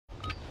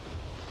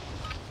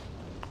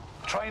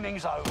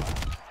Training's over.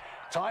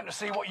 Time to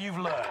see what you've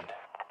learned.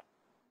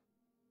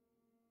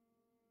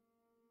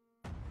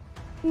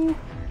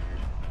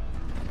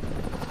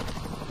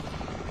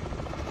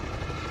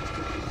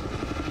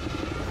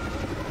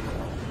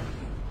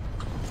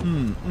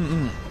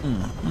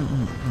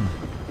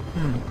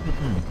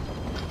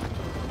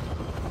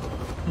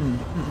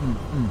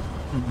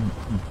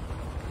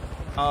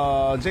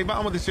 Jay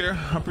Bond with the share.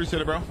 I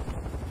appreciate it, bro.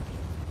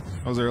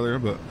 I was earlier,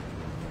 but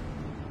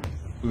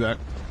we back.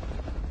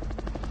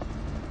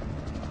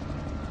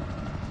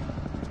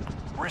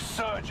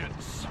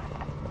 Resurgence.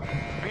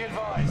 Be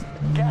advised,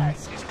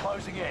 gas is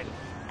closing in.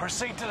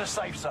 Proceed to the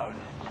safe zone.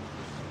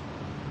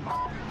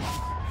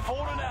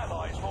 Fallen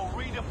allies will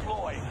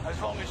redeploy as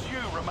long as you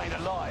remain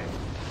alive.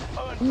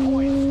 Earn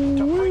points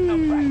to bring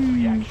them back to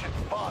the action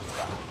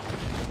faster.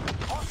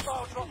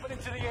 Hostile dropping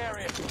into the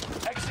area.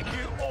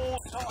 Execute all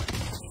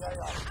targets.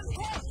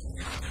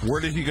 Where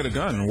did he get a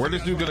gun? Where did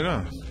this dude get a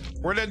gun?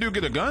 Where did that dude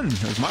get a gun?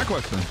 That's my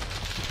question.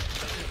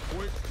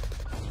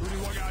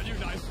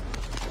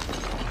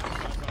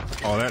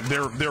 Oh, that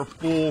their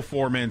full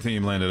 4-man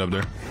team landed up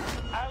there.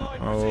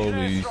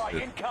 Holy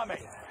shit.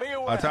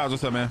 Towers,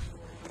 what's up, man?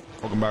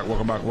 Welcome back,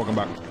 welcome back, welcome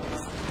back. No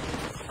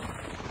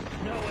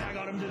way I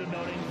got him to the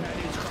building. That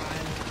dude's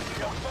crying.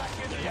 You're back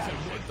in the action.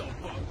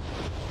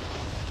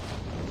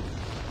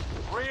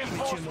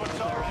 Reinforcements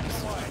are on the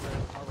way.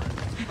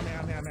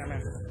 I'm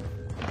here.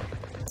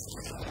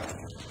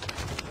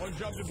 One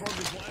jumped and broke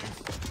his legs.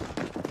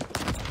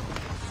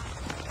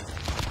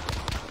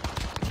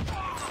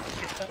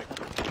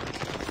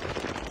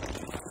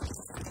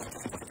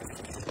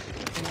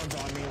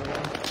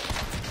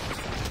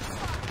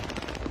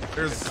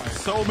 There's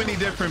so many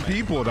different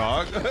people,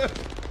 dog.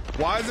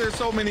 Why is there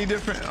so many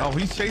different? Oh,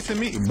 he's chasing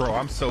me, bro.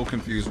 I'm so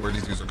confused where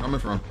these dudes are coming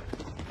from.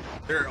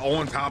 They're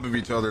on top of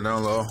each other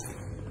down low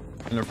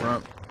in the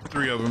front.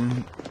 3 of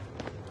them.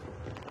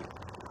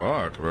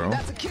 Fuck, bro.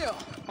 That's a kill.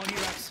 On you,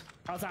 Rex.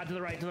 Outside to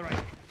the right, Here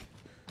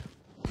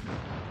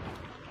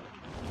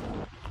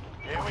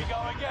we go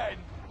again.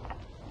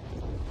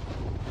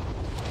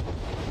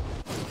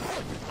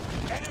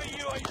 Enemy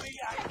UAV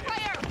active.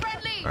 Fire,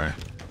 friendly. All right.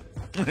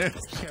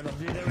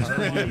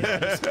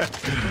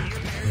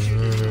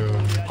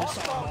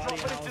 Hostile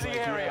dropping into the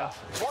area.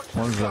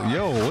 One's like,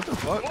 yo, what the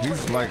fuck?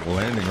 He's like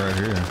landing right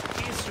here.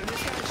 This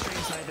guy's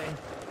stream sniping.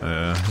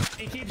 Yeah.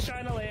 He keeps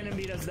trying to land and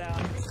beat us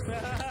down.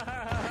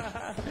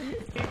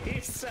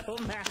 He's so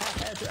mad.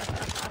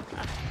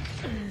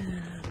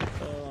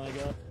 Oh my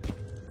god.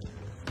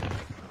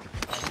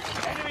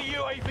 Enemy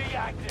UAV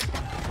active.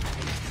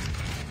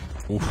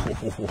 You guys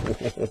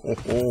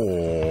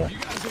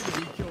think that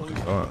we kill at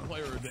least one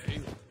player a day,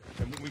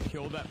 and when we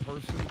kill that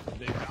person,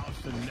 they vow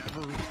to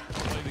never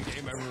play the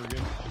game ever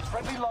again?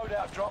 Friendly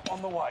loadout drop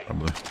on the way. I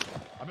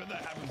bet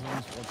that happens at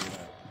least once a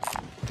day.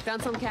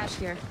 Found some cash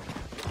here.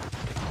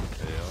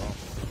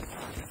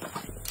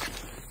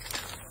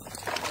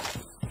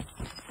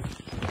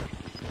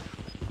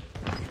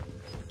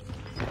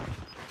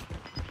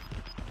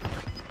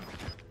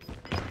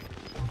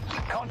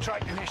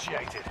 Contract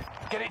initiated.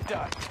 Get it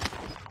done.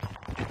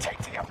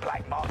 Detecting a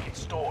black market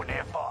store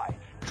nearby.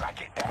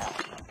 Track it down.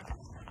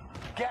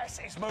 Gas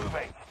is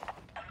moving.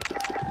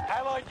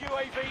 Allied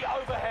UAV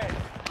overhead.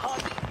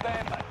 Hunt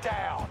them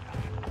down.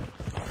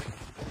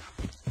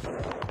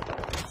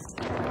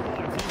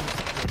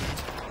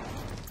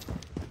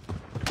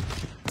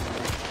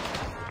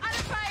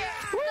 Under fire!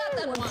 Not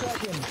that one.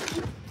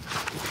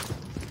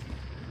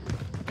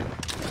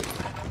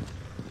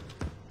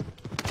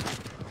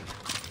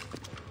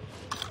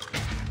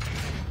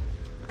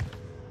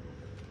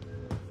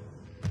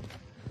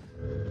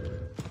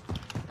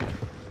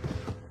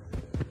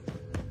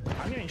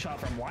 Shot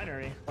from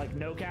winery, like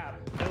no cap,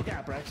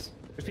 Rex.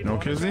 No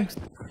kizzy?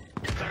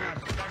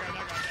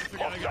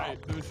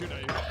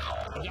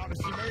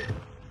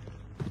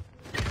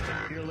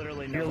 You're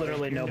literally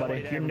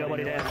nobody. You're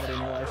nobody to anybody in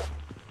your life.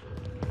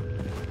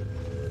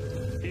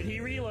 Dude, he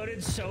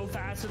reloaded so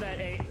fast with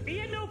that A. He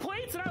had no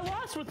plates and I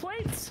lost with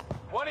plates.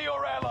 One of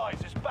your allies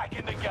is back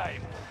in the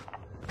game.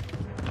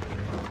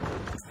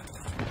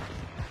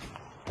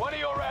 One of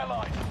your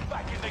allies is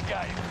back in the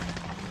game.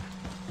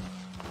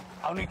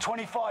 Only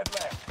 25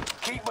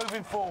 left. Keep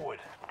moving forward.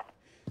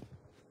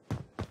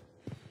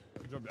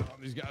 Jump down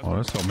on these guys. Oh,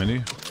 that's so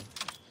many.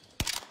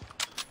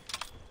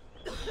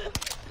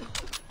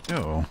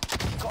 Yo.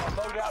 Got a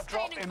loadout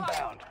drop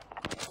inbound.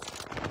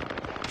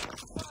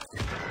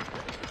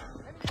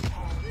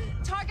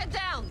 Target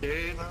down.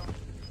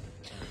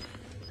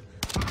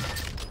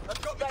 Let's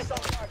go guys on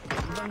target.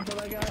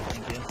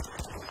 Thank you.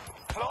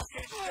 Clock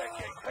is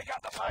checking. Pick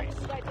up the pace.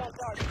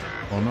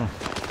 Oh no.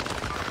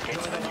 Get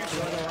to the new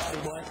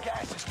zone.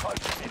 Gas is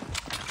closing in.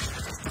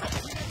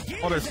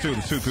 Oh, there's two.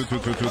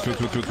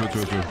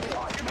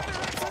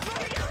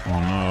 Oh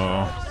no.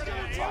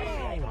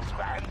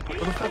 Where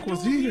the fuck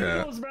was he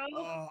at?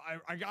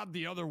 I got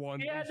the other one.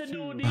 He had the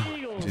dual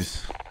Eagles.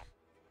 Jeez.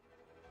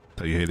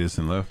 Thought you hate this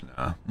and left?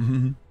 Nah.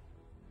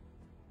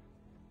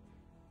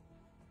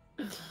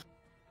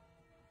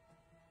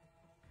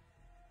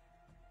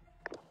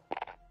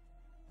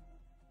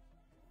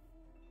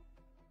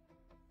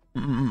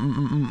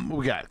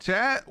 We got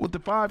chat with the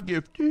 5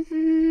 gift.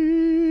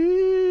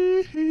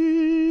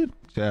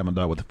 Chat, my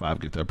dog with the 5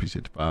 gift. I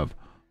appreciate the 5.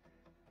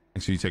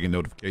 Make sure you're taking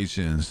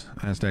notifications.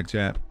 Hashtag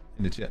chat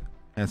in the chat.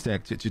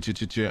 Hashtag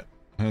chat.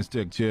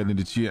 Hashtag chat in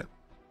the chat.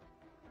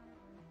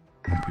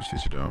 I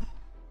appreciate you, dog.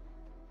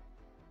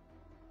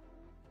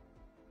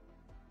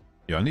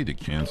 Yeah, I need to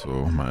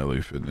cancel my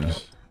LA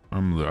Fitness.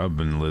 I've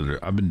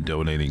been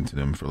donating to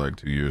them for like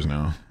 2 years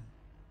now.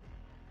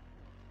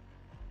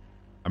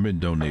 I've been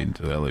donating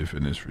to LA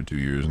Fitness for 2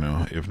 years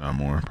now, if not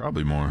more,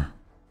 probably more.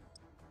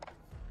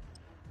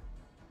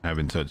 I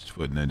haven't touched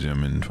foot in that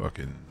gym in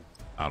fucking,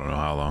 I don't know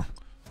how long.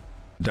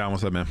 Don,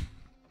 what's up, man?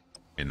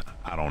 And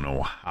I don't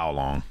know how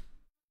long.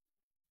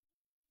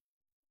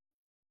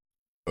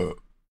 Ooh,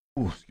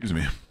 excuse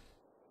me.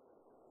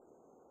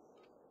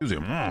 Excuse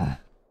me.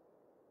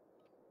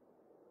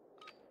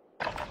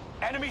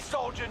 Enemy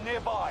soldier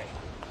nearby.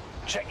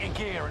 Check your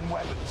gear and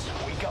weapons.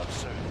 We go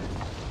soon.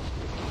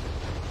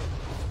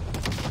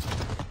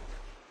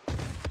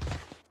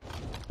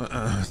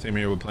 Same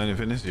here with Planet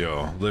Fitness,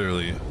 yo.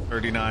 Literally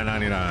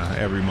 $39.99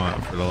 every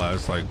month for the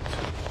last like.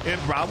 It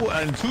probably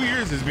in 2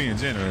 years is being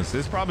generous.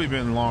 It's probably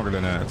been longer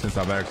than that since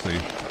I've actually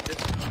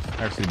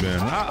been.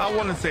 I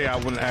wouldn't say I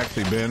wouldn't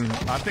actually been.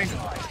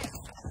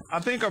 I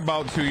think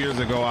about 2 years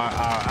ago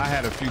I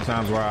had a few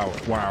times where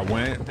I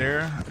went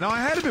there. No, I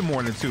had to be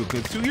more than 2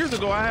 because 2 years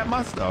ago I had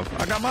my stuff.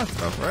 I got my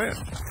stuff, right?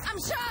 I'm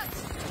shot.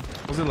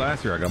 Was it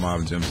last year I got my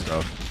gym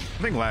stuff?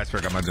 I think last year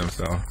I got my gym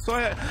stuff. So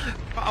I had,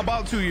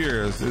 about 2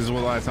 years is the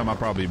last time I've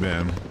probably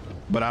been.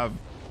 But I've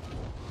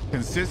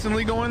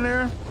consistently going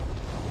there.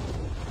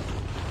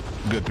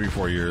 Good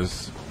 3-4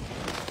 years.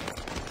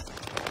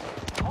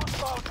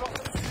 Hostile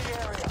dropping into the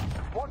area.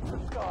 Watch the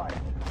sky.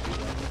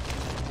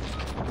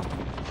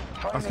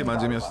 I skipped my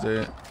gym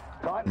yesterday.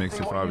 Makes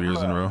it 5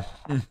 years in a row.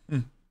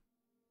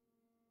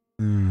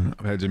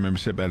 I've had gym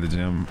membership at the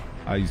gym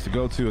I used to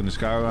go to in the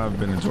Chicago. I've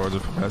been in Georgia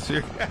for the past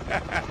year.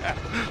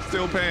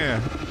 Still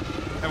paying.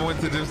 Haven't went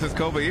to the gym since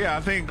COVID. Yeah, I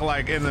think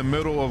like in the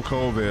middle of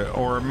COVID,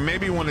 or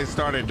maybe when it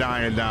started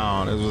dying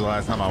down, it was the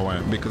last time I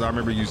went, because I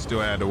remember you still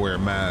had to wear a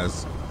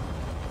mask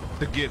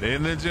to get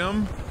in the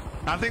gym.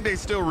 I think they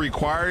still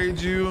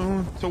required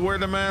you to wear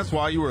the mask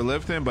while you were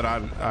lifting, but I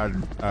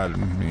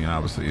mean,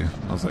 obviously,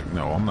 I was like,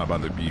 no, I'm not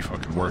about to be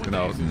fucking working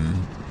out and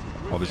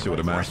all this shit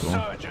with a mask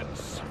on.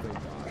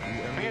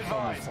 Be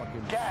advised,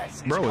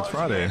 gas Bro, it's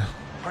Friday.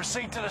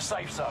 Proceed to the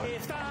safe zone. Hey,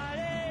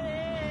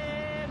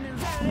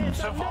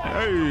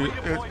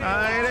 it's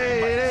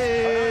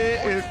Friday.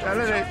 It's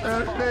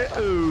Friday.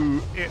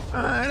 Ooh, it's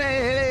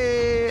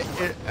Friday.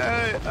 It's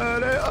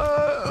Friday.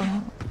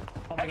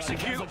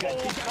 Execute all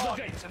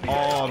targets in the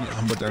Oh,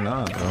 but they're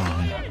not, though.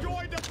 Enemy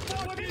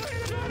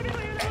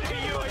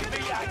UAV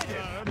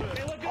active.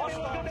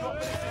 Hostile dropping into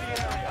the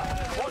area.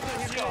 Watch the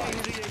sky.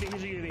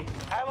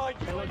 Allied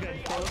UAV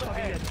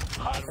overhead.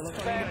 Hunt,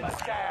 stand,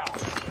 scout.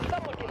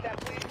 Someone get that,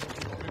 please.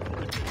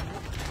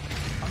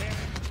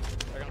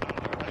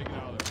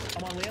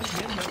 I'm on Liam,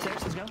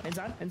 upstairs, let's go.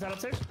 Inside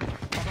upstairs.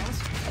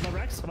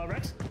 Above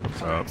Rex.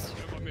 What's up?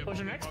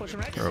 Pushing Rex.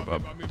 You're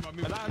up.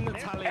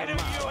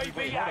 Enemy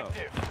UAV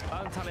active.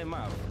 Natalia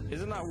Mav.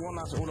 Isn't that one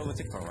that's all over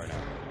TikTok right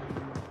now?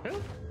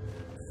 Who?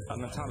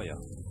 Natalia.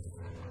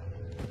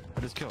 I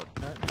just killed.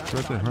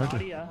 Right there.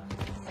 Nadia.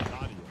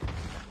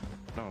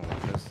 No,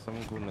 there's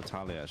someone called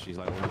Natalia. She's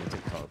like all over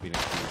TikTok being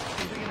accused.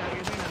 You're thinking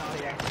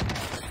Nadia.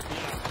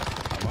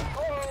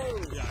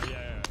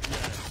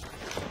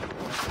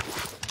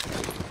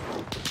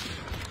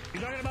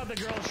 You're talking about the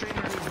girl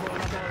streamer who's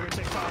blowing up all over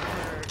TikTok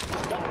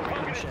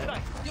for shit.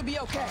 You'll be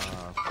okay.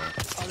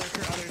 Other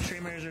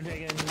streamers are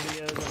taking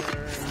videos of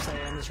her and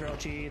saying this girl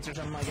cheats or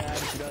something like that.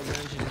 She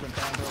doesn't. She's been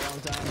banned for a long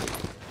time.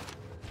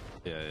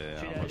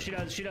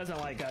 Yeah. She doesn't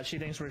like us. She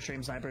thinks we're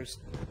stream snipers.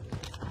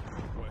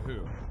 What,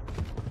 who?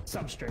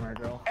 Some streamer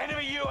girl.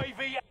 Enemy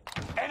UAV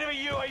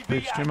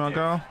Big streamer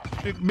girl.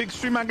 Big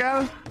streamer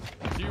girl.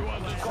 She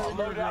was a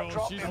streamer girl.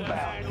 drop She inbound. said,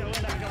 I went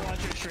to go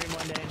watch her stream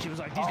one day and she was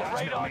like, these guys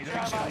radar know me. They're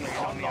just gonna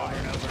jammer on me over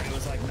and online. over. And it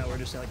was like, no, we're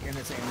just like in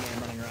the same game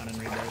running around and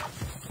rebuild.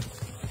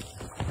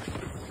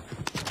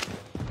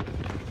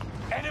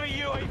 Enemy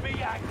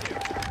UAV active. I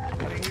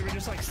think we were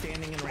just like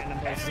standing in random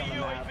places on the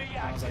map. UAV And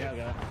I was like,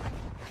 active. okay.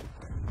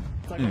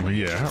 It's like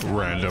Yeah, just follow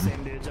random. the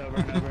same dudes over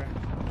and over.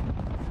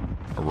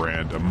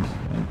 Random.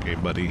 Okay,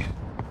 buddy.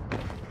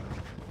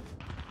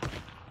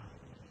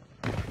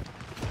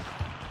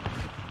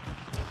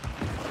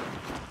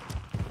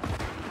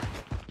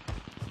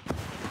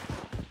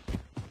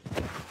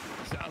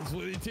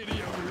 sounds really titty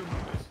over here,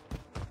 boys.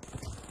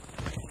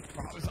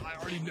 Promise, I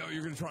already know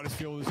you're gonna try to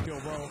steal this kill,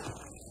 bro.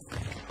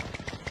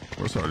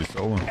 What's already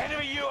stolen?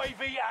 Enemy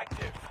UAV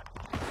active.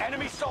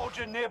 Enemy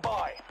soldier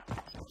nearby.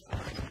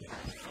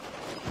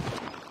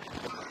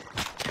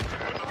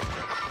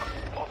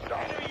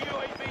 Enemy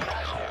UAV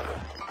active.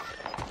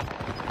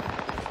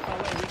 Oh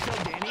wait, we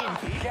killed Danny and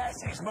Keith?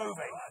 Gas is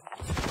moving.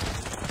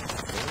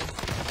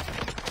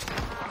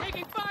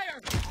 Taking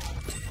fire.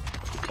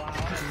 Wow,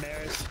 I'm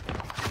embarrassed.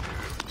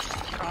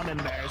 I'm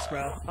embarrassed,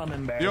 bro. I'm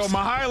embarrassed. Yo,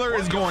 my Hyler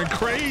is going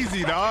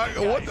crazy, dog.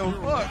 What the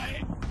fuck?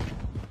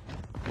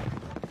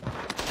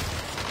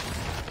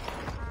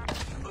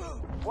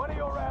 One of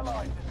your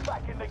allies is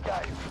back in the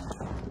game.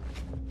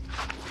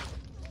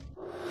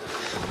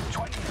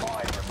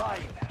 25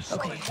 remain.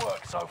 Solid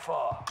work so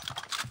far.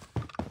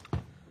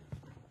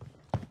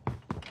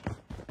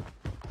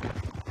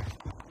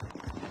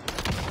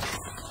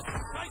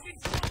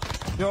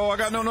 Yo, I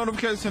got no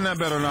notification. That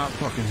better not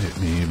fucking hit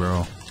me,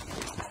 bro.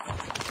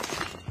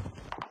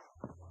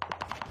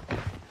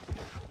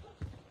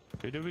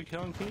 Who did we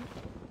kill in team?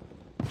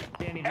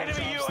 Danny Enemy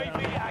Jacobs,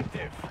 UAV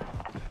active.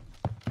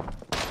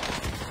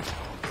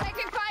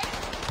 Taking fire.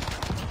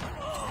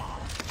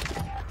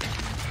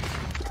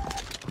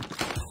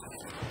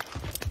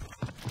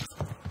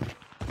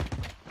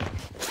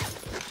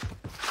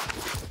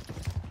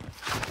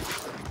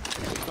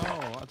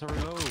 Oh, that's a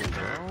reload,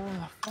 bro.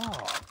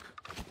 Fuck.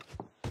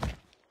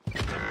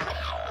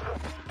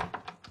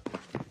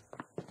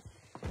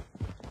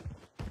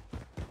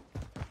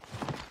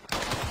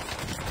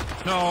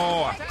 No,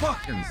 I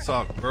fucking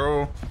suck,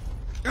 bro.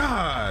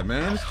 God,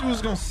 man, this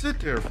dude's gonna sit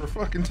there for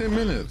fucking 10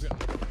 minutes.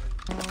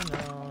 Oh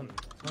no.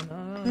 Oh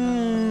no.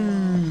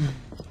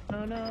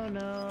 No, no,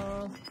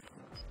 no.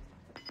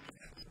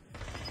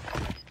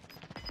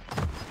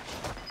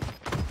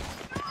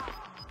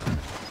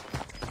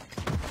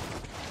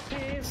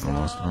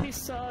 He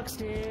sucks,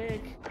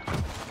 dick.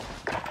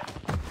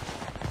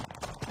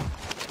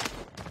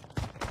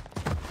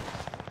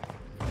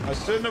 I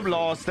shouldn't have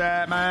lost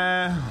that,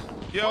 man.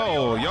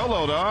 Yo,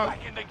 YOLO, dog.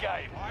 Back in the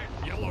game.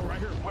 Yellow right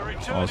here. We're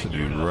returning Also, you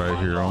dude, to the right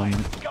front here on line. me.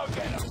 Go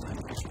get him.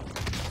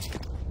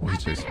 Oh,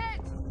 he's chasing.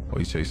 Oh,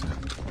 he's chasing.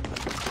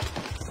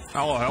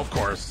 Oh, of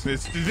course.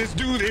 This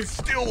dude is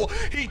still.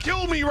 He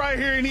killed me right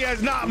here, and he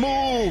has not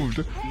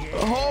moved.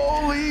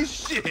 Holy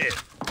shit,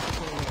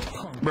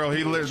 bro!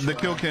 The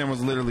kill cam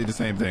was literally the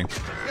same thing.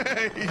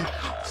 He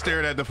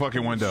stared at the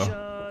fucking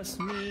window.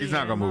 He's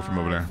not gonna move from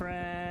over there.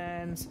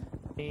 Friends,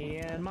 me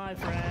and my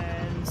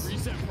friends.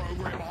 Reset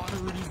program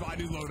on Rudy's buy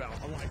new loadout.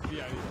 I'm like,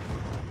 yeah.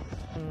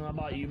 I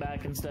bought you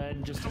back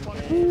instead, just in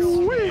case.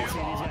 Ooh-wee. See, these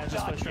guys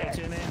just push straight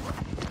to me.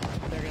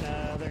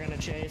 They're gonna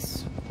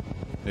chase.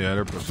 Yeah,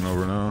 they're pushing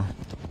over now.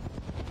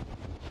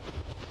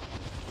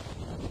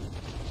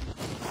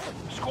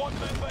 Squad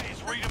member is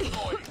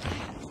redeployed.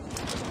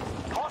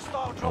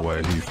 Hostile No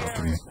way, dropping he into the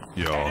fucking. area.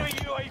 Yo, Enemy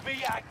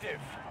UAV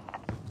active.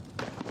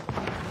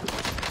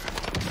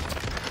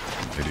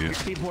 idiot.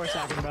 Keep war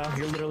sacking, bro.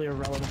 You're literally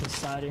irrelevant to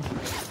society.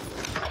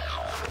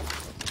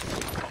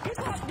 He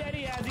popped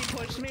Daddy as he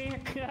pushed me.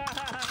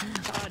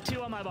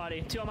 Two on my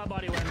body. Two on my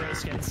body wearing race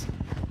skins.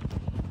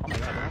 Oh my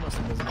god, they're almost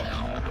invisible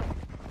down there.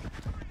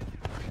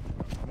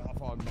 I'm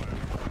off on mine.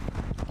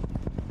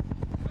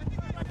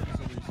 It's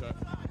a reset.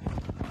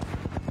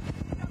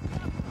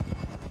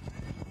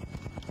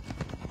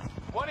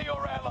 One of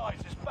your allies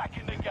is back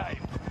in the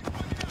game.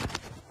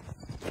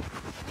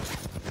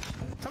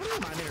 Somebody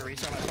remind me to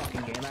restart my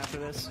fucking game after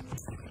this.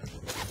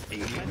 I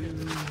meant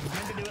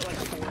to do it like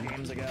 4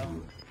 games ago.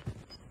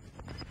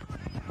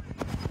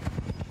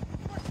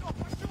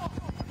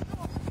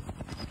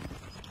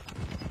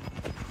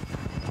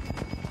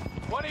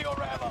 One of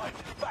your allies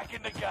is back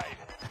in the game.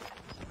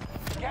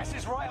 Gas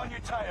is right on your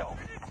tail.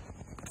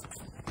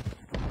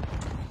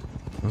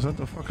 Was that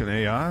the fucking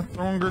AI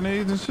throwing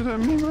grenades and shit at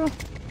me, bro?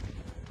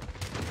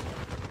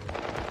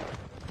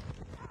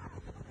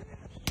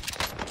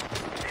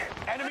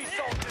 Enemy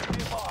soldiers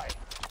nearby.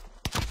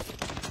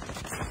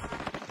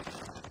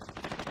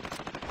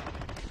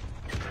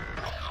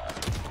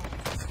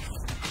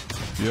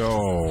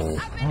 Yo,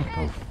 what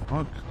the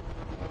fuck?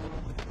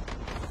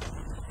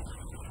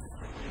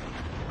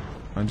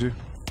 Behind you?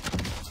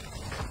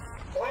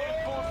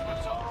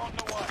 Reinforcements are on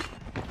the way.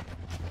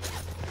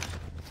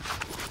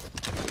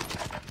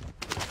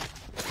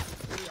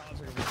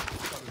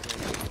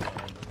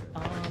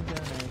 I'm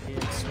gonna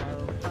get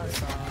smoked by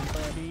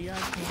somebody I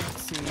can't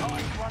see.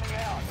 Time's running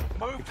out.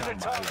 Move to the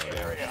target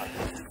area.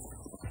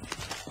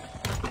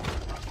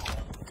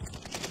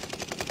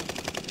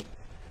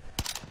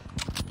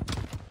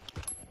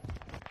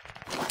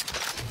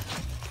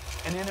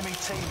 An enemy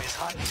team is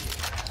hunting you.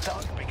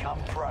 Don't become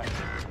prey.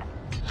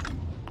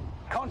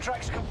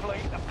 Contracts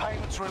complete and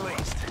payments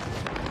released.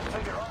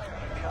 Keep your eye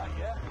on the cut,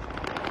 yeah?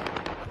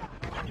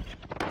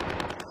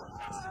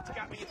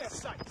 Got me in their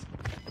sights.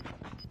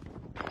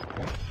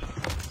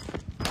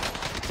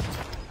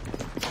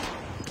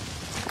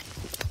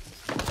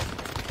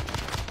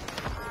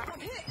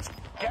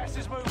 Gas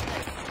is moving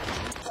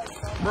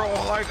in. Bro,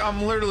 like,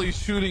 I'm literally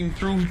shooting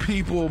through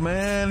people,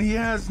 man. He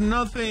has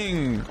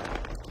nothing.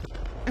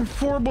 And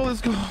 4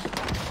 bullets go.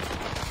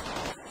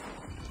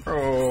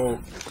 Bro.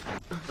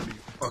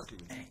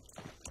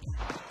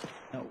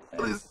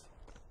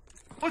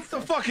 What's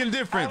the fucking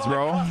difference,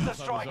 bro?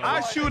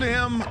 I shoot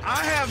him.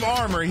 I have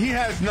armor. He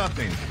has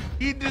nothing.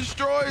 He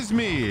destroys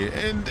me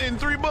in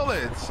 3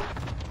 bullets.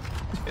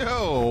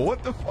 Yo,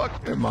 what the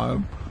fuck am I?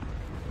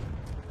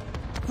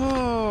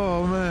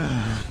 Oh,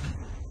 man.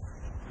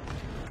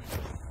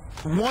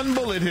 One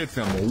bullet hits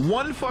him.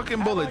 One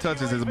fucking bullet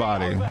touches his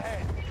body.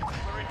 Overhead.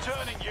 We're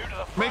returning you to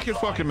the front Make it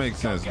line. fucking make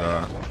sense, Go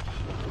dog. get 'em.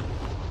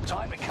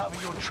 Time to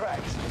cover your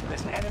tracks.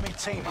 There's an enemy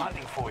team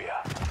hunting for you.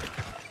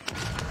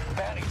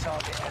 Bounty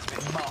target has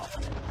been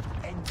marked.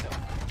 End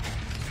them.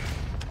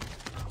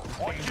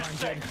 Watch your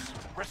six.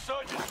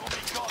 Resurgence will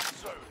be gone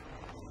soon.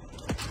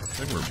 I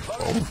think we're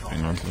both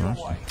being on to us.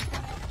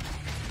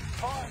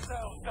 Fire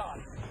sales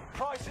done.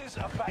 Prices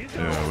are back.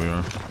 Yeah, we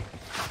are.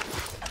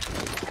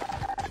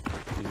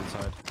 He's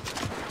inside.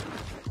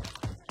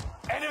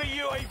 Enemy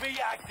UAV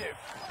active.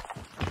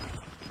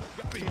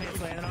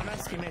 Teammates landing on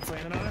us. Teammates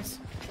landing on us.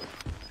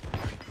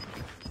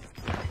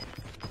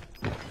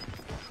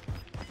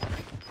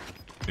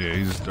 Yeah,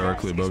 he's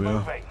directly Gas is above you.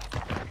 moving.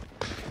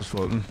 Just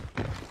floating.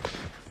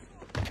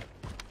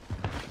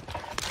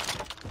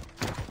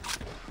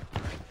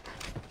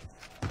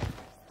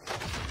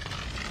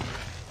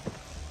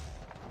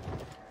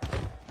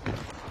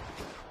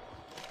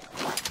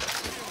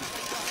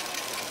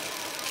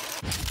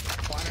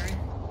 Winery.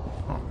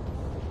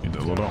 Need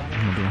to load up.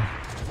 Okay.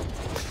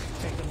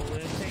 Take the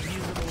balloon.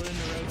 Use the balloon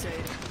to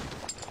rotate.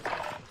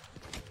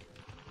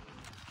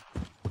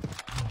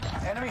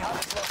 Enemy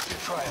hunters lost your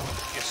trail.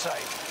 You're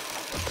safe.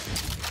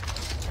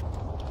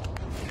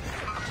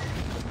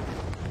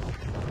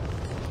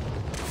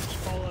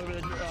 Fall over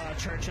the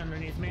church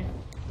underneath me.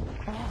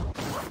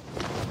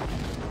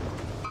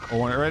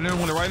 Oh, right in the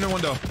window. Right in the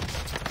window.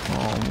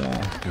 Oh my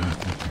god.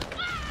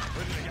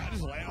 Wait, did the guy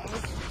just lay on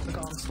us? The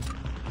comms.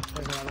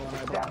 There's another one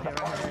right there.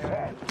 Right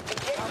here.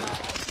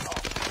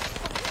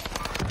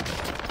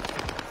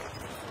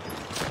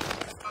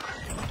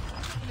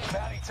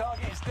 Bounty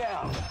target is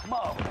down.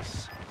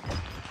 Marvelous.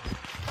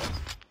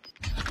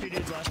 Two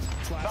dudes left.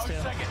 It's No last two.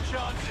 second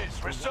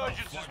chances.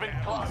 Resurgence has been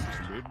closed.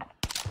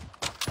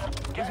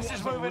 Gas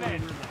is moving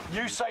in.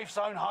 New safe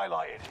zone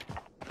highlighted.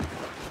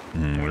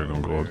 We're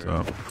gonna go up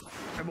top.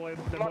 Their boy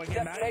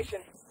came back.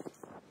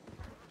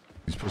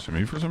 He's pushing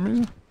me for some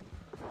reason.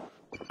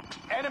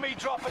 Enemy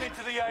dropping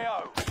into the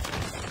AO.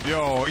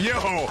 Yo,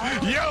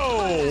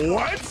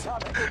 what?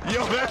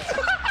 Yo, that's...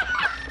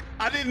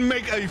 I didn't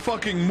make a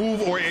fucking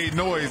move or a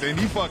noise, and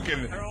he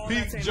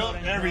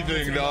jumped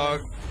everything,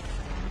 dog.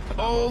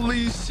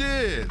 Holy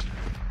shit.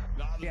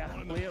 Yeah,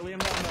 Liam got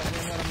him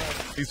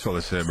up. He's full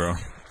of shit, bro.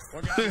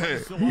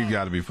 He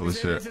gotta be full of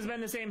shit. This has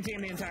been the same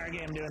team the entire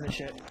game doing this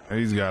shit.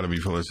 He's gotta be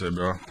full of shit,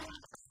 bro.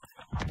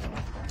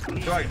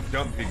 It's like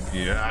jumping.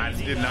 Yeah, I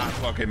did not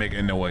fucking make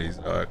a noise,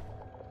 dog.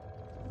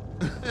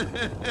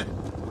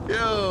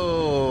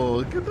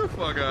 Yo, get the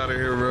fuck out of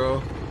here,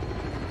 bro.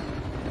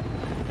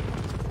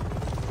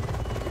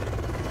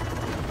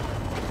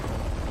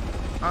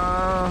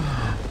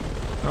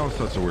 That was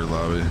such a weird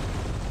lobby.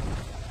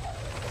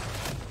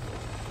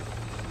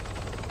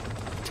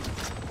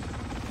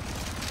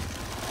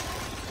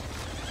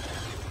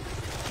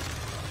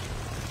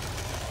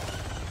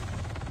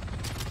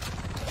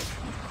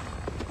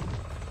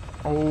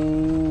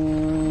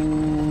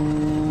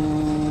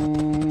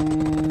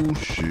 Oh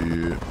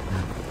shit.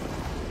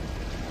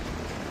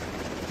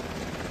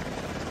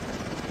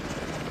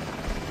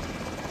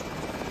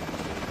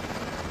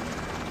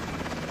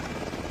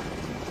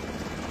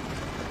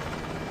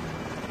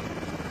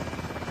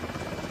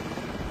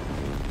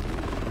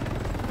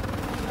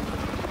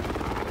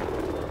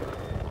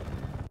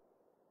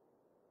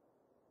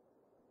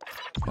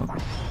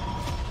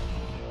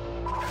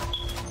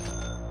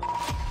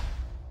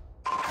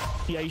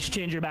 Yeah, you should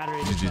change your battery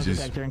to smoke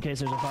detector in case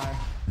there's a fire.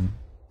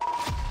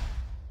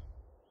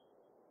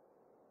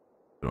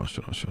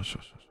 Shut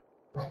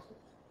up.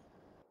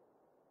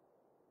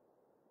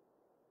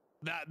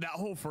 That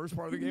whole first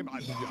part of the game,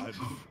 I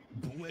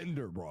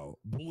blender, bro.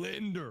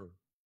 Blender.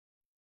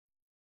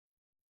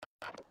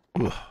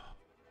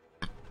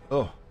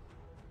 Oh.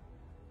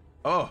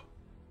 Oh.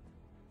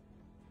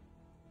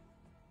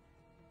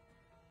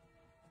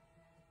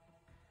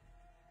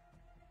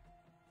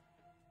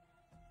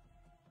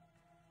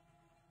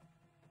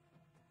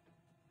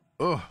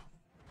 Oh.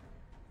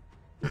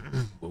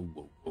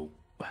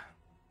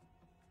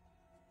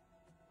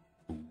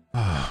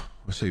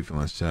 What's how you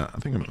feeling, chat? I'm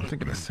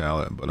thinking of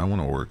salad, but I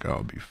want to work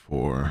out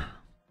before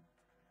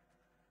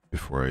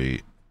I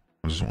eat.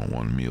 I just want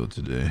one meal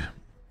today.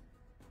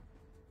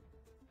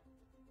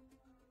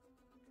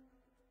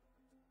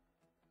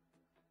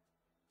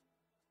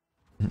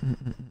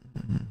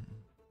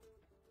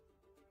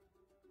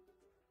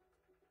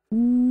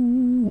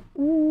 Ooh,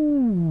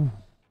 ooh.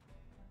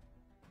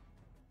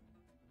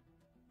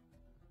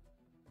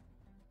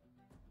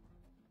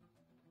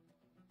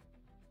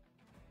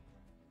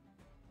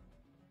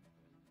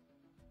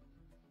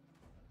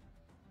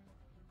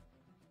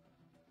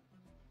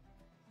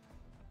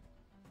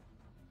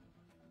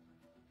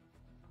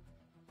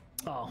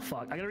 Oh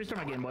fuck! I gotta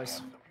restart my game,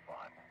 boys.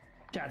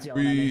 Chat's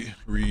yelling at me.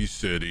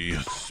 Re-city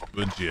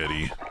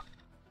spaghetti.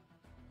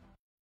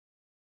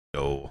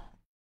 Yo,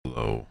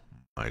 hello,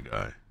 my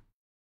guy.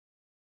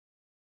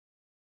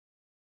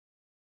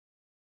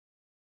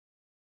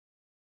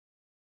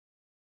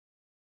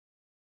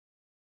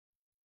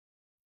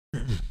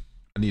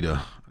 I need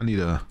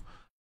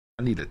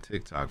a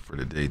TikTok for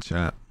the day,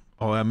 chat.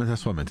 Oh,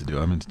 that's what I meant to do.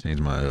 I meant to change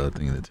my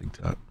thing in the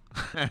TikTok.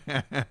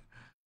 I'm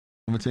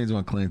gonna change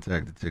my clan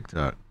tag to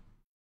TikTok.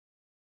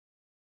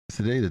 Is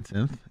today the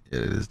 10th? Yeah,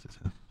 it is the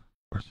 10th. Of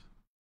course.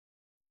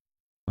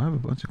 I have a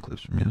bunch of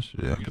clips from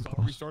yesterday. You get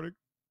restarted?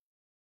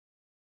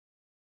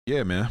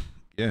 Yeah, man.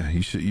 Yeah,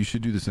 you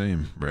should do the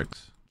same,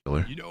 Rex.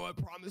 Killer. You know what?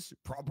 Promise,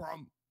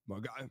 prom, my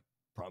guy.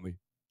 Promise.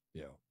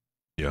 Yeah.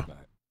 Yeah.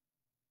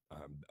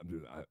 I'm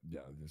doing.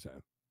 I'm just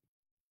saying.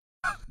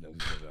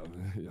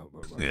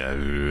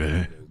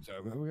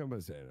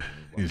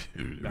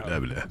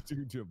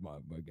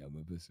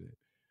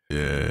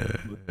 Yeah.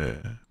 Yeah.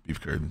 Beef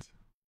curtains.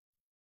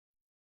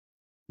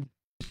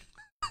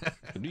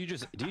 Do you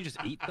just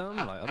eat them?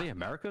 Like, are they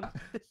American?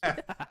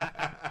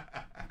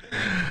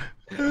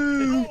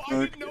 Oh, I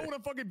didn't know what a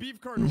fucking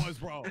beef curtain was,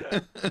 bro.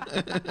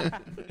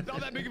 It's not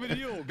that big of a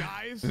deal,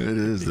 guys. It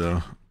is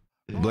though.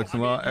 Blixen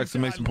Law,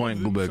 exclamation point,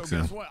 Blue Blixen.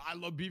 So guess what? I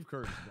love beef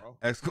curtains, bro.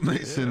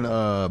 Exclamation,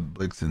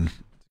 Blixen.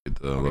 Get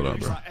the load up,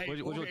 bro.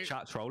 Hey, was your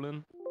chat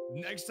trolling?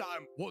 Next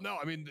time, well, no,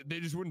 I mean, they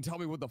just wouldn't tell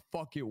me what the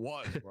fuck it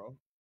was, bro.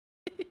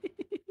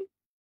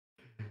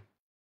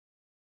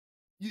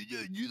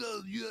 You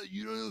don't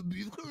know what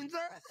beef curtains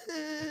are?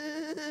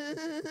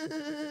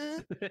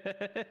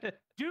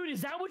 Dude,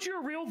 is that what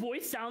your real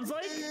voice sounds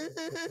like?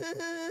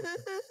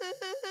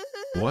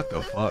 What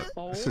the fuck?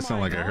 Oh This just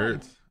sound like it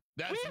hurts.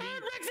 That's We me.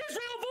 heard Rex's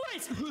real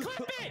voice!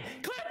 Clip it!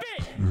 Clip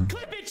it!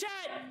 Clip it,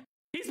 chat!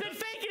 He's been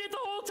faking it the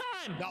whole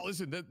time! Now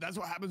listen, that's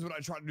what happens when I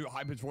try to do a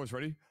high pitched voice.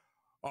 Ready?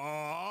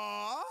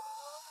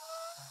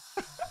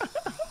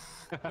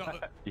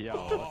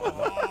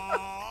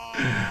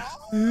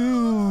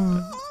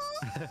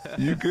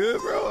 You good,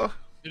 bro?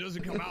 It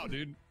doesn't come out,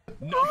 dude.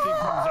 Nothing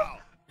comes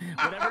out.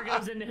 Whatever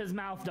goes into his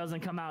mouth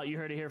doesn't come out. You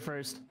heard it here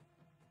first.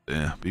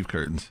 Yeah, beef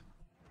curtains.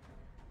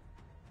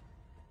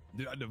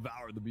 Dude, I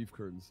devoured the beef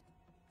curtains.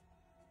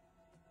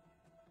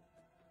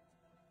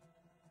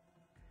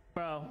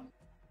 Bro,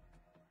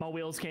 my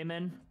wheels came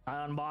in.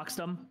 I unboxed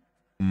them.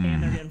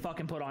 And they're getting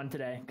fucking put on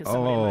today. Because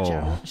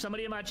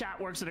somebody in my chat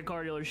works at a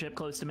car dealership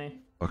close to me.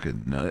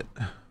 Fucking nut.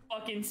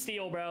 Fucking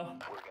steal, bro.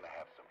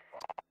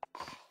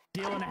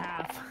 Deal and a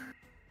half.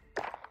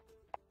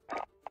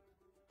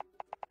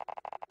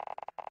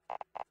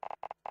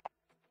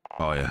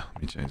 Oh yeah,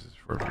 let me change this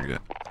before I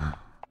forget.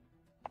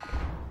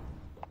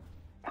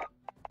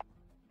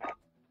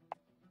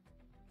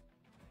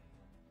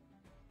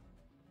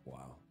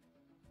 Wow.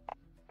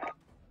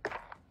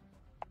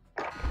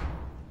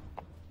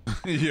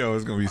 Yo,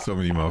 it's gonna be so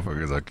many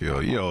motherfuckers I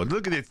kill. Yo,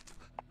 look at this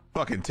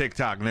fucking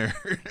TikTok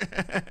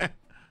nerd.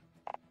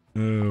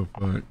 Oh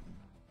fuck.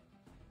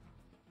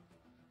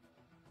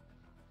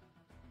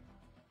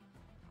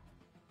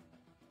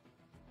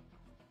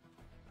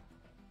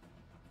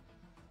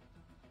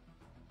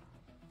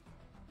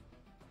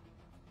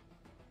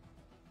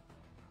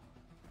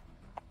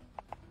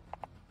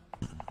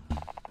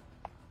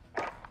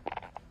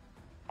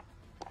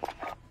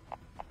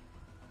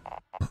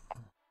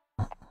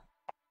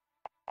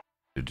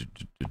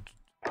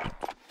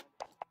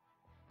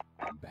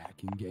 I'm back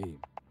in game.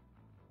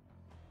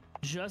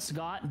 Just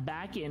got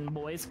back in,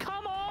 boys.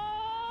 Come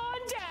on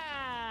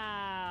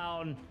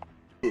down.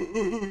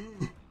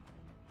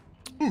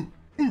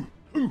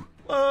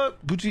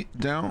 Gucci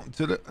down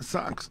to the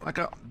socks like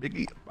a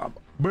biggie,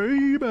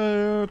 baby.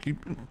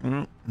 Keep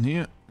it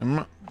here in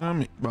my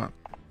tummy box.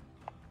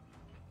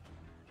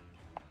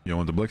 You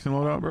want the Blixen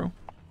load out, bro?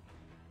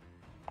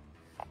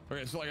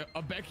 Okay, so like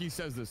a Becky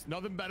says this.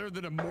 Nothing better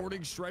than a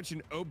morning stretch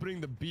and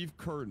opening the beef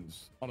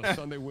curtains on a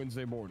Sunday,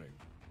 Wednesday morning.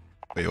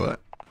 Wait,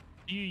 what?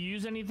 Do you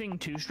use anything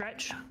to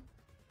stretch?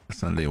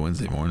 Sunday,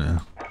 Wednesday morning.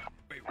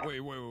 Wait.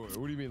 What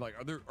do you mean? Like,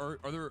 are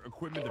there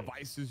equipment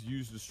devices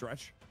used to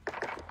stretch?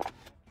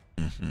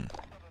 Mm-hmm.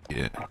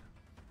 Yeah.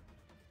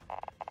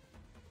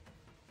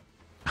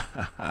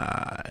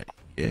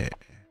 Yeah.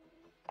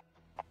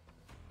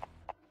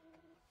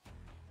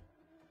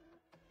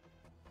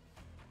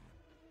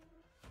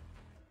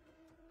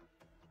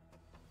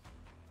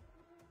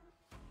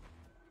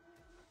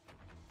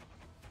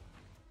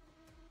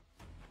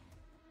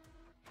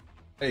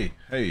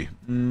 Hey.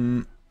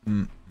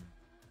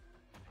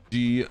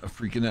 G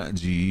freaking out.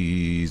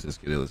 Jeez. Let's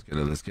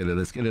get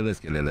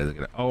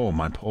it. Oh,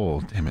 my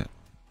pole. Damn it.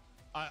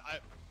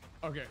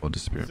 Okay. I'll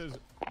disappear. It says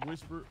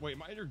whisper. Wait,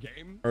 am I in your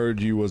game? Heard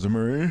you was a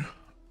Marine?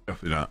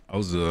 Definitely not. I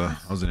was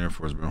in Air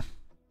Force, bro.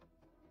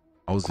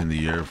 I was in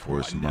the Air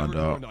Force, my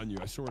dog. On you,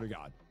 I swear to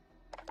God.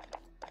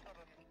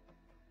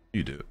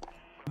 You did.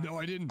 No,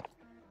 I didn't.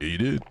 Yeah, you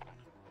did.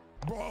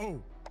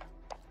 Bro.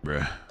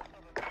 Bruh.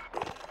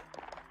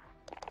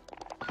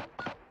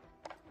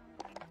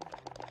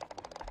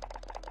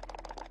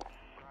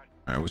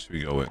 Alright, what should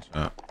we go with?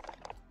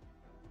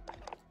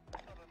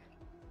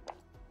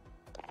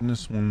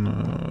 This one,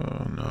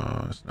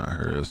 no, it's not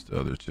her, it's the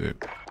other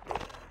chick.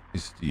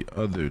 It's the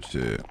other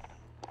chick.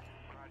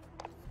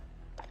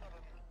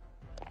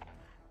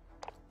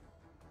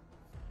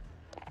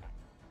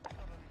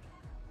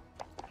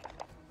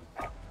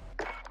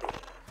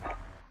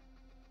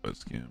 But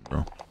skin,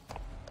 bro.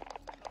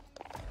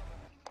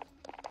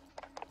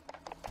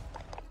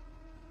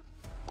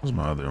 What's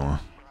my other one?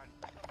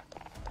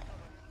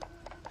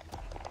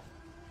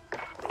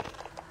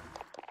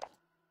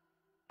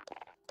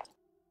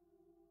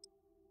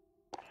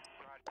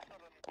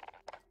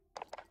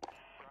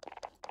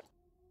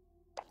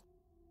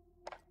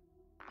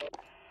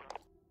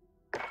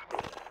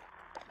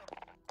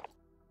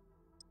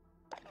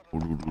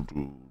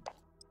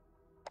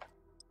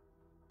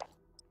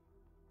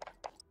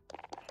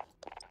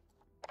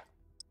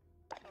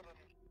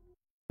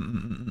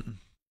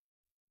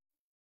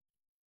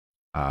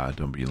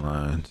 Don't be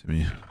lying to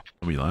me.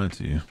 Don't be lying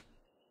to you.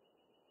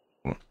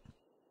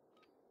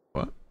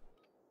 What?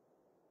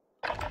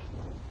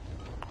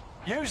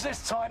 Use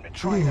this time to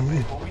train a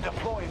bit. We'll be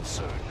deploying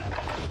soon.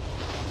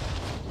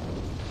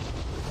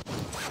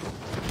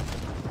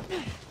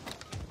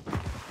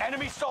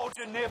 Enemy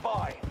soldier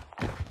nearby.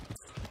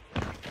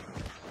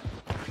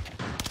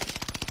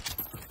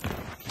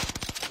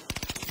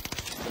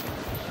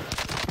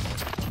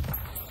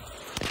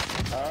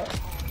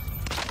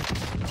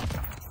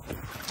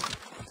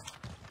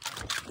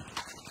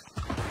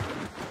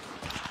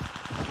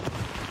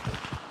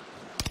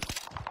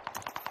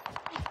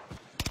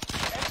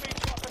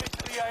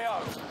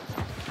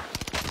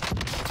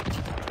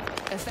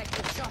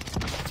 Effective shot.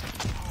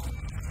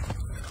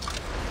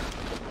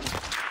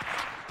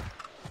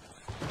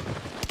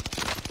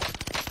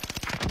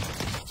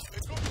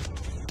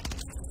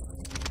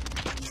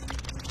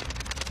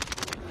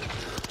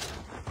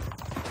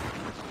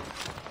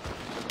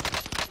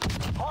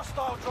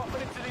 Hostile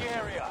dropping into the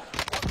area.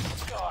 Watch the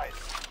skies.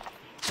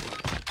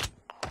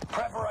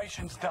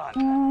 Preparation's done.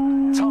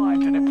 Time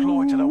to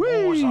deploy to the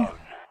war zone.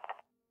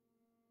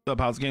 What's up,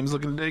 how's games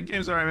looking today?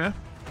 Games alright, man.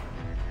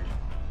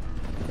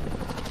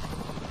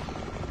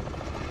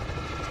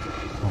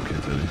 Okay,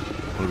 Teddy.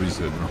 What have you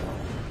said, bro?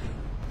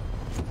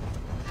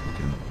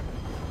 Okay.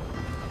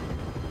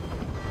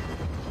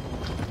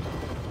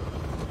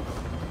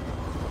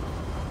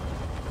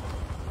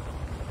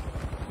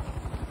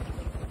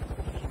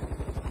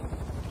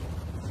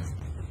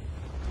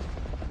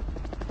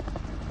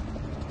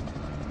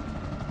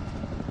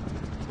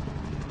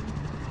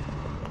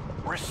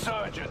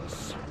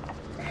 Resurgence.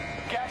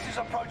 Gas is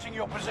approaching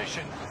your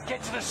position.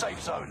 Get to the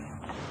safe zone.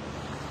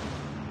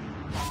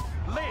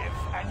 Live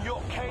and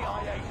your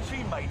KIA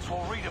teammates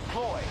will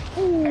redeploy.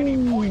 Any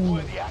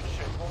point-worthy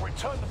action will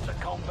return them to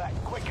combat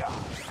quicker.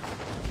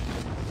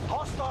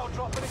 Hostile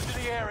dropping into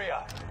the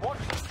area.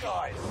 Watch the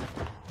skies.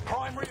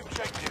 Primary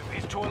objective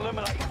is to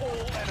eliminate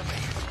all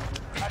enemies.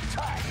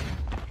 Attack!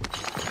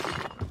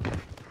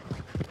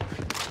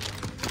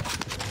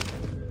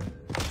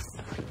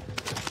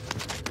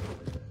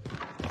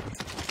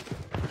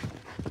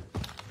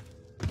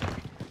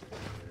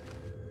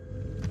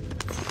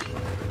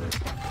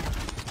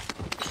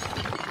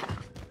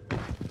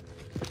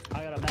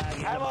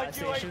 Allied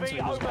UAV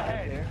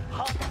overhead.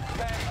 Hunt them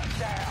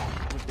down.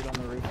 Let's get on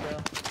the roof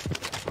though.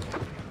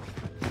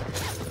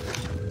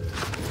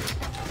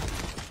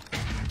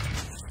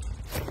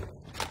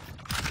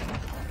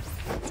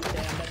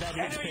 Damn,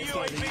 Enemy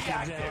UAV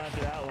active.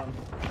 After that one.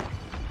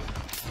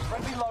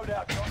 Friendly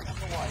loadout drop on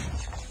the way.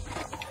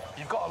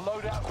 You've got a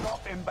loadout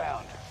drop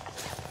inbound.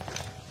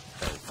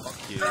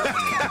 Yeah.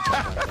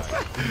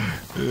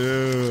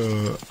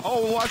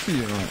 Oh, watch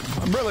you.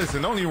 Bro,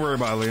 listen, don't even worry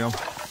about it, Liam.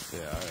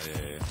 Yeah.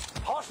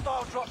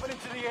 Hostile dropping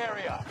into the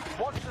area.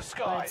 Watch the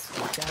skies.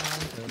 Down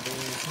to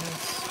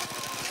business.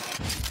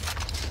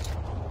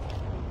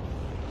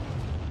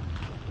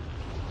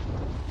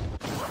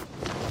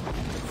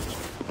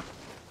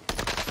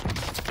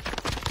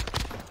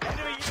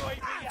 Enemy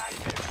UAV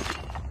active.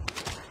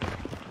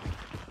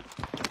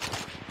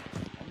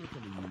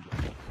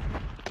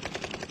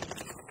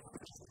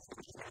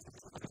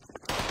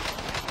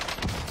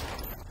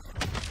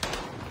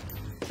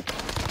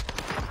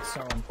 So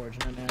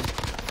unfortunate, man.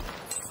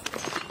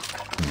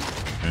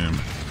 Damn.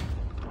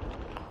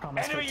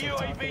 Enemy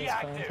UAV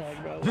active.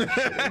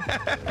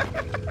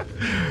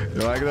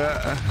 You like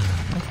that?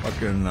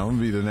 Fucking, I'm gonna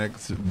be the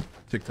next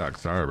TikTok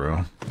star,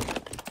 bro.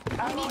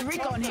 I need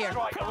recon here.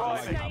 Strike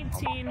arriving.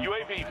 19.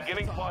 UAV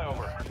beginning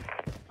flyover.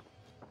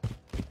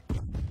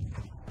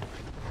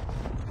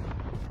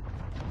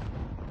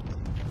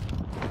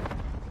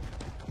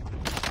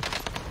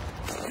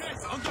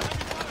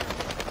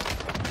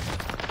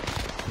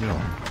 Yo,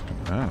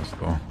 ass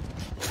though.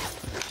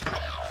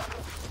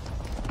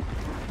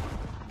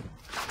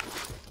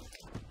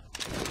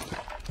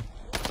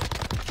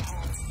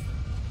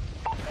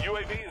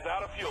 UAV is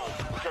out of fuel.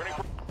 Returning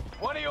for...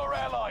 One of your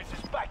allies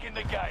is back in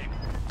the game.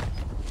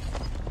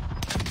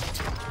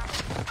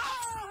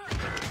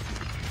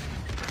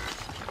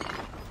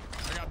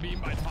 I got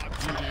beamed by top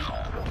 2, dude.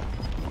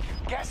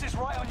 Gas is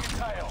right on your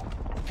tail.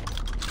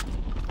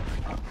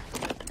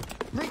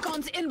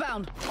 Recon's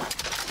inbound.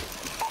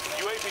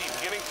 UAV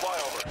beginning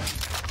flyover.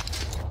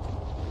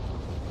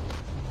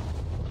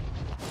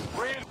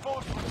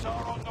 Reinforcements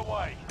are on the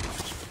way.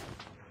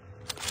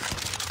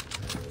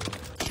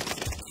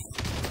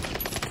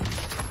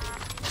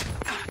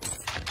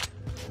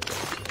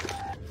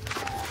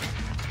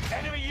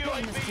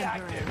 UAV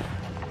active.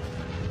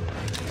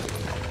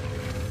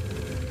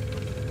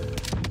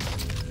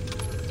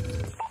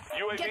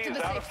 Get to UAV is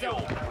the out of safe fuel.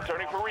 zone.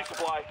 Returning for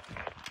resupply.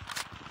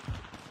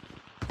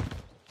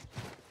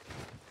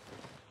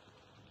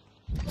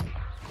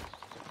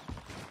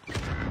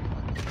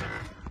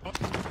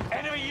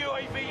 Enemy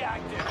UAV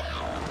active.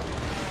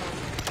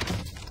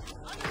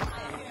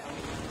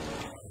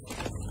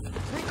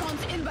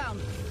 Recon's inbound.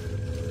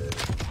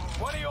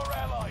 One of your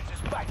allies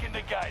is back in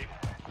the game.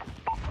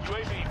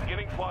 UAV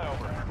beginning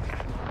flyover.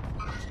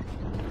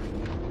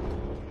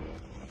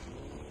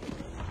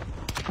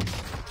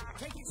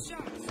 Taking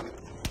shots.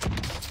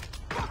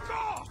 Fuck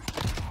off!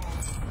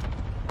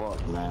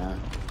 Fuck, man.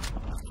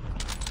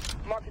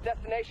 Mark the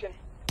destination.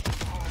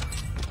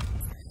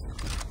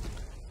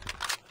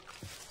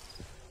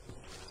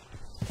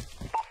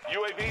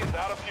 UAV is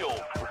out of fuel.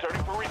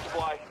 Returning for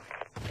resupply.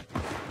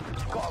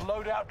 Got a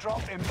loadout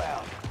drop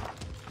inbound.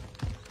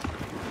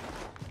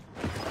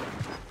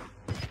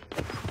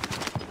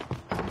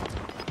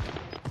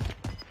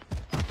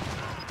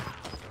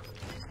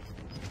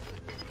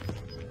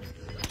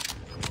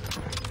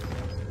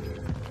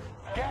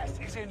 Gas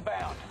is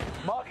inbound.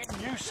 Marking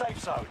new safe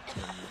zone.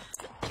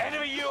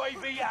 Enemy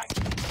UAV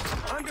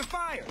active. Under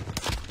fire.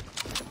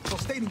 So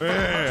stay in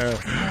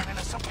Yeah. In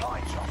a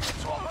supply drop to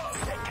swap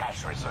their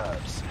cash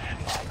reserves.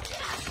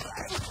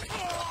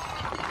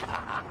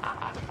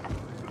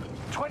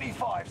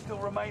 25 still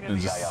remain in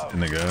It's the just AO. in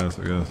the gas,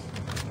 I guess.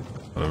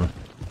 Whatever.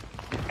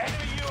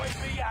 Enemy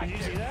UAV Did active.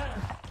 you see that?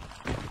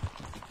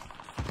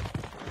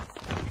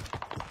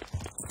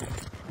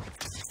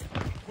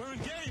 We're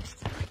engaged.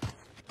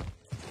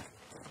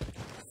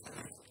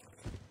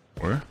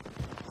 Where?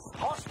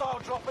 Hostile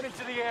dropping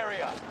into the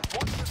area.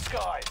 Watch the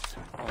skies.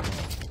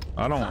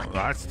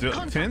 I still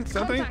tents,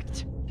 I think.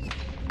 Contact.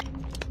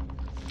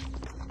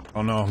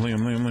 Oh no,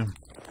 Liam.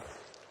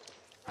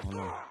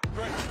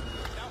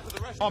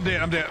 Oh, I'm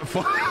dead.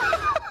 Fuck.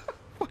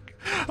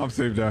 I'm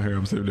safe down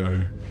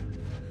here.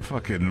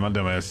 Fucking my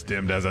dumb ass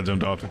stemmed as I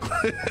jumped off the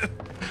cliff.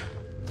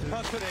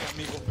 Not today,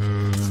 amigo.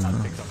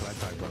 That picks up that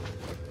time, bro.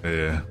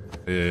 Yeah.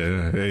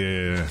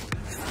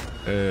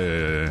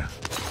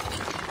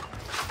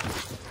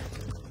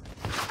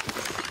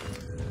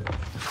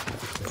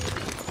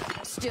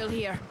 Still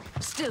here.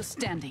 Still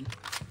standing.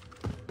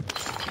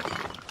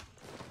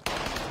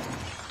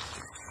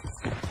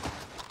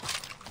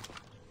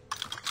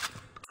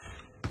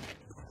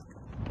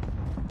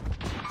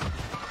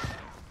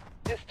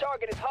 This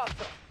target is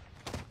hostile.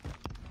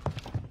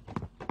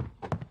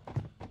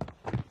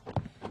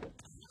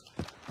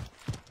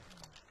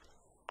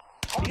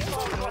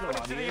 Hostile dropping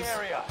into the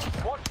area.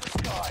 Watch the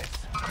skies.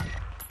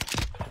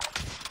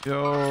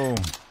 Yo.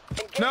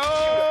 Engage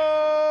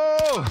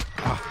No!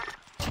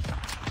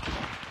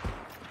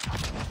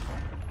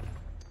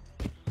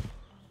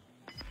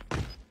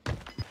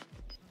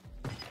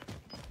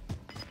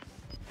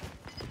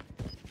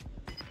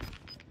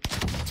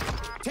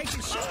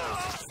 Taking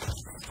shots.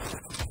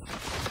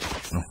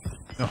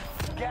 No.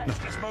 Gas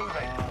is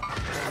moving.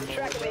 I'm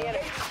tracking the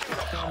enemy.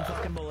 One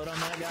fucking bullet on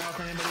that guy if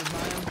anybody's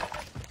buying.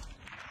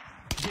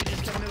 Dude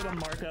just coming to a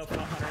Marco from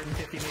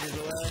 150 meters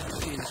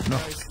away. Jesus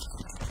Christ.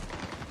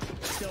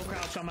 Still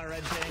crouched on my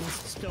red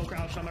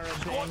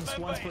pings.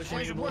 One's pushing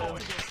me to blue.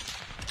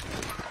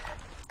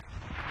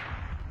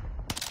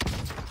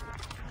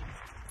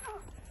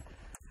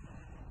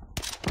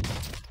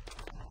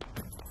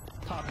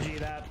 Top G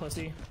that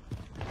pussy.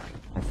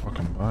 I'm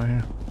fucking by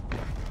here.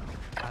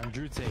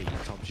 Andrew Tate,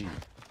 top G.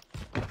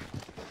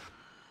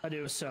 I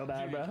do so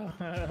bad, bro.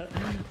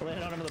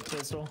 Land on him with a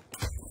pistol.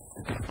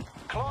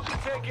 Clock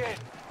ticking.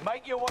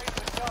 Make your way to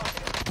the target.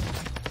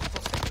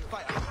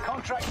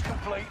 Contract's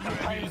complete and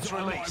payments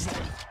released.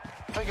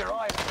 Figure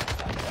I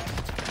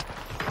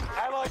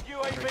Allied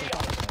UAV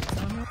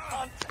on.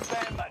 Hunt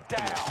them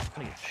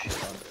down.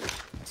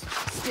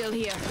 Still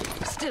here.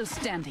 Still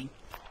standing.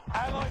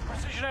 Allied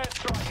precision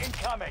airstrike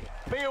incoming.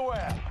 Be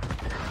aware.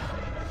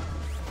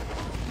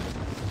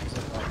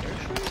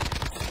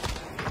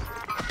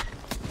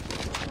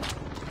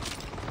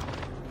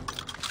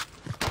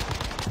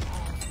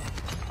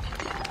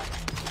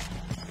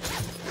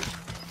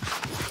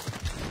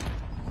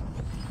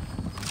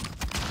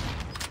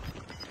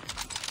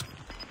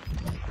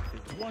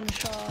 One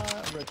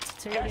shot,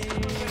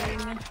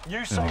 rotating.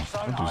 New safe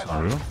zone That dude's not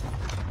highlighted. real.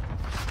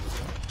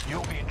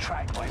 You're being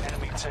tracked by an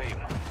enemy team.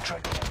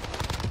 Trigger.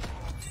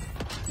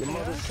 Your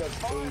mother said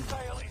Fire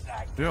sale is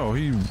active. Yo,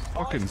 he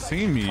fucking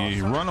seen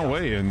me run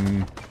away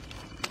and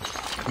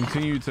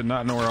continued to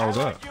not know where I was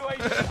Allied at. UAV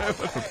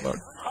What the fuck?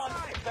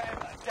 Hunt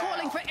them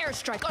Calling down. for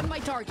airstrike on my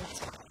target.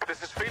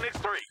 This is Phoenix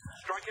 3.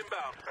 Strike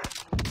inbound.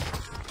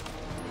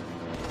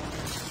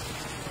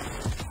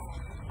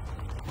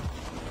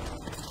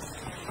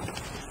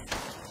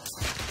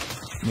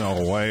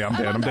 No way, I'm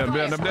dead.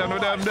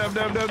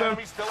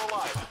 Enemy still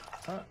alive.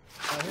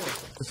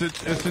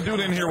 It's the dude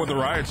in here with the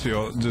riot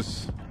shield.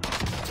 Just.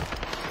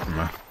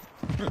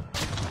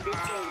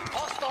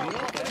 Hostile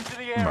dropping into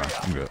the I'm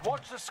area. good.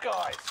 Watch the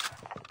skies.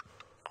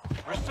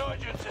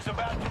 Resurgence is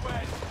about to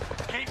end.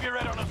 Keep your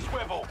head on a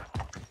swivel.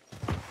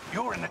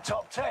 You're in the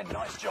top 10.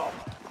 Nice job.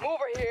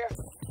 Mover here.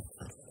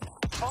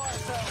 Fire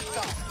sales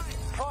done.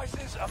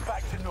 Prices are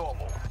back to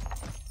normal.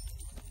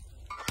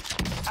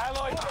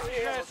 Allied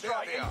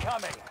airstrike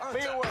incoming.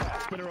 Be aware.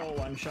 Gonna roll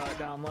one shot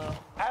down low.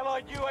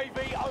 Allied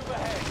UAV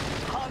overhead.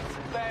 Hunt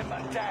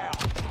them down.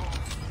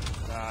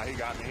 Nah, he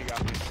got me. He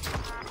got me.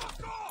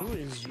 Who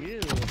is you?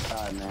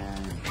 Oh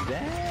man.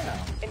 Damn.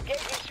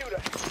 Engaging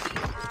shooter.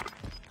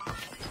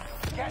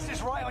 Gas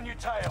is right on your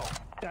tail.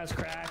 Guy's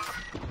cracked.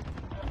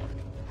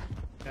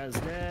 Guy's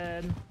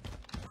dead.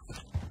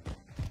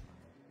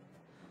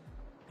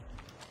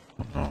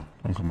 Oh,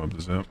 don't come up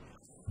the zip.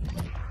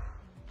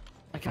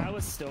 Like I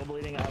was still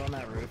bleeding out on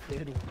that roof,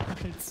 dude.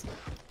 What?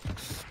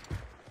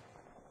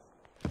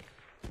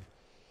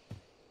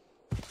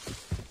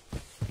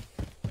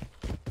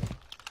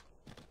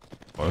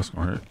 Oh, that's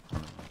gonna hurt.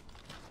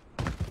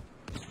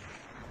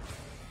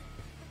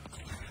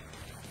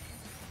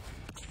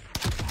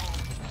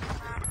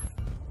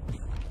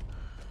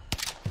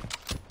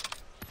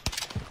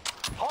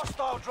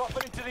 Hostile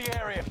dropping into the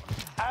area.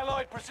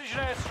 Allied precision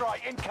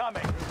airstrike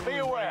incoming. Be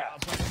aware.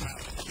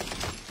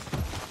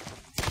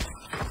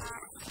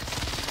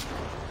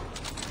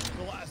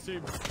 The last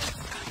team.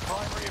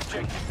 Primary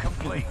objective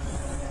complete.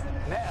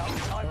 Now,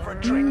 time for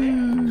a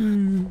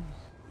drink.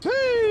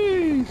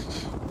 Jeez.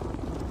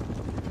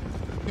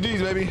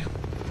 GG's, baby.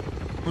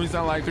 We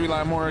sound like 3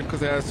 line more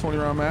because it has 20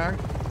 round mag.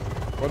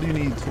 Why do you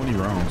need 20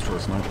 rounds for a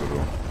sniper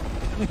though?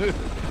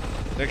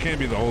 That can't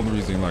be the only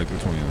reason you like the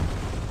 3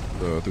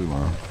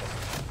 line.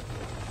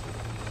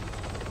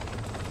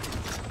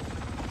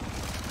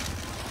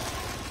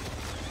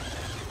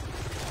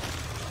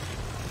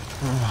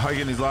 How you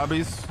getting these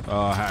lobbies?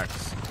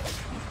 Hacks.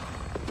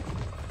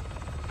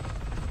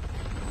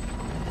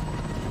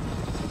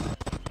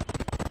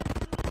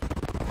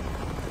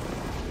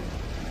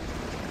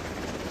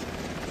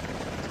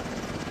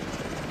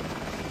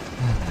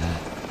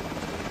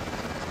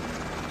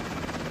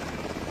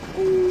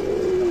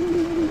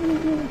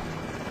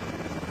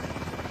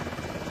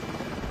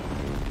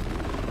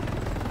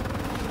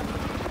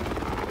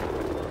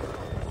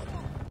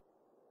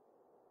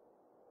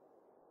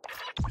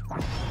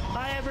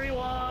 Hi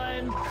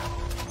everyone.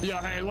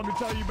 Yeah, hey, let me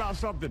tell you about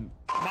something.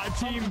 My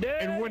team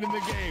and winning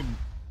the game.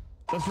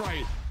 That's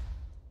right.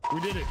 We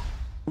did it.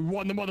 We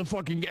won the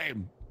motherfucking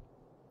game.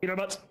 You know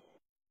about?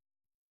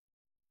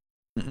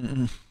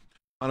 A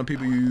lot of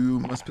people you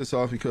must piss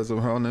off because of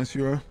how nice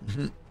you are.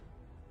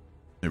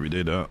 Every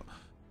day, dog.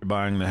 You're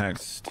buying the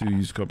hacks to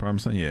use code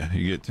Promise Line. Yeah,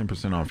 you get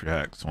 10% off your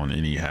hacks on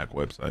any hack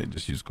website.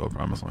 Just use code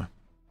Promise Line.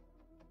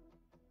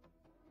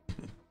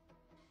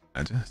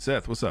 Imagine.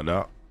 Seth, what's up,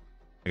 dog?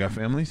 I got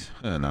families?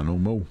 Not no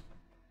more.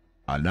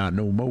 Not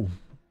no more.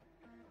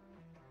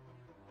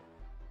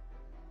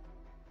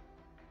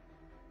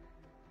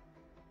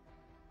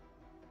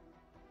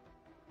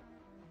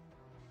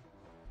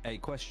 Hey,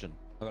 question.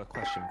 I got a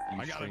question for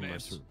you. I got an streamers.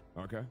 answer.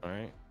 Okay. All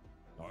right.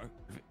 All right.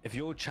 If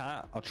your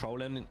chat are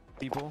trolling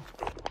people,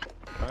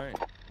 all right,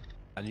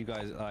 and you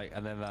guys like,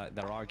 and then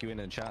they're arguing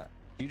in chat,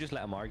 you just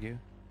let them argue.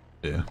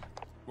 Yeah.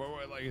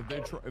 Wait, like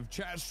if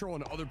chat's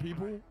trolling other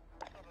people?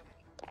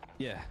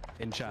 Yeah,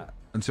 in chat.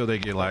 Until they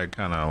get like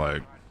kind of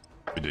like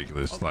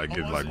ridiculous, like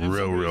get like Unless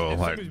if real, somebody's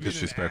like being an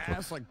disrespectful.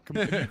 ass, like,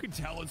 you can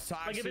tell it's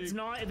toxic. Like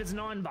if it's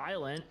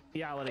non-violent,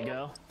 yeah, let it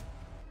go.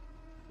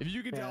 If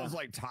you can tell Yeah. it's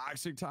like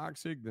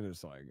toxic, then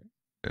it's like.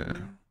 Yeah.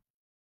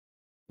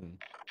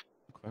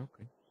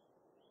 Okay.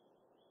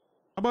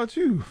 How about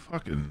you,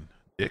 fucking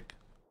dick?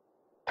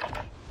 Well,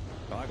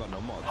 I got no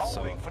mods. Whole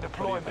So week for what do you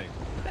deployment. think?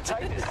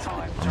 Take this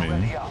time to I mean-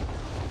 ready up.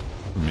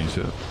 I mean,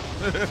 shit.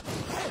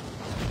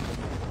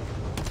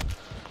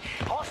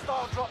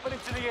 Hostile dropping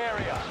into the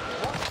area.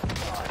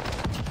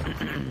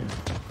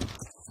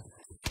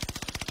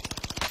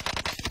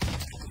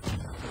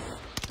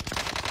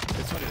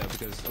 It's funny though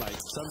because like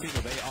some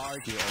people they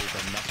argue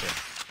over nothing.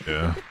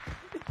 Yeah.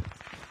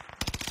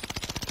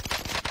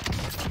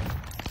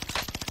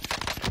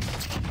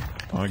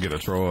 I get a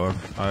troll.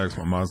 I ask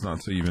my mods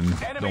not to even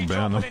Enemy don't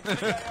ban them. dropping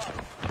into the AO.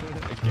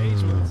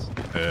 Engagements.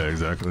 Yeah,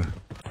 exactly.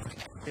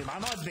 Dude, my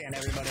mods ban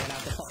everybody, and I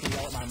have to fucking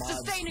yell at my mods.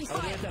 Sustaining I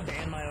would fire. have to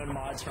ban my own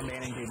mods from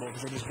banning people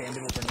because they just ban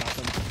people for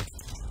nothing.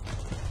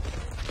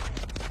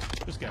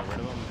 Just get rid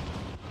of them.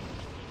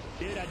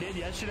 Dude, I did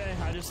yesterday.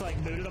 I just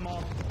like booted them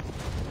all.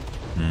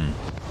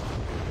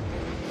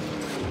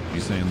 You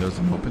saying there's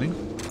an opening?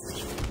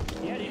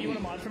 Yeah, dude, you want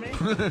a mod for me?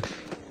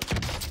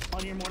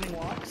 On your morning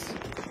walks?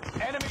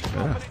 Enemy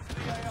dropping into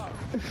the AO.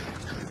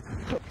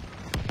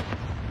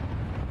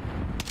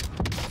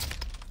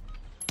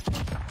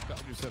 That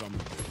just hit on me.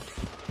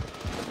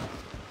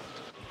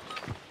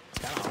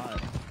 Kinda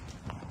hot.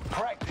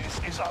 Practice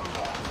is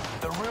over.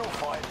 The real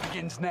fight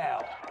begins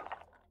now.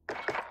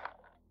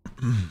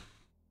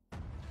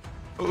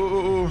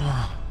 Oh,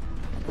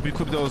 we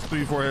clip those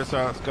 3-4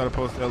 headshots. Gotta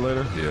post that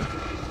later. Yeah.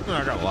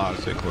 I got a lot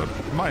of shit clipped.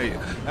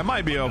 That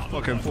might be a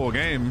fucking full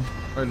game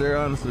right there,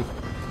 honestly.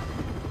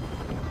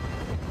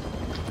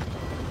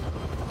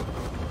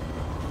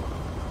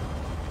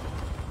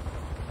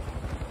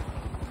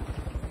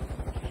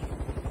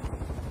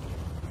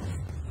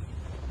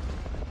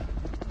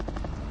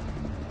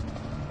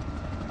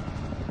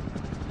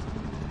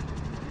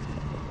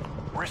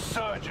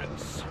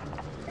 Resurgence.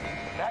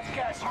 That's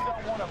gas you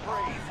don't want to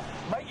breathe.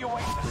 Make your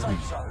way to the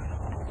safe zone.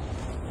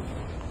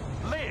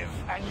 Liv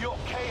and your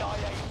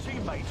KIA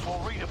teammates will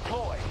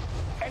redeploy.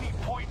 Any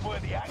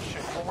point-worthy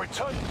action will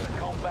return you to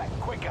combat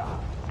quicker.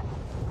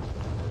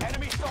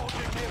 Enemy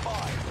soldiers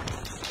nearby.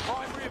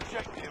 Primary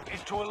objective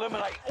is to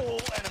eliminate all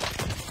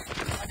enemies.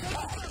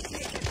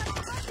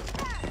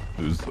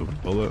 There's a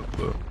bullet,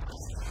 but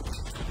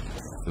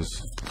this.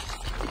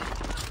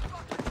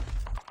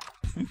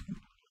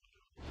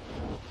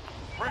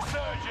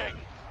 Resurging.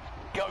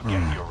 Go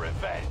get your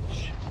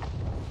revenge.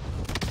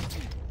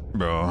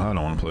 Bro, I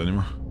don't want to play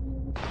anymore.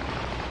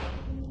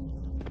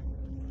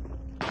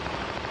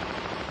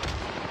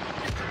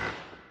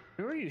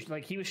 Who are you?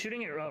 Like, he was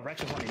shooting at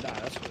Rex when he died.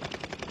 That's cool.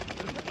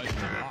 Like,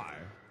 why?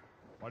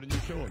 Why didn't you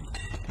kill him?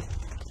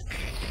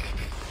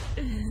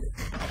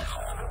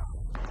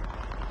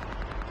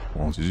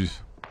 Oh, jeez.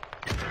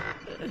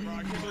 Bro,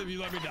 I can't believe you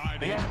let me die,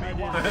 The dude. enemy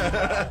won.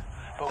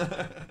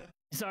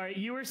 Sorry,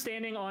 you were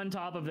standing on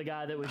top of the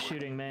guy that was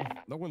shooting me.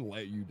 No one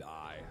let you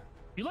die.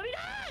 You let me die!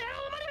 I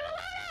don't want to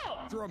let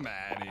out!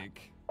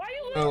 Dramatic. Why are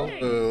you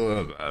leaving?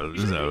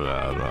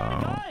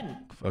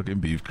 Gun! Fucking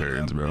beef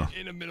curtains, bro.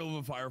 In the middle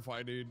of a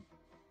firefight, dude.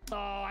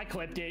 Oh, I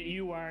clipped it.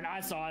 You weren't.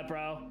 I saw it,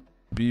 bro.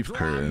 Beef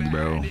curtains,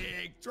 bro.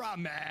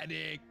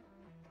 Dramatic.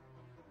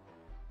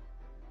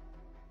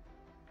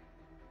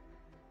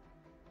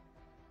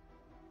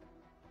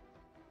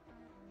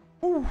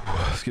 Ooh,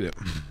 let's get it.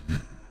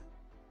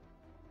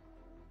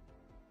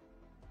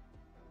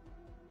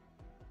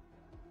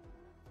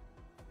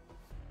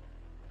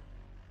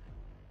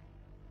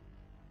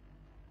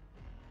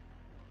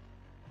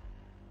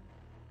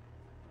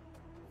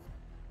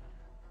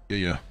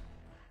 Yeah.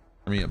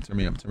 Turn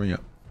me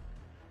up.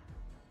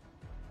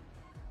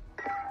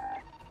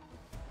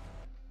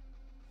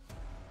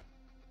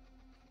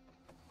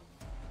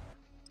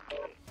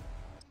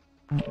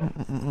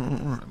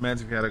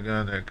 Imagine if you had a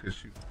gun that could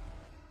shoot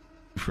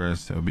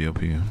first, that would be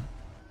OP.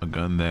 A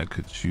gun that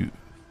could shoot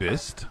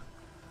fist?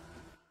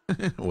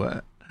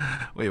 What?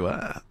 Wait,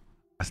 what?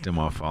 I stem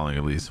off falling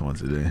at least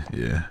once a day.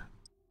 Yeah.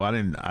 Well,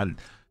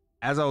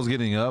 as I was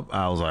getting up,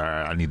 I was like, all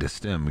right, I need to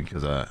stem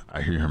because I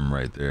hear him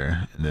right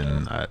there. And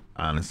then I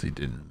honestly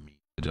didn't mean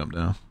to jump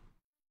down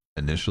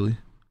initially.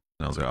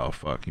 And I was like, oh,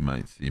 fuck, he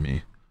might see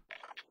me.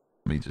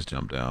 Let me just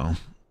jump down.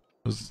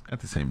 It was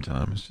at the same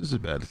time. It's just a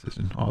bad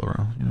decision all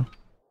around, you know?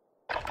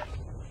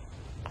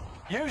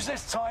 Use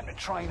this time to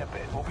train a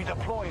bit. We'll be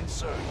deploying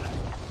soon.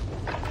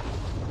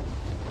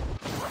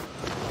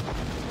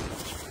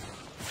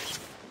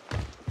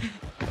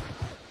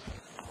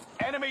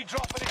 Enemy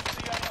dropping into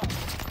the AO.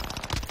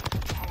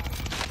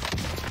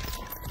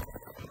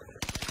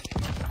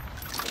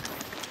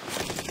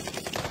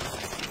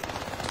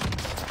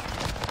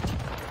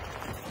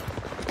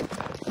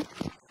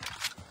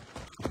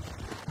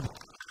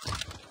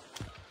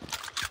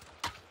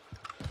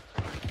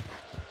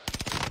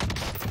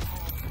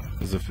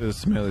 Does it feel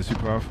smelly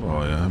super powerful?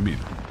 Oh yeah,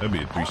 that'd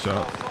be 3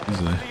 shots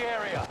easily.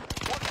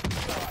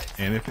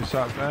 And if it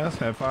shot fast,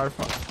 had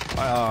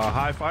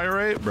high fire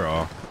rate,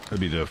 bro, that'd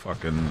be the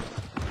fucking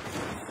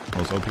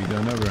most OP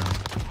gun ever.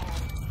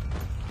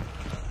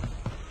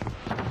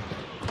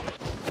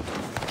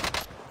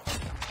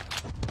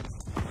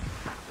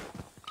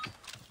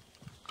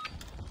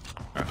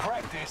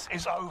 Practice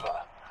is over.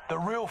 The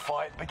real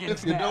fight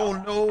begins If you now.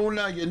 don't know,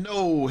 now you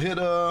know. Hit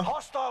a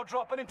Hostile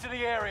dropping into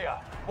the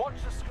area.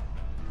 Watch the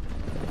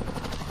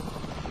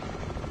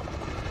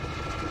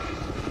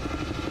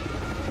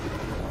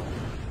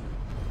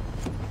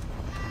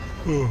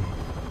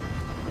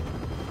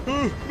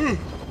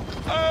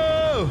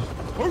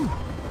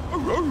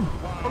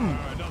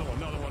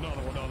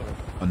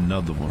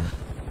Another one.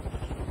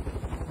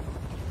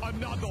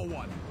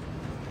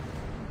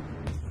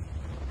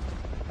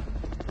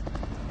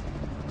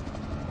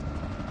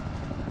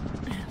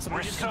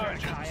 Somebody just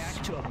converted a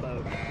kayak to a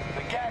boat.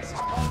 The gas is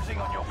closing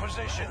on your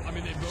position.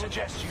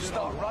 Suggest you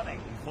start running.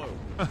 Yeah,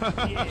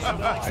 like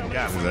somebody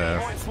got his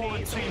ass. Points for the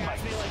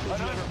teammate. Like,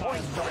 And earn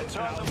points to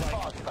return them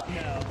faster.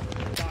 no,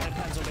 down in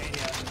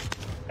Pennsylvania.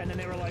 And then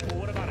they were like, well,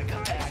 what about a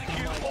kayak? And I'm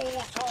Execute like,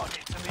 all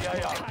targets in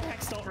the AO.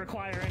 kayaks don't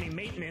require any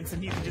maintenance,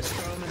 and you can just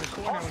throw them in the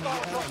corner when you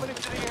Hostile get dropping home.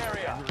 into the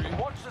area.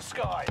 Watch the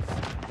skies.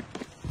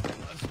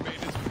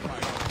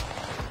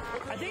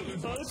 I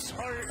think boats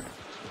are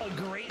a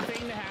great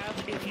thing to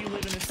have if you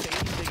live in a state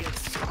that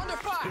gets good,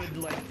 good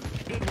weather.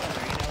 You know,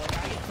 like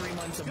I get 3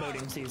 months of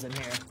boating season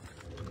here.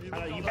 I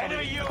don't know, you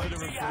Enemy probably...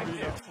 UAV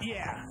active.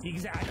 Yeah,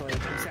 exactly.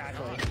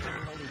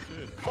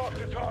 Mark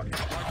the target.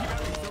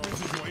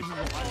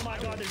 Oh my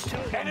god, there's 2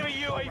 of them. Enemy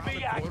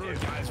UAV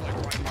active.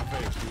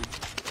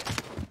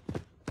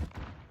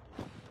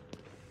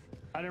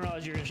 I didn't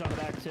realize you were gonna shot the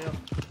back too.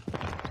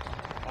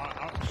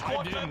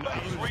 Squad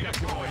members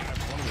redeployed.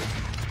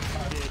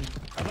 Dude,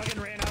 I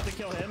fucking ran out to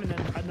kill him, and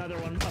then another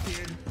one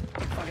appeared.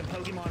 Fucking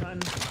Pokemon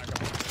hunting.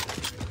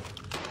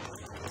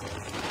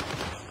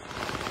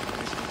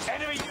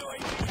 Enemy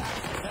UAV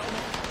active.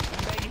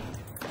 Help me.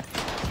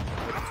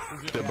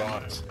 The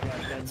box.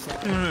 Yeah, dead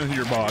side.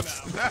 Your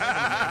bots.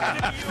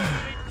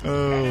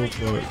 Oh,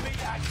 fuck.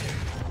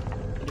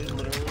 Dude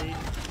literally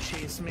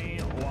chased me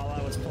while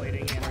I was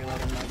plating and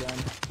reloading my gun.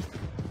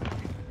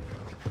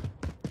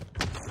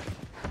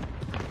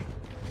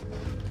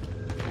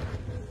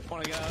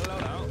 Wanna get a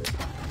loadout?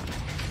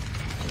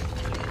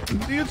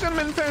 Do you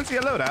gentlemen fancy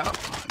a loadout?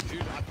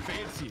 Dude, I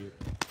fancy it.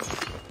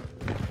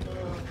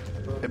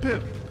 Hip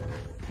hip.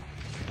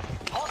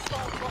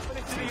 Hostile dropping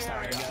into the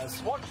area.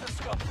 Watch the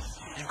scope.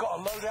 You've got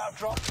a loadout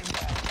drop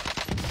inbound.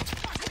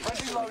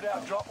 Friendly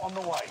loadout drop on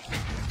the way.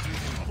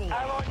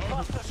 Allied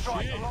cluster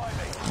strike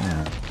arriving.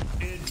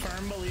 Dude,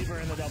 firm believer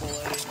in the double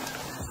A.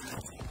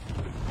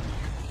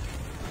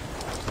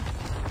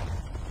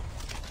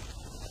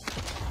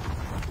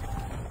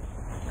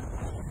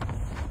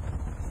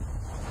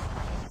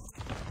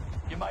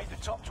 You made the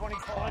top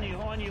 25. On you,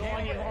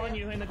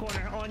 in the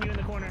corner, on you in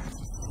the corner.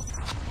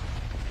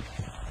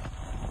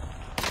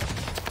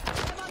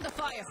 I'm under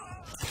fire.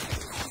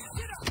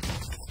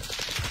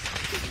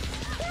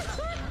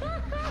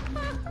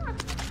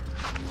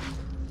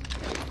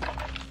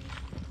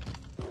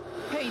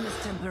 Pain is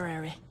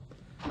temporary.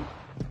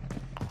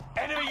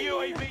 Enemy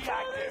UAV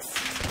active.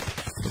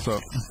 What's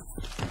up?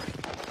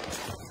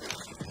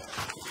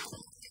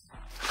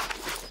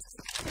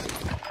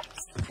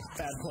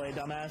 Bad play,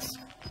 dumbass.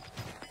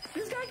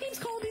 This guy keeps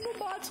calling people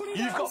bots when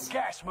he You've got does.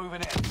 gas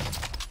moving in.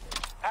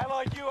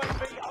 Allied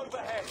UAV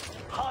overhead.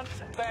 Hunt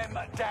them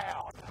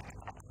down.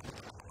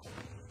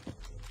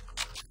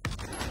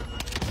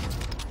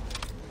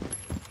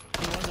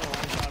 He wasn't a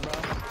one shot, bro.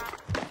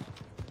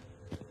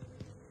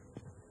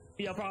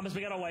 Yo, promise,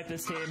 we gotta wipe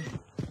this team.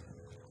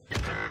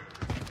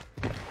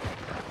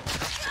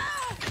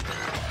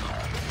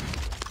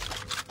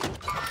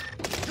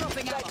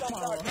 Dropping out. Come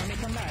on, let me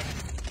come back.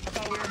 I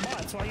thought we were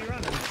bots. Why are you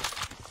running?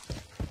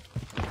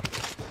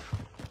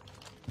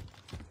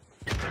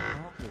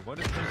 What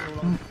is this so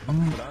long?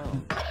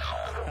 Down.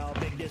 Oh,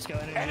 big disco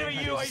energy. Enemy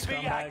That is UAV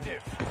scumbag.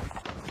 active.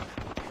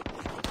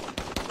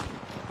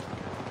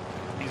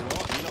 He's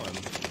what? You know him?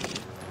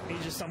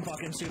 He's just some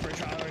fucking super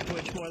tryhard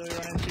Twitch boy that we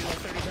run into like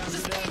 30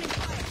 times a day.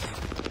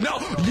 No!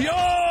 Yo!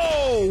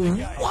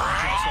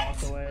 What? Just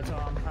walked away,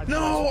 Tom.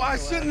 No, I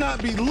should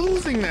not be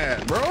losing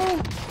that, bro.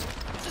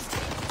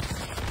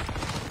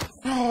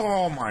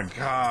 Oh my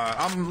god.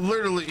 I'm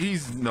literally,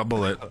 he's a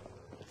bullet.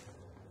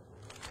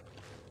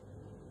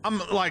 I'm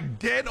like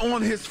dead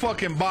on his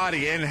fucking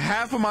body and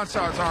half of my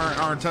shots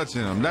aren't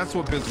touching him. That's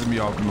what pisses me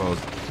off the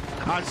most.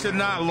 I should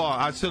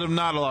have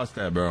not lost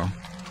that, bro.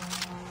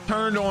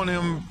 Turned on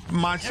him,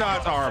 my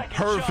shots are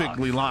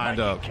perfectly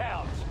lined up.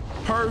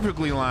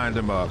 Perfectly lined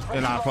him up.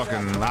 And I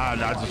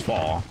just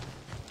fall.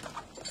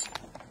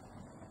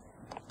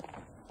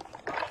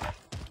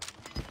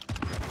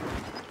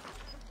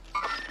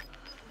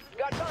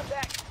 Got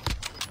contact.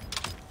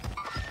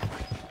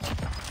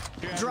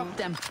 Drop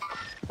them.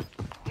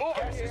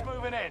 Gas is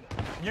moving in.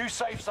 New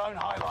safe zone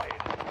highlighted.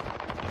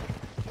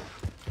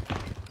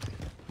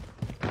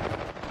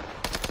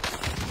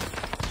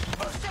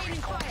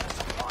 Sustaining fire.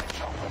 Supply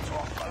chopper to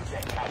offload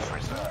their cash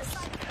reserves.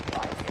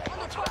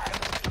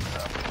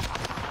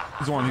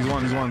 He's one,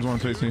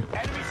 chasing.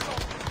 Enemy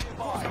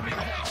soldiers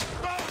nearby.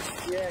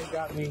 Yeah, he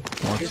got me.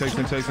 One,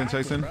 chasing.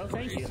 Bro,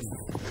 thank you.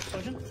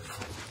 Pushing. Oh,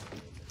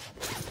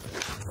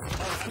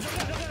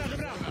 jump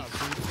down.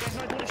 You guys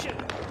might want to shoot.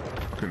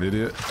 Fucking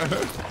idiot.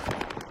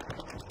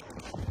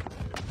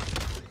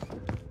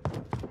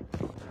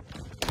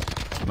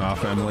 Nah,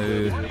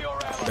 family.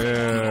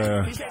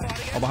 Yeah.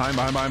 Oh, behind.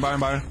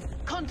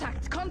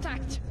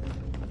 Contact.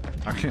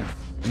 I can't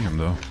see him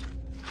though.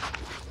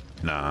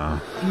 Nah.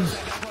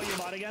 Call you a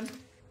bot again?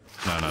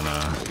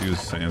 Nah. He was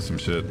saying some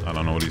shit. I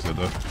don't know what he said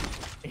though.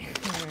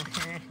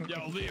 Yo,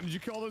 Liam, did you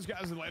kill those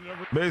guys and landed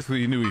over? Basically,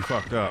 he knew he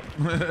fucked up.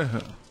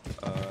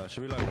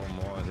 Should be like one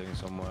more, I think,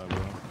 somewhere, bro.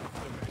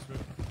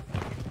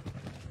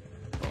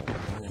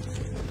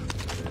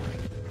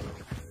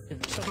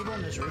 Some people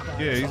in this roof.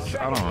 Yeah, he's,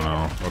 I don't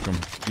know. Fuck him.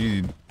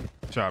 He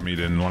shot me,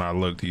 then when I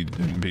looked, he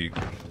didn't peek.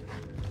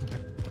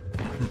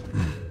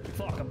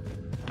 Fuck him.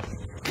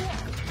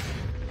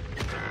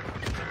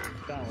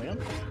 Got Liam.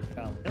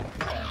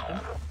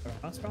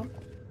 That's from.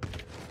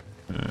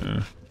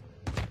 Yeah.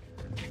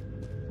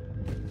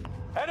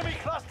 Enemy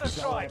cluster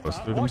strike.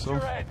 Busted Watch your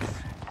himself. heads.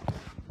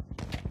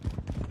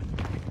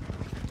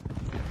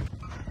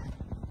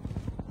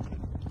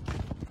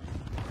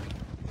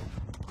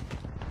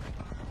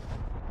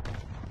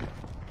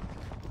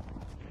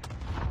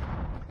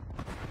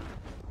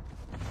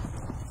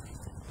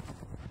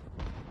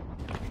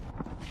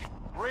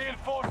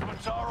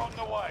 Reinforcements are on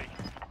the way.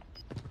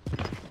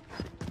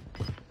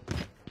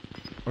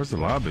 Where's the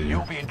lobby?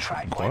 You're being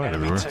tracked by Quiet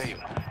an enemy everywhere. team.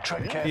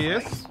 Tread carefully.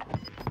 Yes.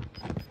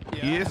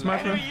 Yes, my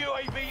Enemy friend.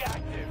 UAV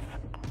active.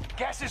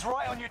 Gas is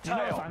right on your You know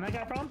where to tail. find that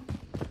guy from?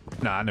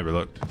 Nah, I never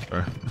looked.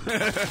 Sorry.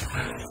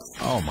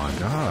 Oh my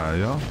god,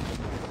 yo.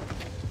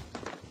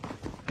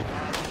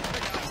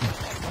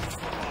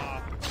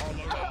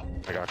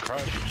 I got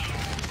crushed.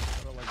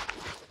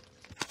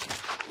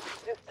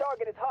 This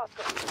target is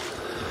hostile.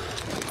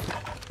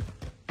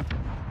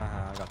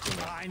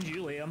 Behind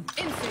you, Liam.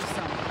 In safe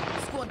zone.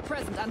 Squad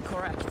present and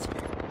correct.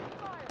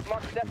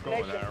 Mark the Go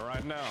destination. there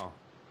right now.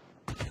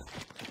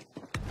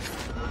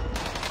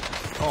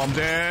 Oh, I'm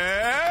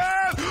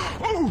dead.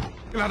 Oh,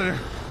 get out of there.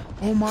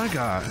 Oh my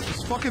God.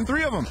 There's fucking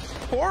 3 of them.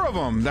 4 of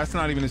them. That's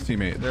not even his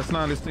teammate. That's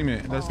not his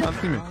teammate. That's not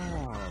his teammate.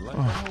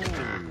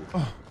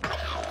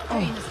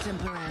 Pain is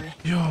temporary.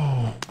 Yo,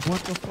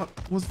 what the fuck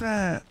was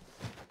that?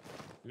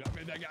 Dude, I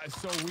made that guy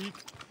so weak.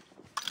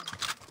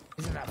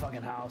 He's in that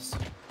fucking house.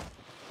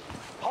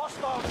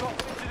 Hostile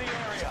dropping into the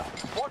area.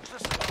 Watch the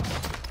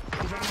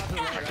He's running out to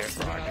the right. He's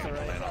running out to the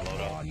right.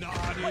 Oh,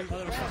 nah, dude. Oh,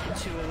 there's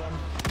fucking 2 of them.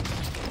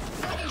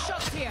 Taking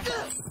shots here.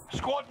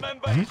 squad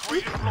member is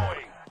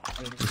redeploying.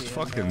 There's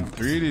fucking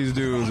 3 of these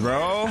dudes,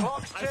 bro.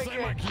 Clock's I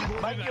slammed my ticking.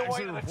 keyboard Make and your I way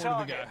accidentally to the reported the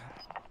target.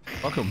 guy.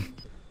 Fuck him.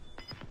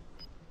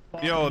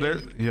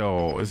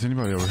 Yo, is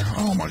anybody over here?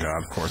 Oh my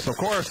God, of course I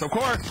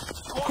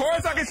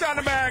get shot in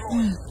the back.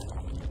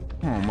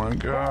 Oh my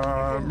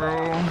God, bro.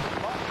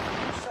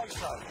 Say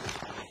so.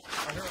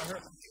 I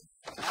heard.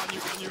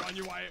 On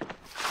you, Wyatt.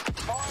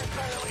 Fire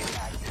sale is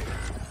active.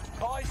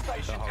 Buy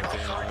station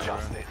costs are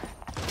adjusted.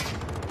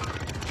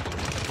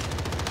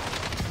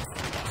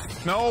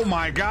 No,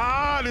 my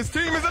God, this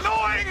team is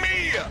annoying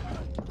me.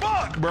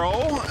 Fuck, bro.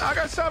 I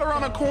got shot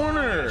around a Shot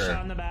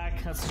corner. in the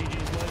back. That's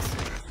GG's, boys.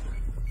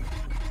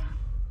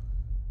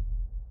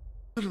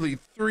 Literally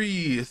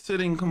 3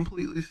 sitting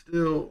completely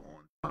still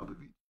on top of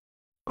each.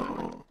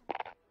 Oh.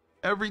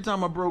 Every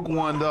time I broke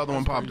one, the other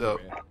one popped up.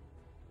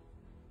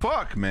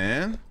 Fuck,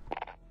 man.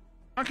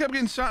 I kept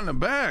getting shot in the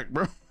back,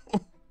 bro.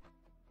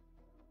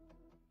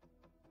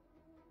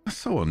 That's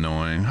so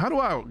annoying. How do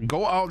I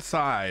go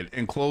outside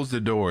and close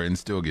the door and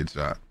still get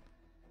shot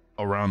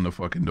around the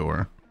fucking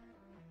door?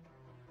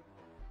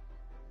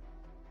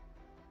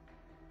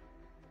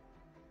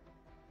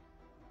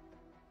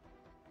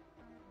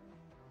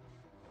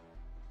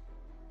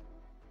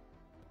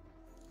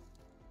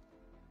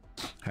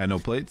 Had no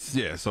plates?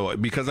 Yeah, so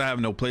because I have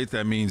no plates,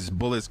 that means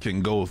bullets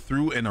can go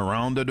through and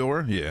around the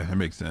door. Yeah, that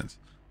makes sense.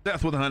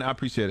 That's with 100. I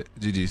appreciate it.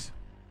 GG's.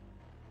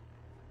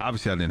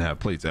 Obviously, I didn't have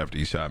plates after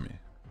he shot me.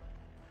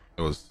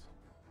 It was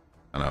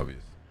kind of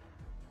obvious.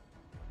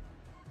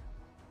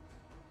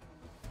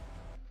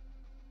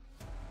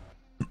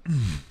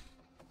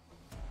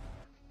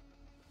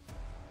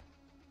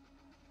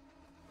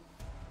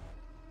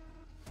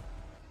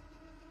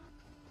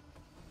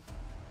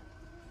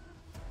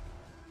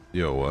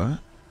 Yo, what?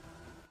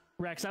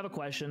 Rex, I have a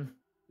question.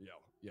 Yo,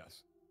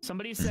 yes.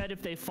 Somebody said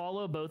if they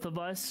follow both of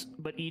us,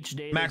 but each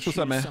day Max, they what's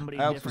up, choose man? somebody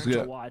Alex, what's different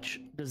to good? watch,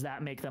 does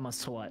that make them a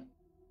slut?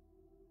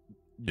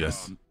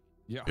 Yes.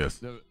 Yeah. Yes.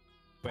 The,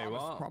 Wait,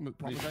 what? Promise,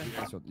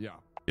 yeah.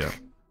 Yeah.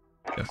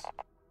 Yes.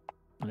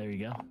 There you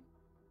go.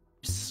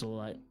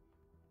 Slut.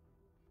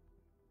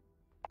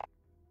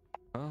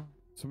 Huh?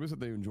 Somebody said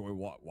they enjoy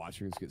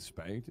watching us get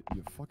spanked.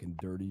 You fucking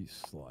dirty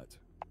slut.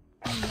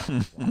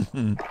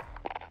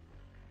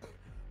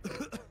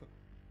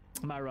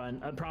 My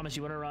run. I promise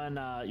you want to run.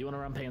 You want to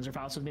run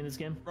Panzerfaust with me in this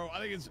game? Bro, I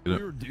think it's we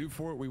were due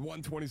for it. We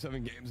won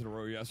 27 games in a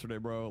row yesterday,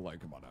 bro. Like,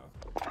 come on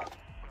now.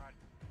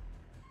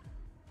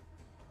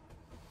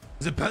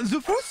 Is it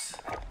Panzerfaust?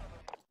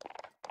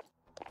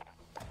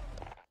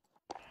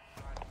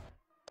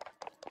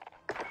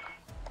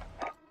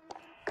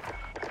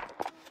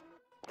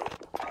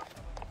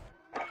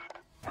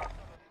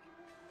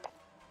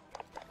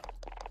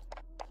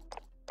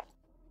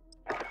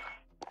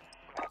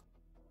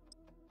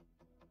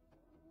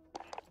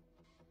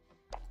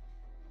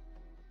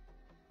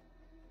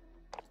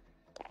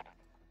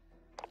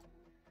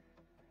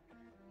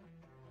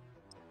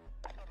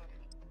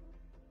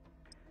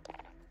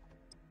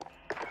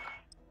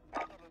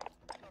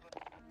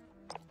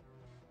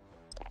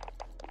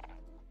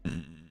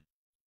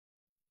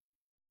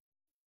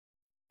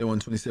 They won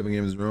 27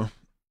 games in a row. I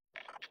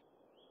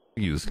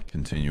think he was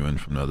continuing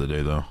from the other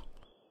day, though.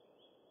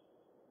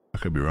 I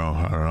could be wrong.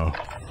 I don't know.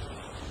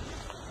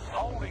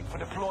 Holding for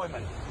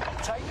deployment.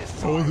 Take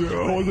this I wasn't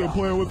time.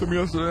 playing with them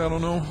yesterday. I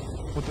don't know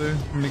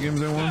how many games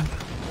they won.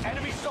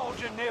 Enemy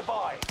soldier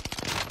nearby.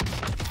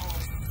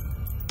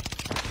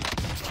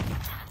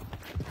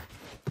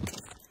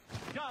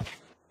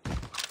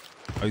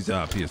 Oh, he's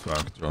out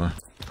PS5 controller.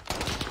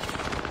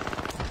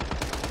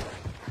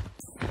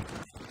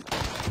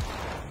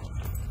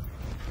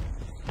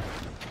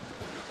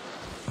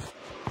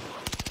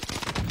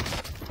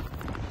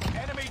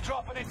 Enemy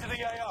dropping into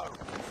the AO.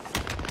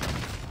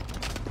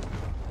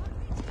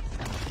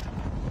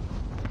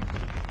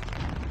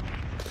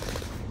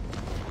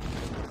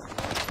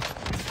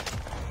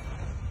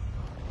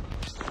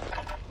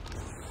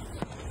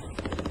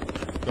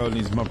 Oh, it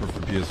needs bumper for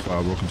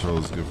PS5. Roll control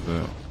is good for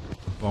that.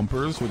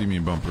 Bumpers? What do you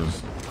mean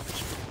bumpers?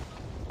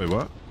 Wait,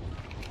 what?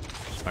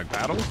 Like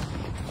battles?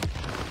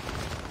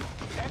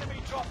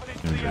 Enemy dropping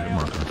into Yeah, the hit AO.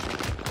 marker.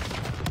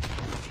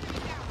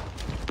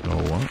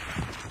 Oh, what?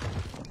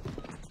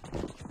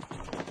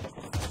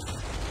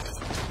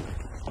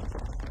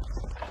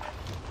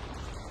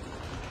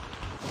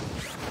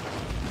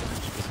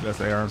 That's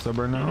AR sub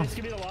right now? This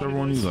could be the lobby, Whichever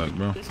one you boys. like,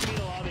 bro. This could be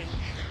the lobby.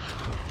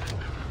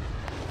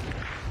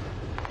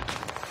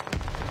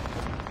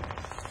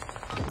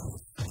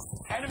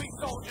 Enemy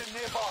soldier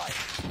nearby.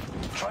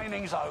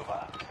 Training's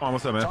over. Oh,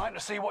 what's up, man? Time to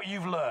see what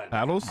you've learned.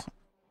 Paddles?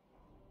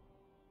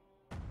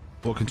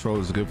 What controller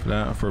is good for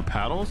that? For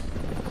paddles?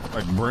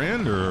 Like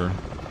brand or?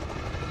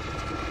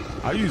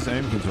 I use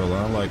aim controller.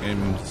 I like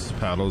aim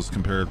paddles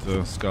compared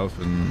to Scuff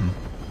and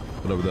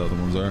whatever the other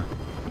ones are.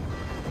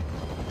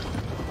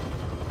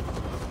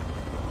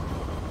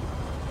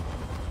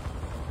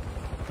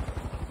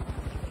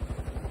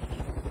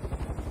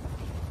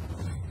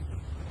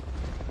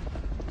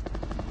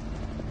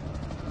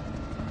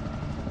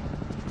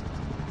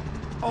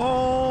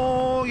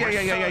 Oh yeah.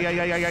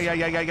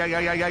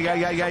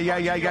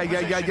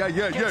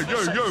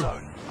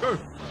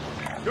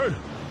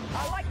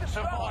 I like the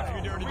survive,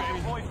 you dirty baby.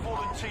 Avoid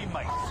fallen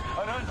teammates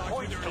and earn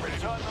points to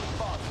return them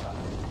faster.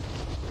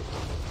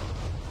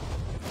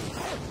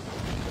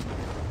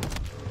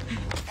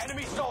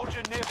 Enemy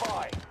soldier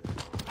nearby.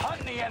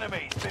 Hunt the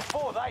enemies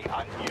before they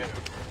hunt you.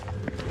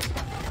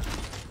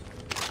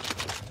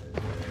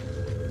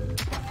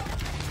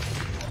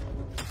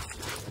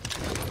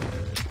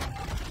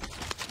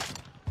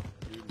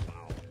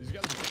 These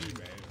guys are cheap,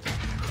 man.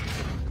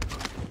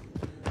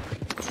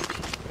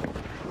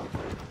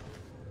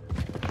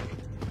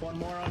 One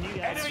more on you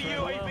guys. Enemy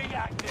UAV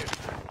active.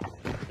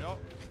 Yep.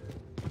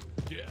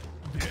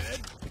 Dead.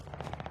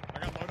 I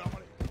got load up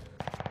on it.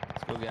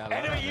 Let's go get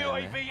Enemy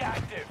UAV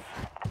active.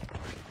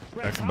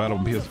 Action battle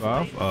on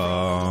PS5.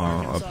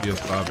 A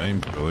PS5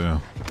 aim controller. Yeah.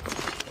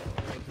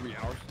 3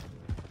 hours.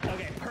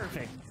 Okay,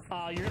 perfect.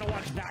 You're gonna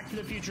watch Back to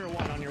the Future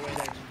 1 on your way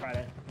there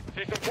Friday.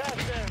 System test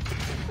there.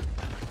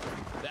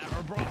 That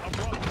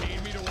abrupt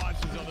paid me to watch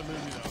this other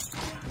movie though.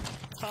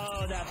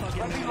 Oh, that fucking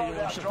Friendly movie.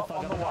 loadout Shut the drop fuck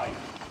on up the about. way.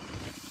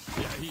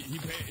 Yeah,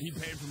 he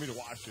paid for me to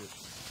watch it.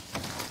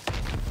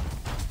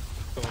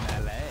 Go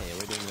in LA.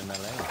 We're doing it in LA.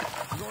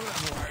 I'm going to that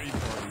variety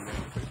party, man.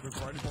 Facebook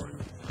variety party.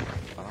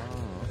 Oh.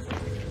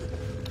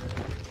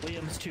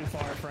 Liam's too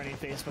far for any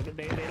Facebook.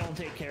 They don't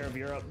take care of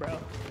Europe, bro.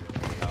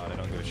 No, they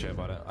don't give a shit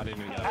about it. I didn't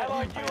even get it.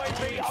 Allied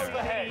UAV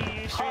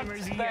overhead.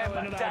 Streamers Hunt yelling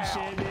them about down.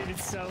 shit, dude.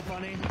 It's so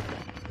funny.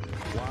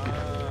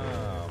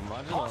 Wow.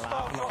 Imagine Hostile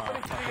laughing dropping at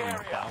into the fucking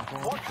area.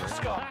 downfall. Watch the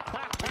sky.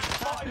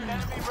 Spotted an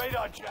enemy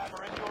radar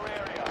jammer in your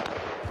area.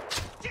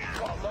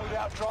 Got a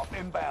loadout drop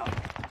inbound.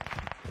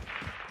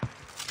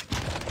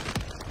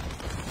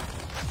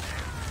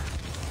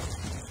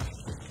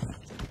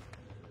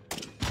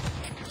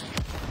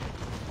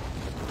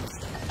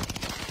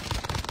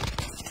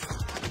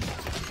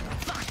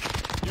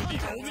 Dude,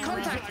 the only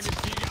reason I can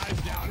see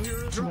guys down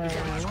here is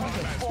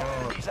because Four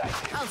enemies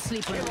active. I'll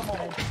sleep on Kill your them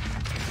all. bed.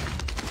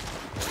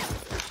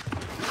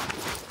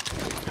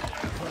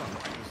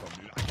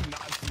 dude, I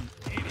cannot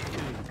see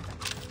anything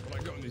when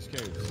I go in these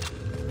caves.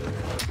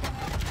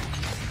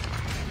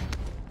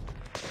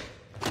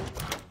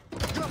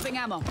 Dropping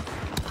ammo.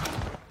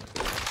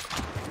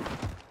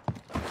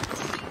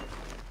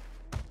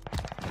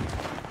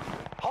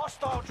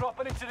 Hostile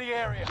dropping into the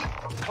area.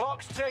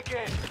 Clock's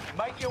ticking.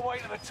 Make your way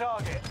to the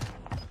target.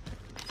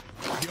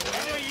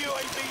 Enemy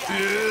UAV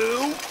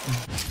active.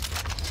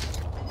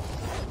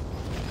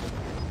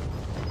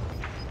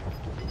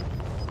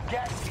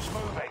 Gas is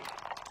moving.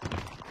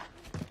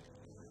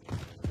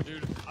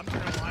 Dude, I'm not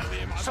gonna lie,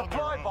 Liam. I thought they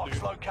were Supply up, box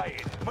dude.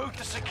 located. Move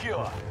to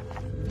secure.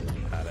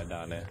 They're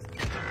down there.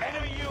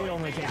 Enemy It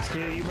only UAV takes active.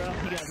 2 of you, bro.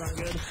 You guys aren't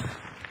good.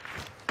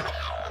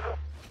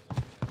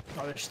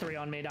 Oh, there's 3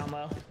 on me down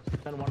low.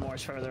 Then one more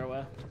is further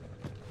away.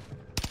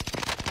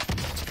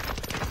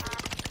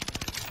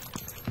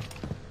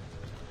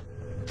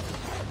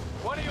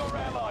 One of your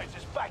allies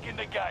is back in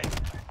the game.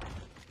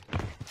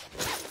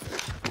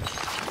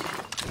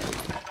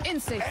 In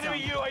safe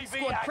Enemy zone. UAV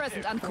Squad active.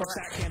 present and Four correct.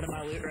 stack hand of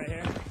my loot right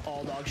here.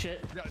 All dog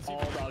shit. You gotta see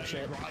All if dog that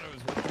shit. grotto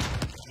is working.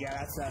 Yeah,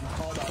 that's them.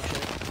 All dog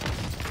shit.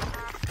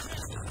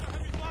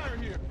 Heavy fire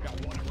here.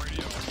 Got one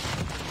radio.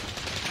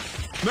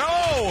 No!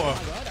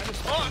 God, I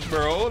just Fuck,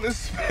 bro. This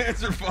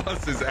Spencer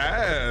Foss is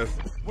ass.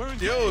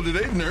 Yo, did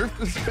they nerf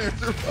the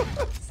Spencer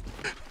Foss?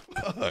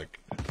 Fuck.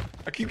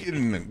 I keep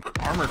getting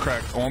armor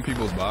cracks on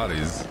people's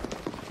bodies.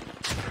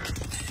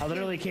 I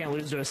literally can't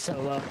lose to a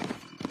solo.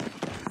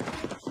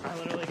 I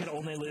literally can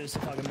only lose to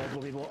fucking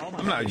multiple people. Oh my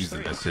I'm God, not there's using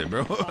 3. that shit,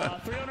 bro. 3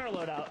 on our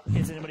loadout. In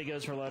case anybody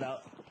goes for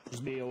loadout,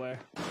 just be aware.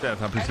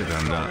 Death, I appreciate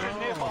that. Soldier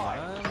nearby.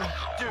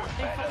 Dude,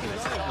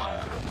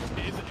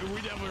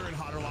 We definitely are in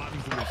hotter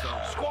lobbies than we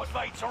saw. squad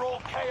mates are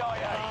all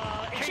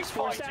KIA. It's Keep just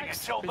 4 fighting stacks.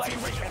 until It they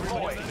seems like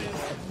redeploy. everybody's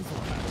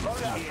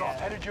Loadout drop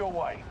headed your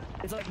way.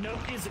 It's like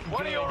nobody's good.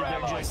 One of your They're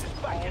allies just is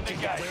back all in the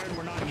together, game. and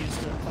we're not used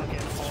to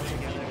fucking all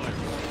together.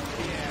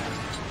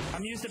 Yeah.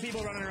 I'm used to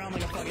people running around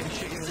like a fucking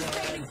chicken with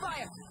their head.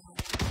 Fire.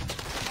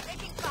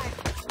 Taking fire.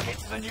 Get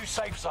to the new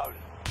safe zone.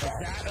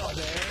 That up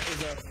there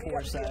is a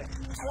 4 stack.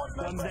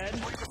 One's dead.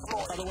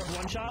 Other one's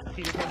 1 shot.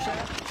 You can push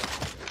that.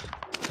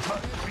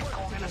 We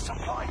called in a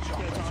supply drop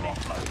to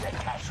offload their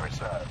cash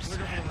reserves.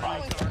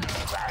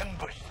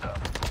 Ambush them.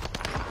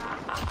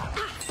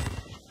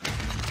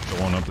 The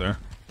one up there.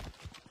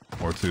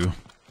 Or 2.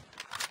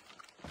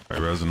 Right,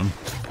 resing them.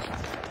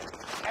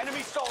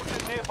 Enemy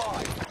soldiers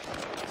nearby.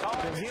 Target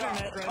There's the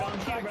internet right on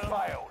cue, bro.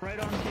 Failed. Right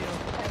on cue.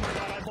 Oh my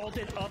god, I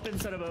bolted up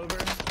instead of over.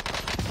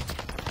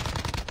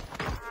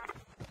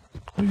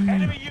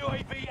 Enemy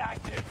UAV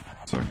active.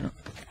 Second.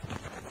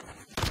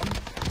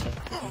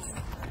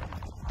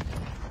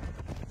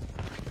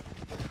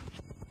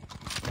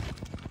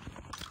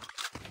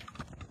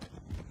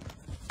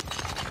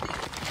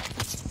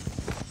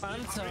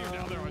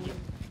 Down there on you.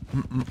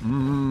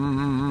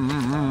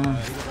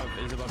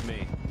 He's above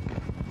me.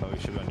 Oh, he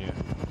should be on you.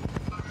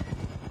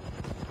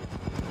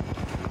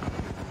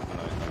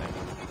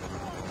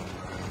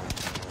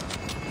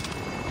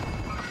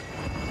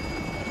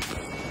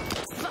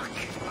 Fuck!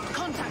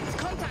 Contact!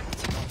 Contact!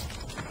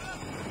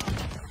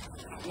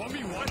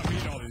 1v1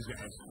 beat all these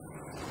guys.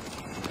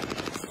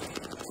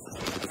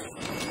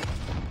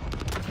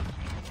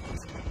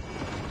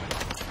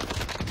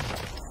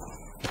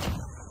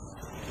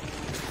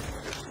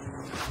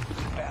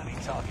 Bounty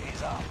target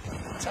is up.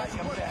 Take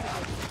him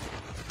down.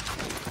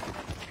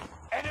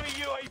 Enemy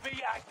UAV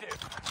active.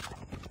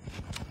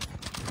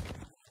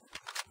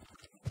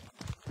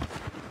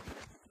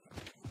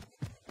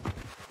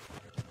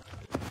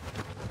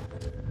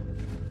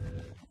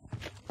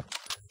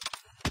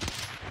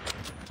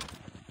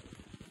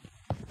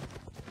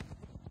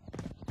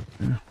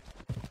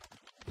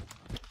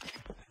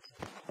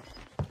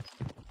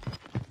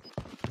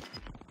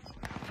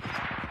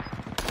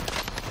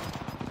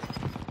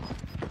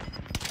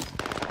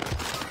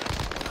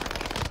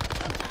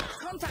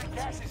 Contact!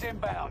 Gas is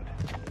inbound.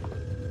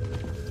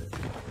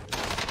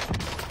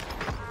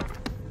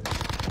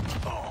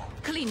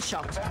 Clean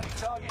shot. Bounty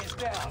target is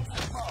down.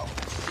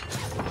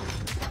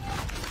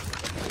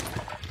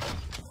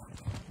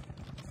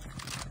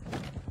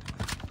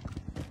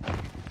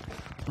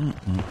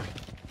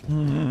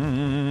 Move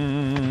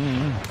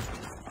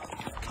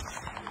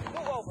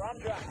over, I'm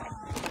driving.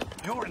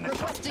 You're in the top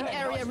Requesting 10.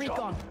 area Nice job.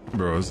 recon.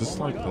 Bro, is this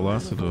like the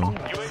last of the?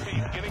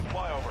 UAV getting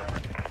flyover.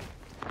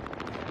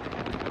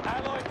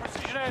 Allied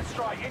precision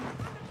airstriking.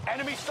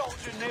 Enemy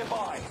soldier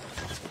nearby.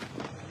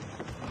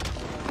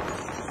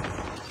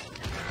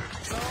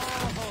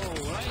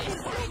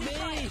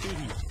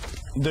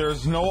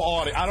 There's no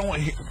audio. I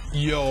don't.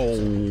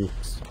 Yo.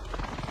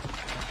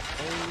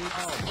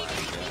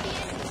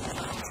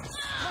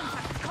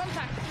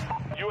 Contact!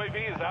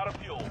 UAV is out of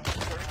fuel.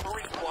 Turning for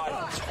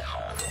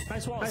resupply.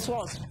 Nice walls. Nice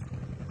walls.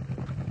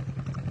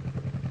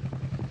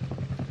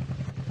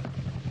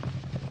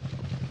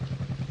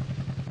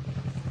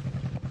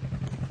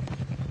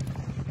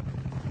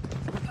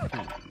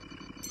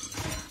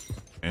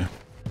 Yeah.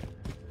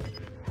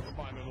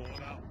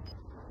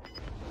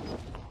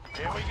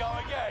 Here we go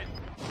again.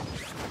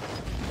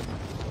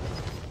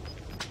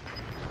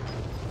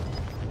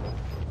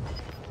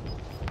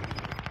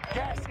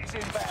 Gas is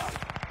inbound.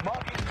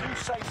 Marking new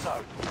safe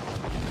zone.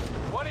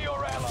 One of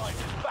your allies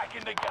is back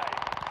in the game.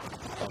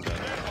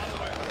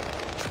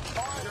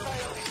 Fire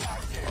sale is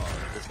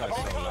active. This guy's so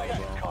low, Operation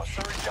bro. costs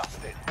are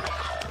adjusted.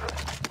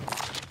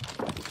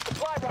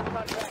 Supply run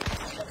contract.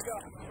 Let's go.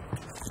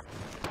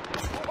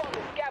 Move on to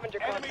scavenger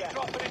Enemy contract.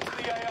 dropping into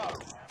the AO.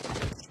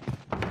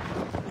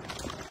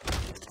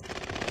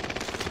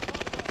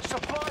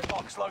 Supply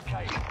box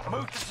located.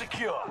 Move to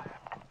secure.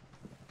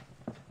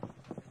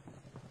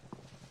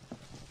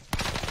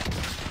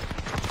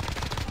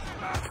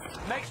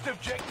 Next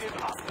objective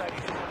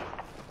updated.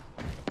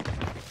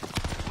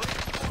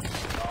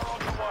 Are on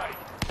the way.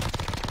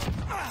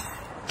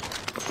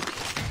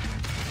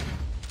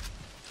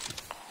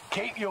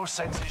 Keep your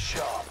senses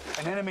sharp.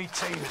 An enemy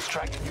team is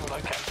tracking your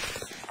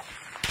location.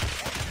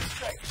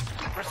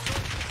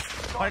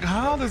 Like,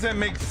 how does that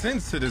make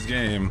sense to this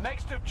game?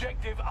 Next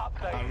objective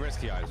updated.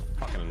 Risky Eye is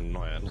fucking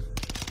annoying.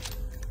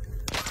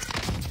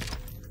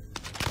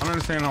 I don't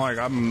understand how, like,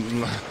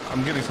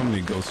 I'm getting so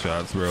many ghost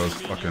shots, bro.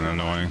 It's fucking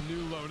annoying.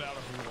 New loadout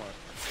if we want.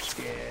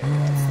 Yeah,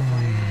 that's the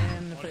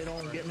plan. If they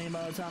don't get me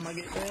by the time I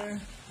get there.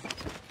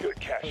 Good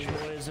catch. Those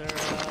boys are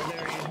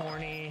very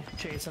horny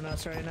chasing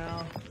us right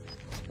now.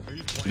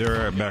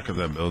 They're at back of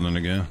that building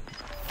again.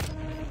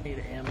 Need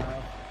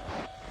ammo.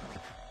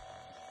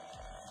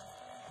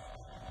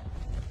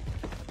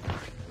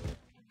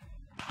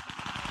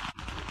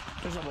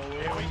 There's a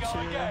Here we go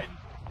again.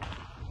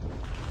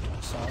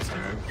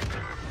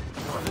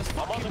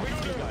 I'm on the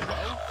risky guy,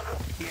 bro.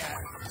 Yeah,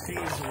 he's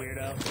a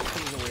weirdo.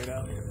 He's a weirdo.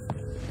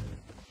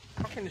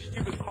 Fucking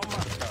stupid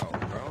combat style,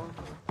 bro.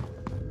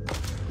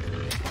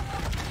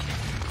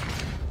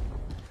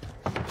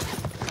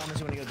 Thomas,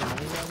 you wanna go to the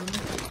movies with me?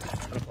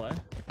 Wanna play?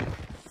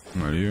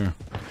 Right here.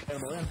 Get a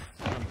balloon.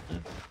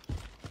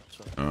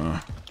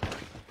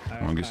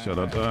 Longest shot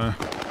I die.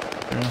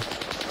 Yeah.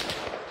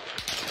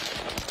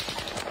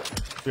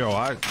 Yo,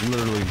 I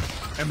literally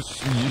am.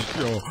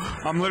 Yo,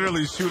 I'm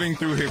literally shooting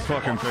through his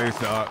fucking face,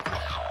 dog.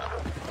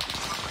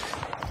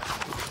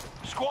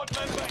 Squad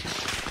member.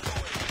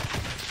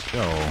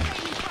 Yo.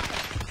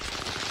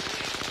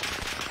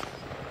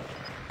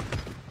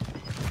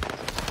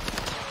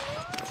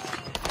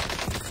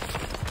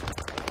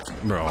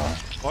 Bro,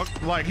 fuck,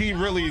 like he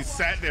really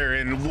sat there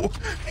and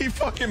he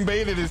fucking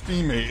baited his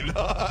teammate,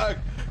 dog.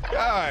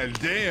 God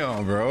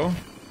damn, bro.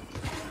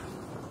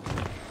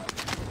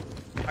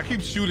 I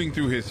keep shooting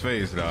through his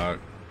face, dog.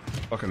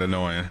 Fucking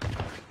annoying.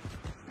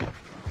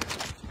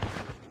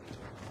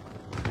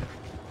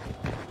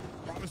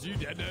 Promise you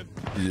dead, Ned?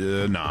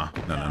 Yeah, nah.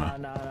 No.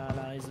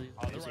 He's They're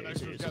right next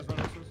to us, guys, right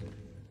next to us.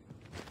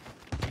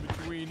 In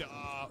between,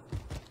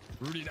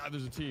 Rudy and I,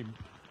 there's a team.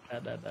 Do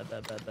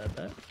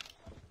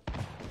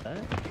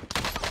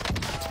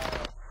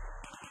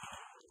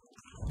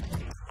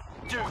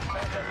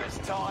better this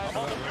time.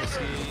 On the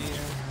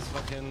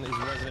He's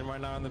resident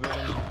right now in the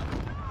building.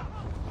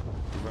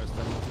 He's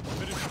resident.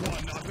 Finish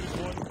one, not finish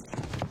one.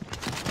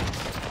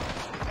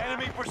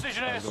 enemy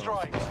precision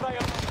airstrike. Stay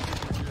up.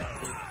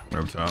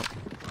 Up top.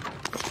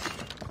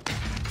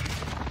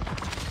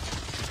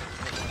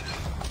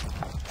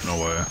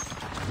 No way.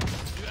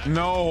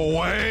 No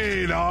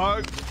way,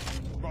 dog.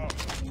 Bro,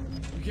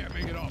 you can't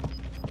make it up.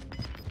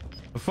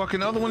 The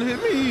fucking other one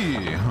hit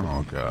me.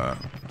 Oh, God.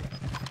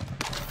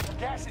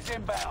 Gas is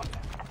inbound.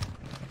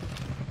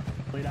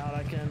 Bleed out,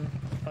 I can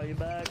call you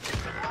back.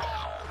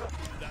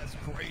 That's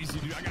crazy,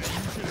 dude. I got you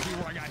should see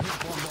where I got hit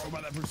from, bro,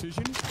 by that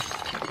precision.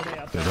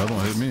 Yeah, that other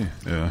one hit me.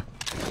 Yeah.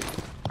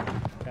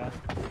 Yeah.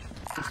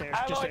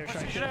 Allied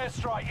precision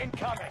airstrike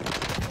incoming.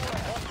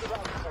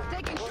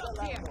 Taking shots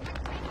here.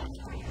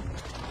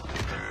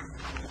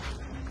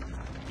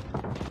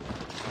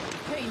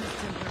 Pain is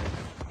temporary.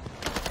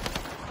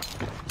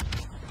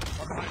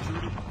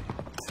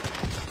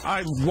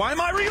 Why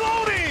am I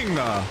reloading?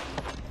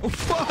 Oh,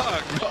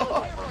 fuck.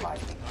 No.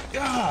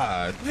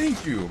 God,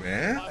 thank you,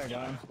 man. They're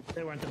gone.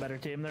 They weren't the better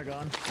team. They're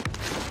gone.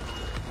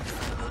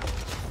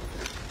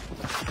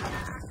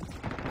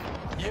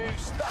 You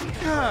stuck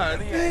it. God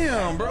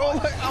damn, bro.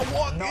 Like, I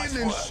walk Nice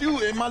in and work.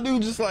 shoot, and my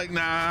dude just like,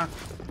 nah. I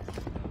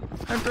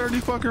had 30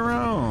 fucking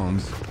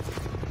rounds.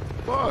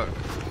 Fuck.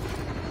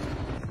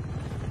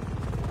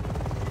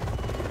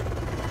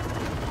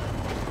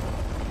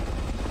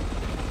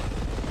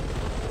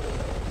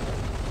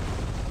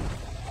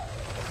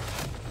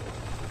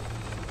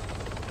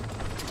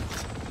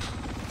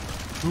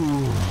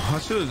 Ooh, I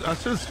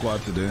should squat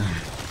today.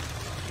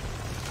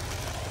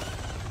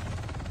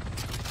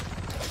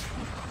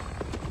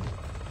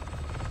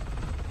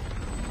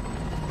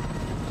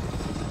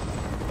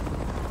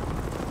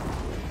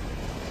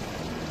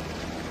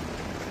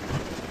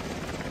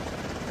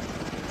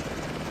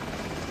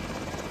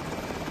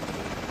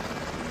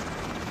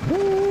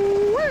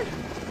 Woo-wee.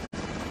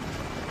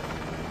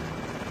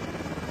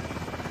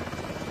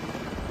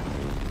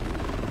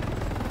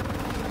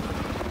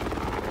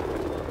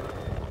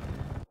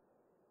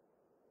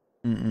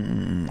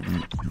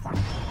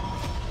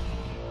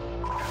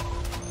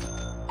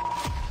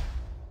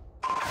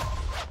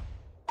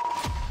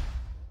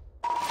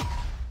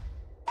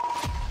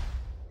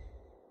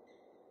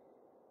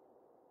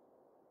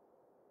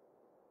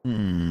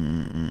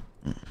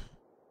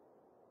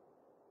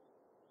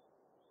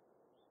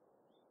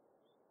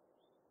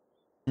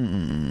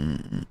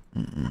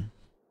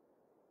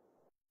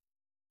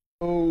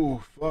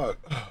 Oh, fuck.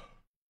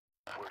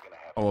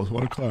 Oh, it's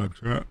 1 o'clock,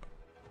 chat.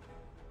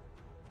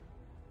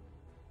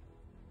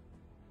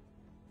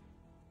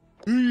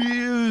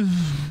 Yes.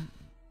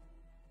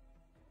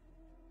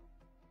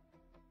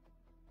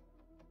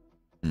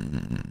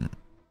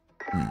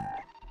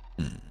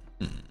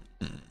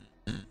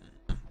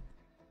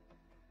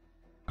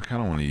 I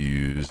kind of want to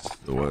use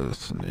the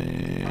what's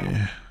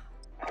name.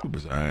 Who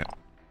was that?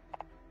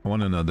 I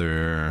want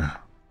another.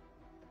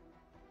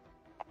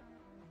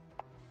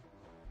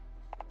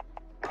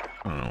 I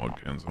don't know what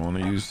guns I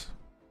want to use.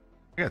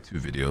 I got 2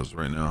 videos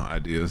right now,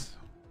 ideas.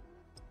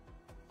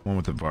 One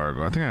with the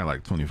Vargo. I think I had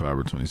like 25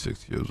 or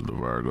 26 kills with the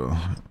Vargo.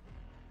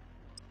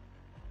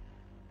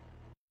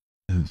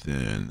 And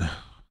then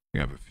I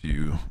have a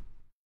few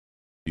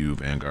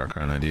Vanguard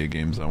kind of idea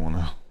games I want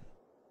to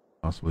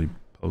possibly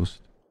post.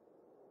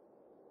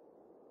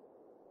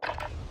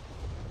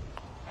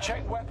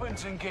 Check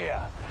weapons and gear.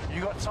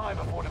 You got time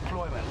before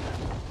deployment.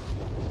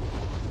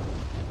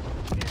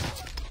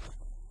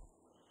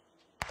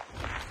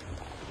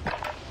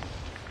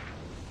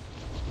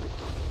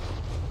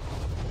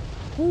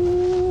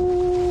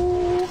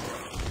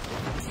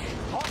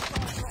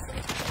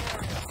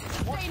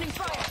 Raining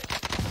fire.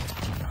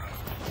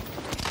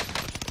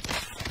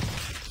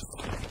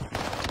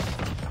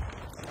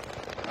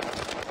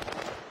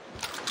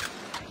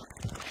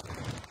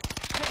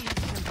 Pain is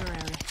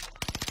temporary.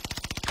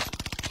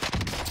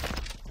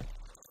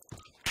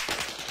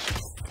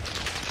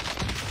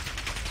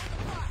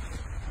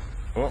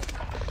 Oh,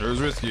 there's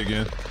Risky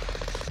again.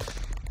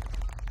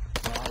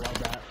 Oh, I love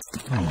that.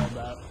 I love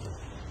that.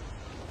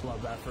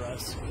 Love that for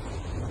us.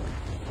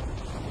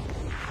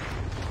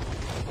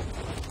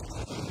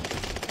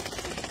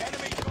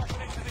 Enemy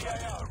dropping into the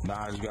AO.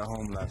 Nah, I just got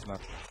home last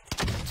night.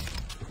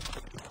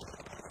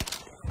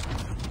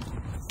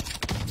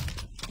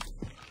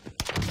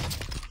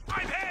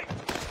 I'm hit.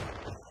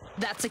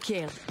 That's a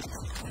kill.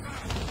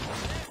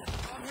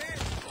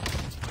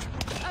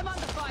 I'm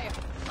under fire.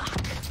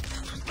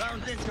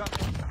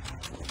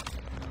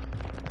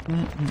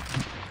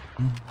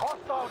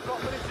 Hostile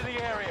dropping into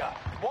the area.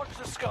 Watch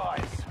the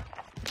skies.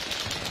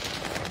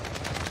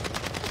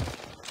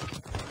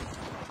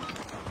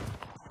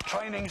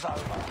 Training's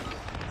over.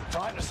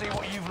 Time to see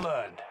what you've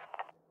learned.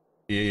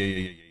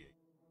 Yeah.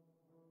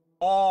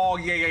 Oh,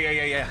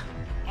 yeah.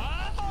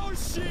 Oh,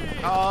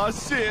 shit. Oh,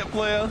 shit,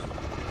 player.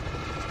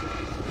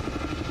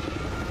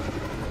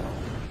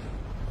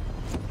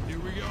 Here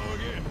we go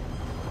again.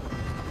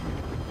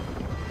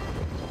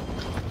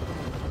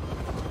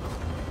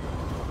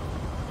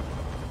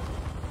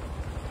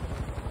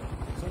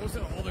 So what's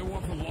that? All they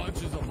want for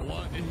lunch is a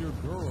blunt and your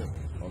girl.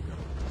 Okay.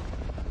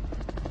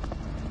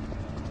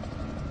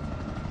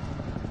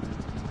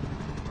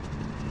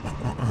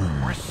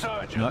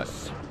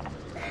 Resurgence.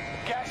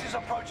 Gas is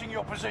approaching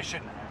your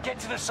position. Get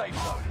to the safe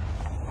zone.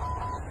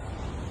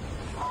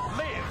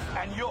 Live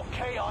and your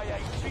KIA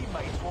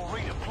teammates will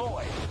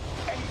redeploy.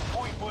 Any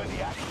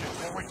point-worthy action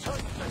will return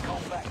you to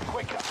combat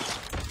quicker.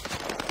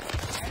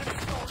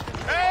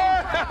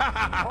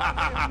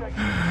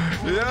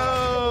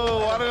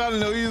 Yo, why did I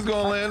know he was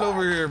gonna land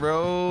over here,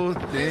 bro?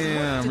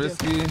 Damn,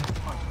 risky.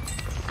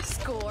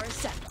 Score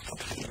set.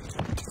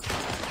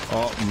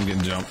 Oh, I'm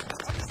getting jumped.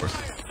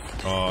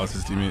 Oh, it's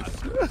his teammates.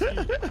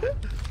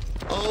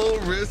 Oh,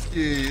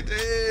 risky.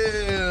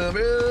 Damn,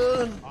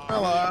 man.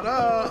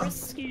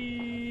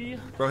 Risky.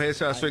 Bro,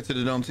 headshot straight to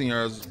the dome, 10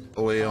 yards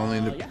away, only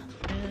to Yeah.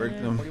 break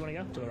them. Where do you want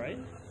to go? To the right?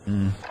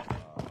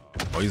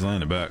 Oh, he's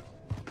landing back.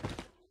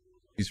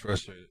 He's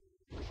frustrated.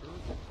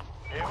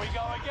 Here we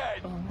go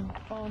again.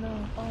 Oh no.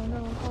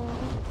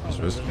 It's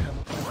risky.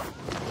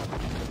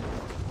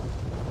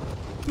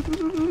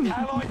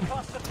 Allied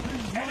cluster.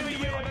 Enemy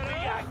UAV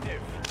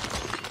active.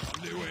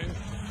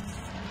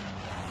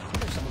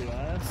 There's somebody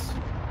else.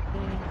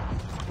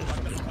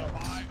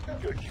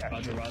 Good catch.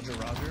 Roger.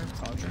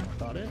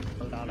 Got it.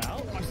 Loadout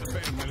out.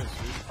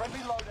 Friendly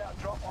loadout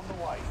drop on the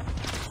way.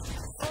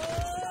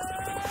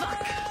 Fuck!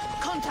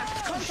 Contact!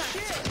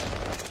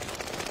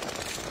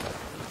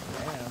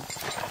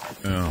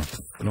 Damn. Yeah,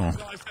 no. I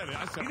said it.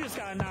 You just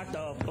got knocked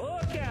the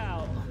fuck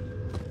out.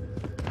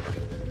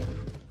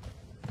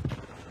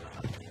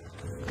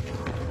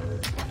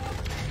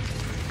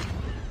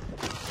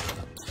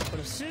 But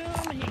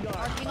assume he got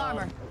Marking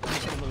armor.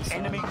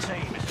 Enemy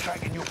team is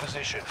tracking your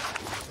position.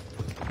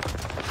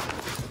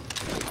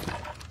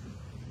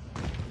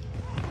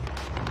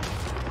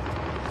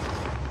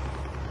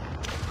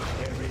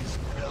 There is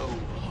no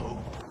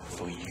hope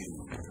for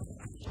you.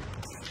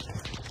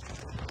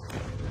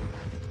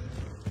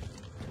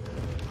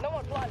 No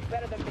one flies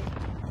better than me.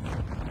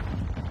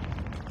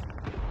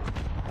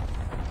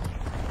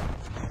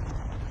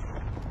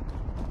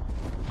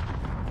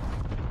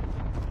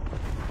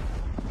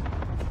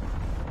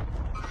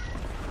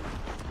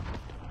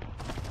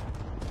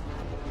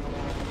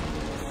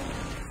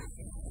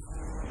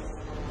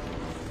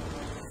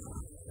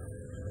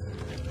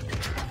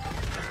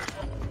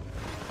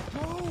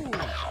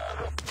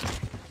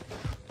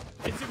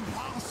 It's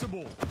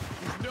impossible.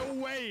 There's no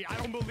way. I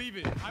don't believe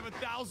it. I have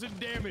 1,000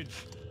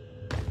 damage.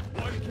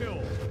 1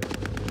 kill.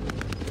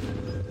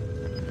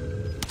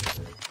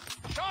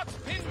 Shots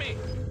pin me.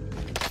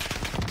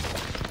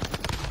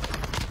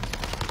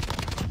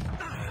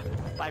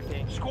 5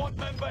 ping. Squad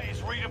member is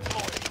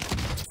redeployed.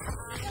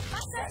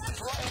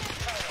 That's right on the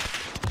tail.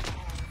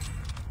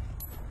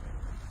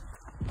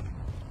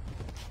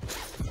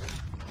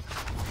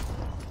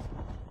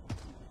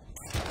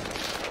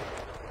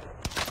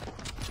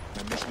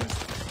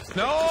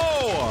 No!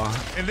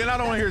 And then I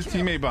don't want to hear his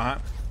teammate behind.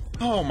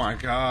 Oh my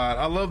god.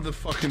 I love the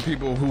fucking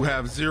people who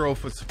have zero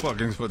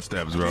fucking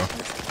footsteps, bro.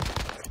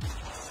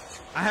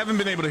 I haven't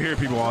been able to hear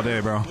people all day,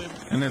 bro.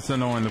 And it's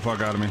annoying the fuck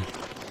out of me.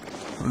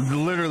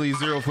 Literally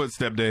 0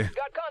 footstep day.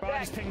 Got Bro, I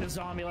contact. just pinged a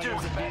zombie like it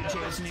was a dude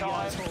chasing you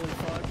guys. Holy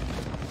fuck.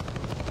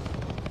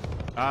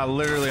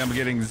 I'm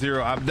getting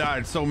 0. I've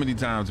died so many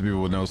times to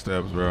people with no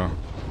steps, bro.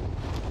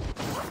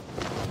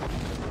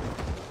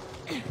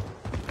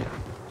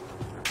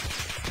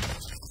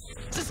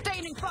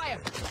 Sustaining fire.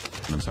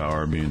 That's how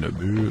I being that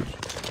bitch.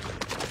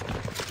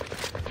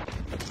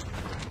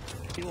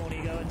 He won't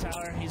ego in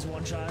tower. He's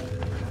one shot.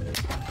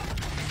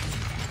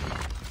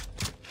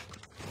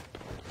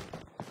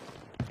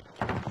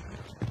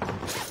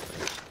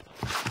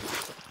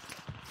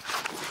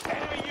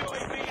 Enemy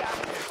UAV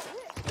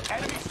active.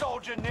 Enemy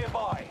soldier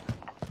nearby.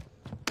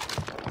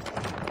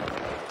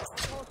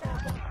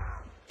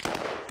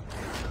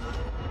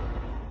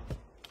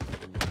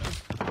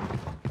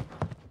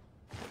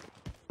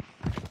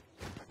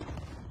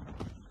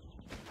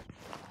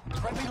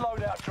 Friendly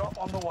loadout drop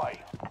on the way.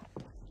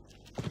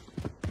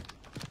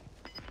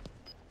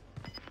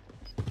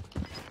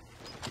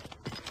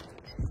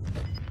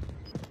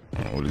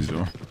 What he's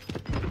doing?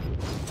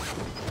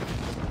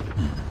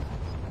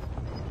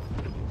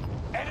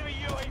 Enemy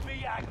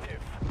UAV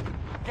active.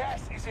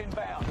 Gas is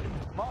inbound.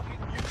 Marking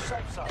new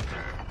safe zone.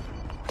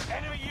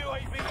 Enemy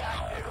UAV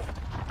active.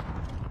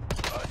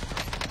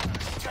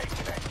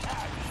 Taking their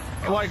cash.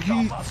 Like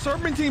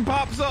Serpentine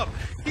pops up.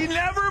 He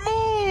never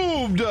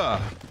moved.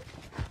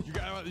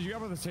 You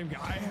got the same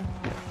guy?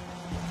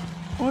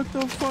 What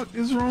the fuck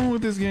is wrong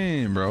with this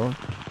game, bro?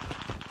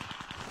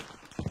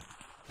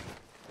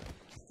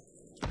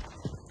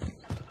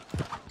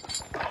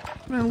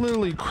 Man,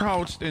 literally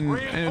crouched in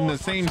the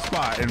same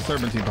spot and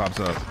Serpentine pops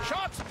up.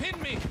 Shots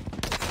pin me.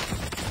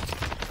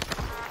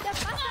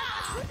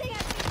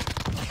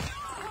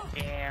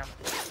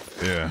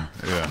 Yeah.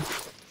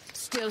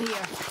 Still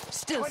here.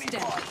 Still 25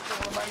 standing.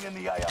 still remain in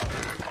the AO.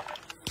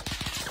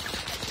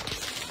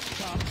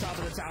 Top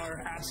of the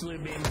tower.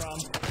 Absolute beam from.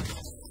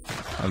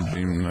 I'll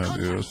beam that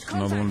dude. There's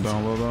another one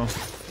down low though.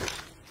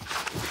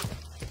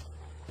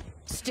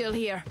 Still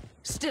here.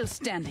 Still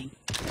standing.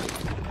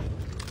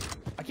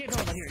 I can't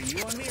tell if I hear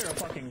you on me or a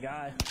fucking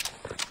guy.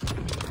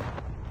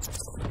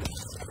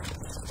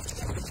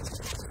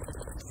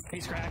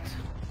 He's cracked.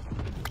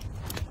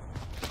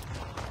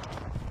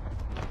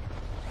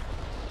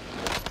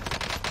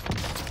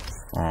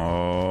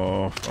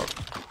 Oh fuck.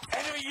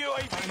 Enemy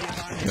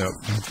UAV. Yep.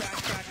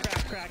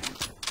 Crack.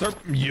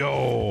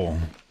 Yo.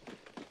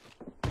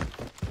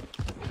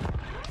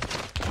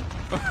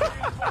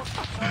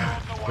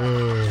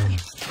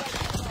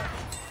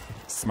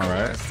 Am I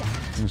right?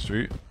 In the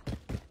street.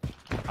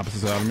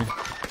 Opposite side of me.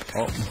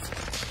 Oh.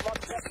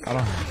 I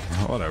don't.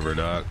 Whatever,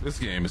 dog. This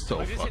game is so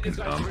I just hit fucking this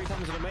guy dumb. 3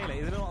 times with a melee.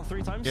 Is it not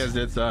 3 times? He has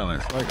dead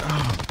silence. Like,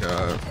 oh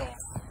god.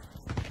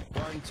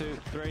 1, 2,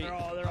 3. They're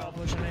all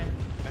pushing me.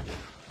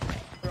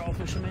 They're all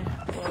pushing me.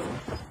 Whoa.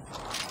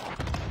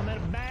 I'm in a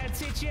bad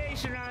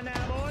situation right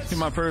now, boys. See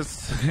my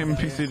first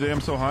MPCJ.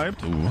 I'm so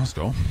hyped. Ooh, let's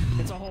go.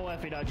 It's a whole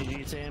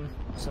FE.GG team,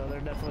 so they're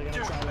definitely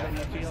gonna try to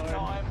hit you This hard.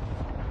 time.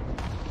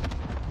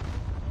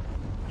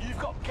 You've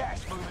got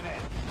gas moving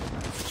in.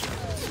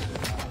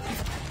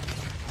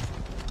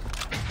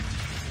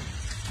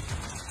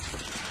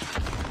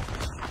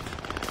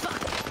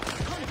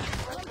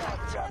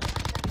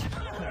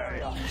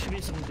 Should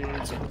be some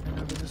dudes looking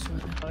over this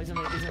way. Oh, he's in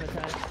the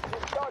tank.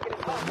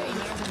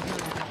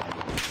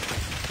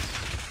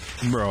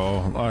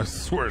 Bro, I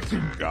swear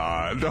to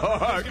God,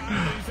 dog.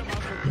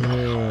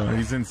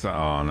 He's inside.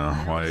 Oh no,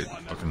 White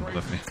fucking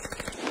left me.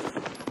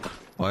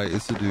 White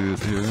is the dude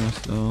here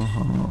still.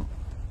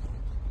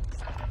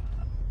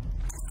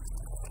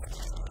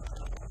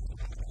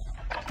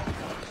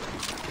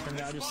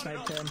 And I just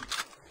sniped him.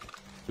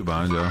 Two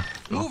behind you.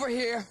 Over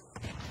here.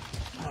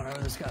 I don't know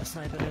where this guy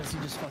sniping is. He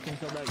just fucking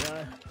killed that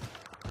guy.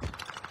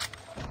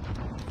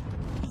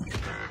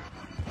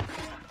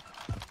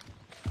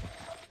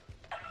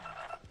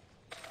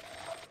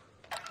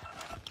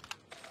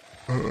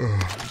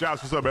 Josh,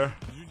 what's up, man?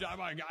 Did you die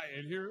by a guy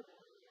in here?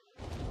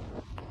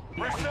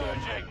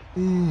 Resurging.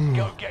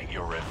 Go get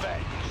your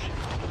revenge.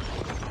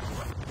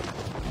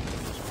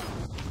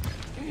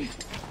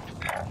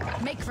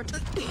 Make for.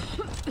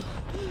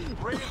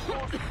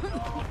 Reinforcements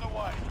are on the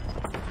way.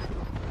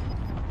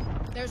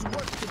 There's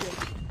work to do.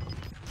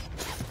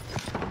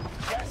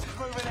 Gas is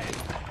moving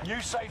in.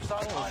 New safe zone.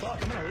 Oh fuck,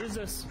 I'm gonna lose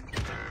this.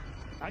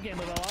 I can't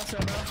believe I lost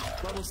that,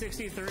 bro. Level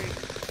 63.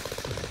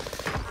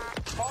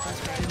 That's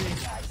crazy.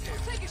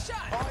 Take a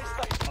shot. Oh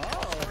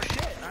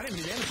shit, I didn't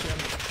do damage to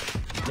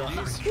him.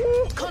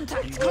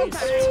 Contact.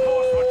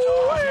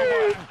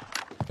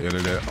 Yeah,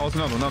 they're there. Oh, it's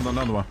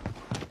another one.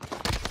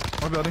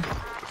 My buddy.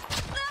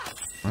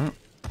 Alright.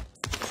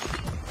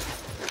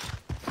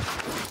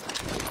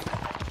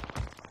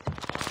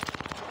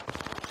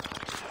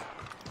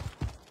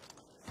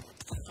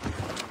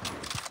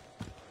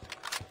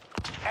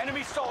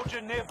 Enemy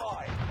soldier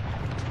nearby.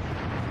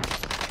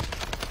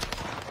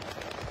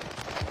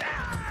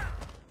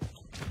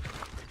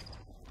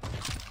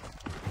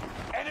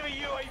 Enemy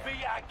UAV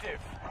active.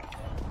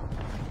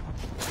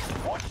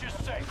 Watch your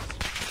six.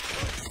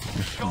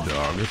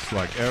 Dog, it's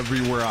like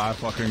everywhere I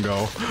fucking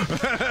go.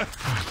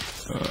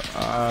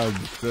 I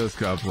just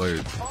got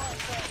played.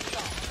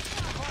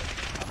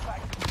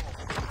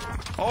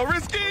 Oh,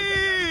 risky!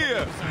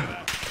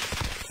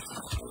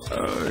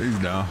 He's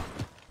down.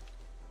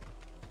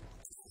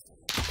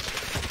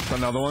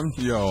 Another one?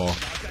 Yo,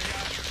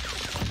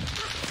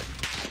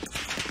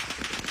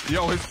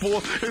 his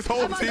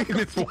whole team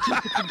is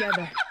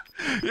Together.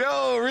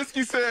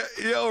 Risky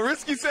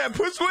said,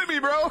 push with me,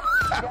 bro.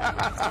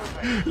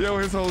 Yo,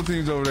 his whole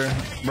team's over there.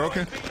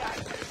 Broken?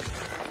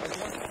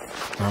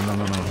 No.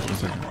 1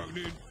 second.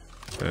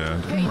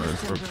 Yeah, don't worry,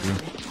 it's broke too.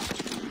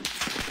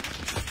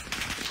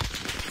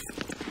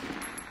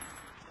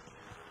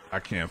 I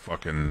can't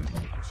fucking.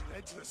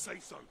 Head to the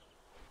safe zone.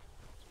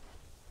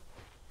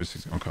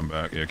 Risky's gonna come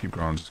back. Yeah, keep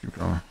going, just keep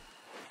going.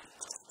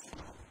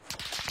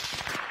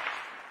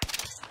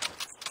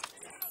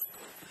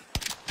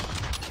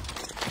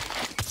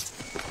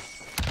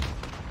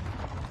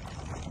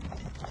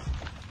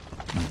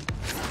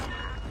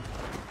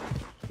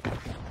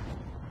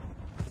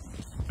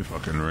 He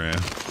fucking ran.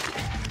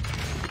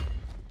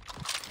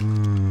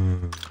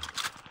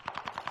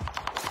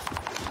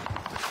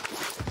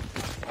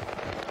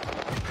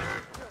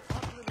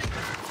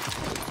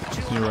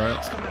 You're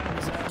right. Coming out of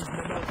the zone.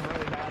 They're both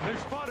really bad. They're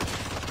spotted.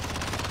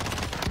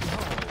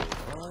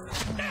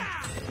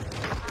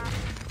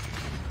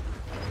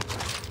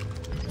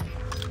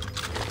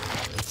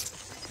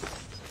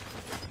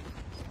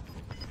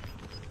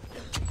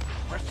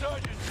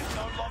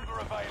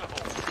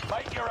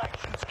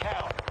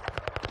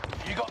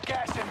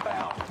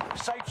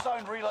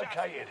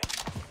 located.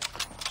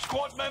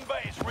 Squad member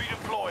is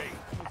redeploying.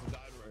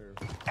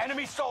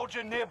 Enemy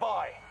soldier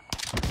nearby.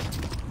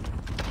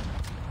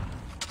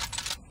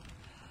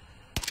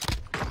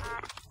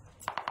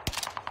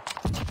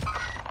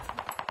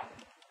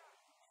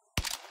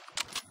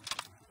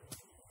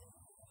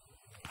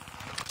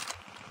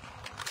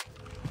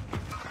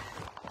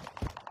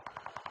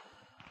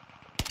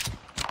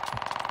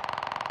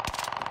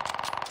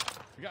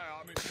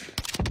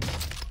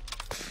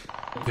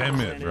 Damn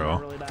it, bro.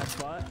 Really bad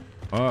spot.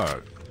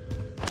 Fuck.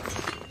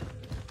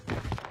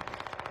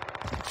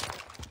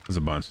 There's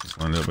a bunch just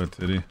lined up at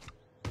Titty.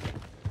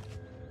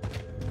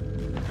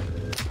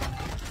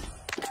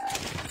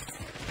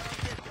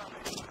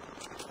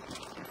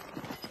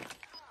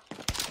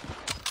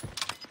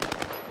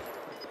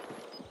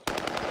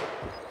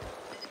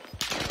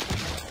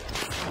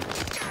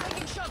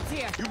 Taking shots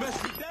here. You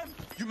mess with them,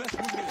 you mess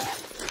with me.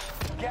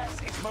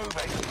 Gas is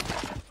moving.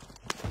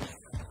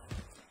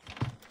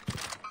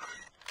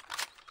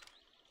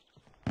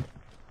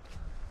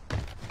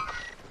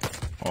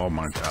 Oh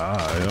my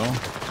god, yo.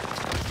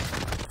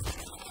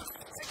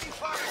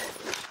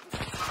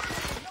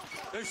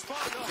 They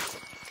spotted us.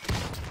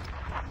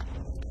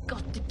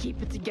 Got to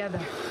keep it together.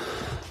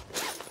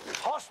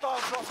 Hostile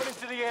dropping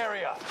into the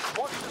area.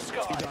 Watch the He's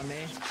sky. on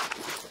me.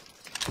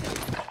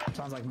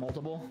 Sounds like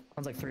multiple.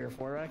 Sounds like 3 or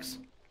 4 Rex.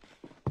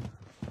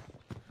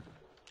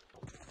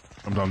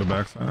 I'm down the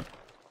backside.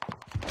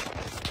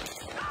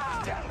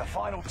 Down to the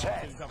final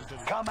 10.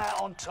 Come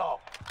out on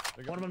top.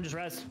 One of them just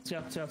res.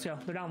 Let's go.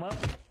 They're down low.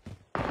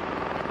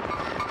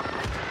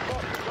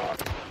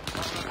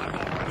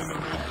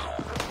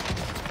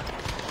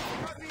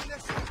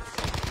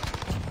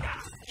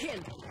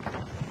 Kill.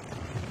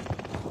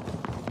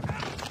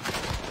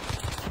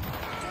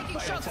 Taking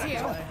shots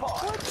here.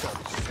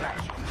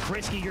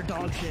 Risky, your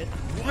dog shit.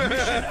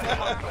 Eliminated.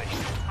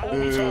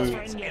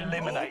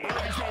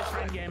 I say it's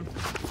friend game.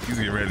 He's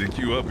getting ready to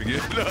queue up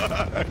again.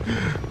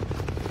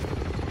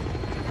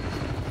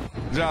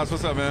 Josh,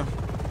 what's up, man?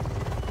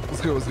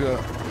 What's good? You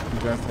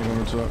guys think on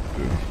the truck?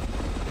 Dude.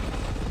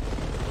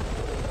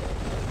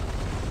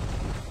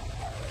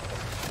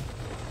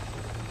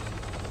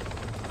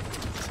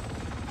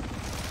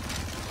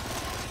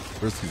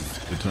 Risky's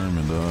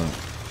determined, dog.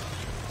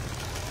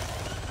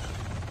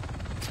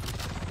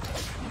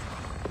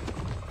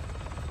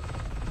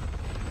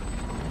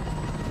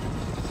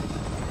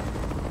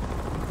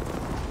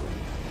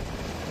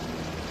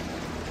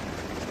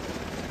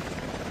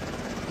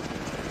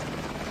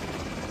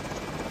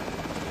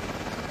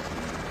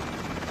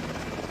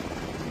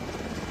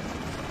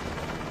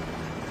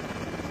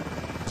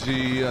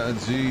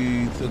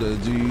 G to the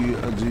G.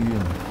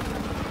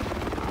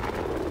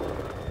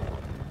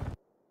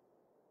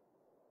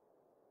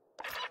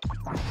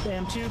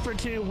 Damn, 2 for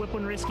 2,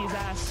 whipping Risky's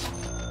ass.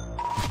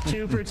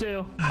 2 for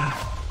 2.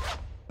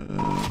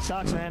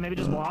 Sucks, man. Maybe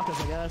just block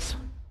us, I guess.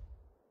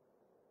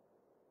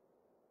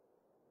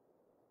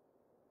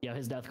 Yo,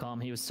 his death calm,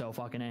 he was so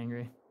fucking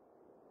angry.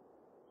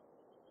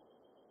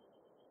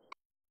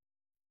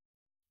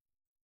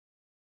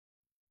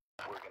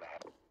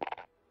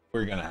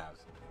 We're gonna have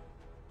some.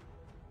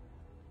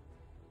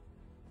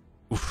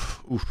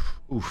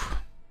 Oof.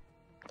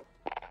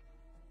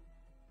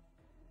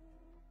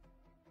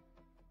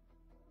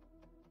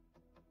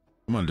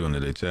 What am I doing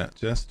today, chat?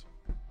 Chest?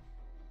 I'm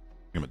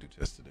gonna do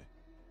chest today.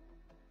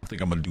 I think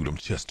I'm gonna do them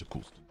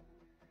chesticles.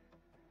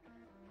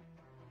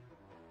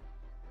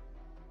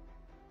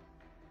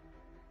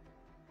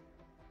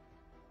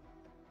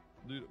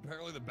 Dude,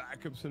 apparently the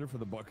backup center for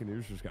the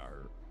Buccaneers just got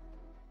hurt.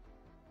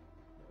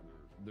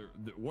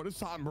 What is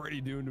Tom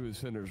Brady doing to his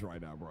centers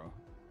right now, bro?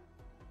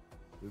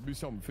 There'd be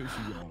something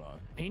fishy going on.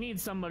 He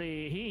needs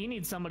somebody. He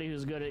needs somebody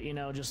who's good at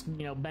just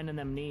bending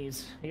them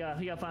knees. He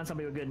gotta find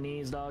somebody with good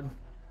knees, dog.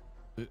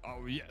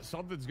 Oh yeah,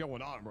 something's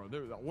going on, bro.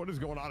 What is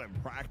going on in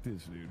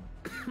practice, dude?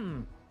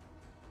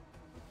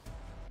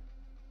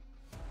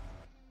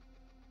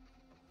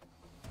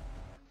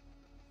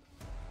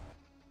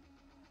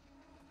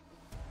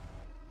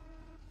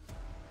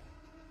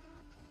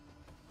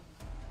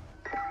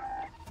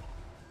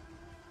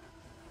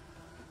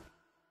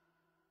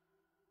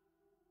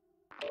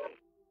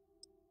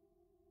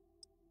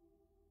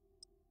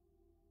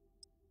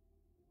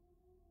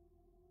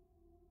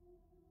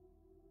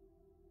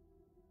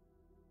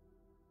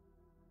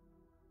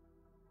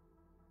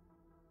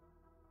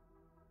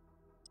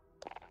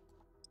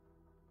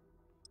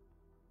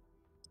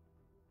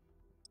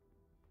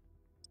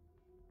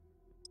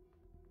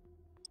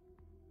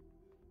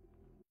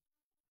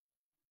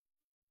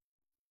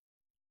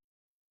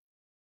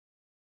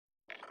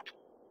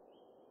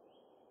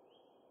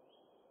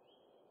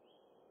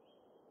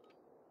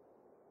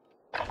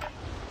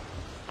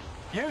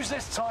 Use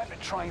this time to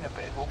train a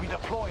bit. We'll be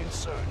deploying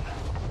soon.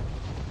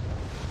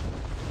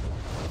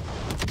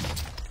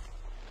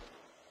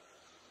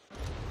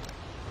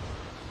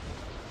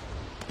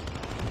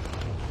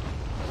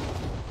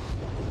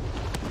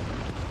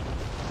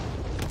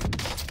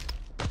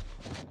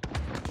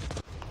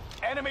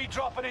 Enemy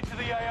dropping into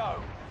the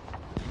AO.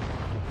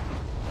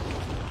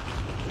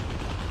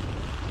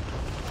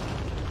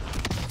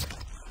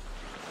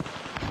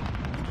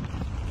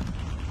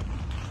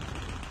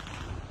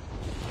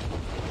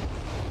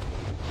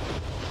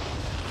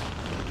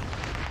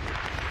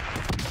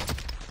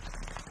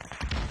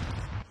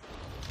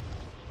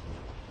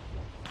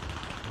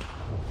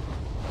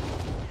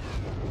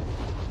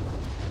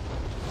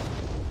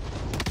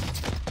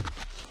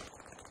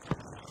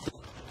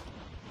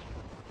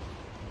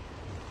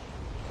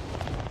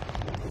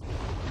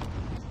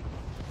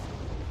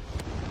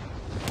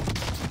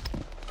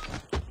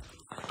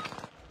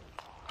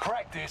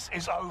 practice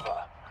is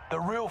over. The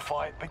real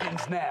fight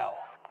begins now.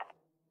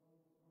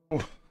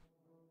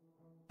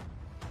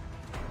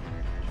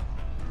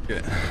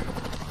 Yeah.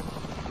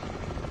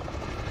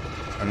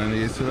 Car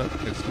 98 set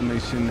up,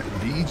 exclamation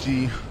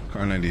DG,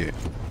 Car 98.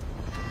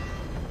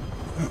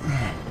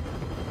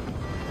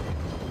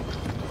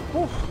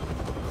 Whew.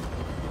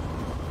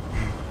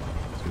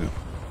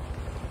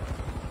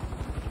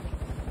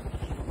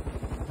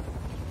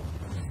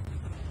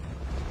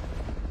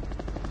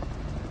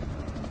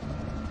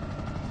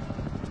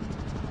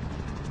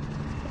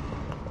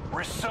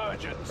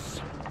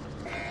 Resurgence.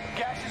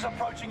 Gas is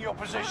approaching your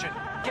position.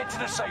 Get to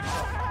the safe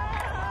zone.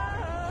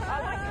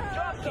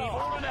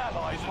 Foreign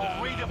allies will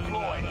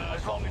redeploy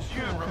as long as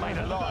you remain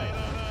alive.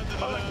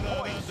 Earn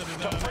points to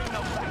bring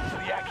them back to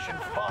the action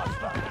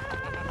faster.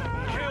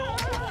 Kill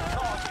all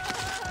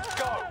targets.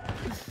 Go.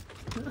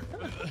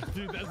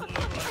 Dude, that's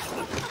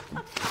literally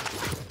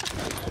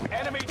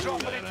Enemy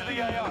dropping into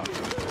the AO.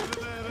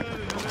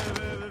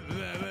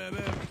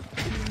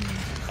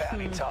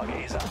 Bounty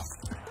target is up.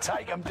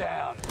 Take them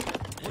down.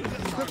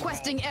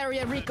 Requesting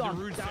area recon.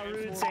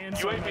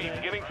 UAV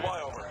beginning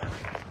flyover.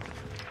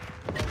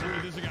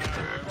 there's a guy over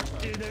there.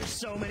 Dude, there's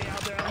so many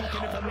out there. I'm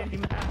looking at the mini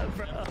map,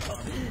 bro. I'm gonna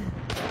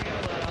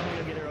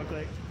go get it real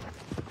quick.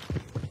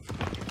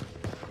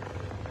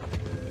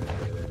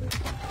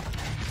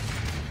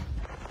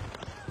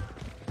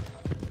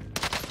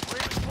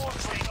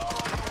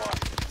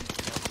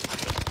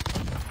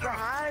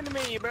 Behind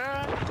me, bro.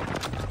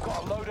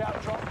 Got a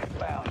loadout drop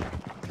inbound.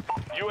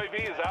 UAV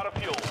is out of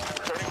fuel.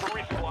 Returning for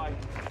resupply.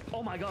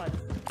 Oh my god.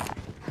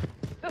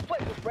 This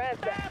place is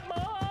ransacked.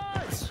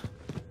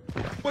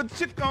 What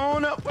you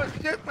gonna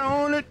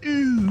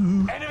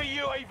do? Enemy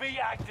UAV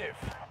active.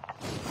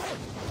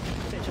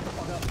 Bitch, shut the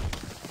fuck up.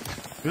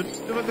 Good.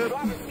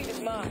 Driver's seat is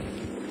mine.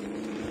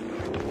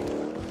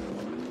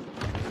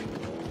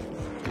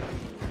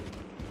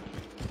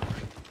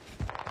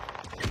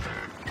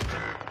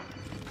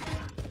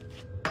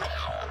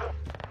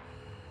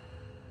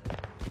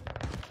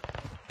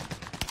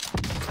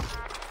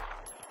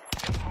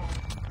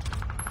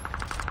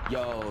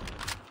 Yo.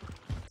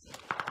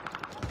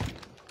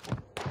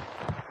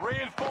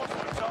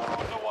 Reinforcements are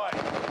on the way.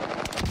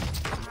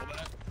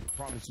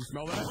 Promise, you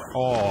smell that?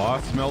 Oh,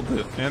 I smelled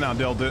it and I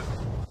dealt it.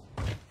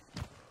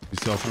 You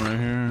something right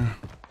here.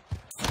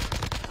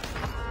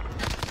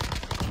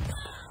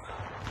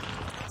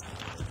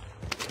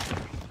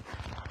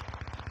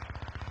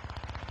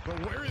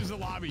 But where is the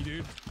lobby,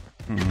 dude?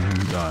 I'm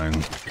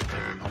dying.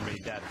 I'm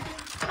really dead.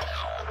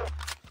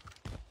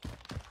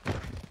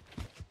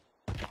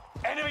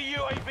 Enemy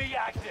UAV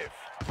active.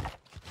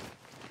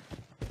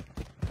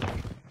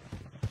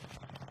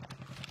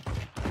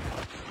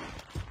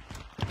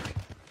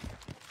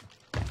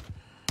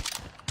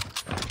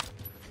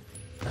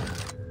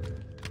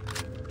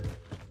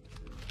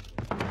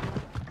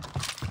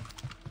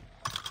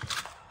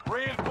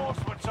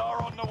 Reinforcements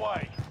are on the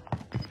way.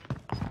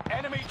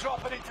 Enemy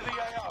dropping into the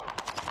AO.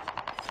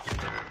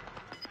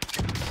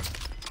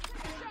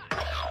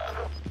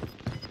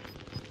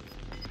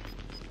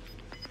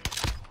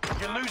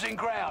 You're losing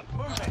ground.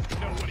 Move it.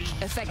 Nobody.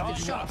 Effective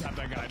shot. Tap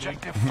that guy, dude.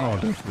 Objective Oh,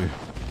 failed. definitely.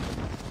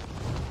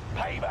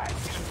 Payback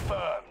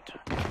confirmed.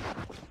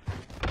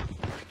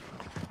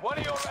 One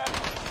of your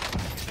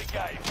enemies is the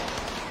game.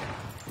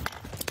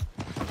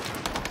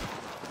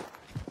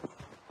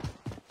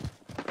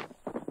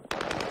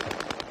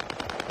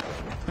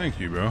 Thank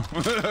you, bro.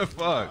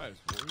 Fuck.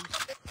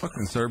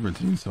 Fucking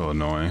Serpentine's so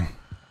annoying.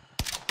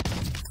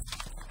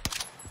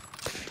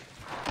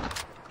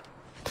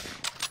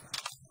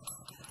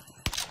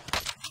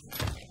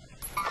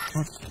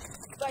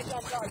 Sights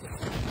on target.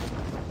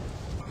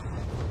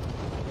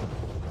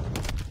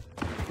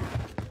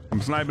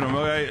 I'm sniping him.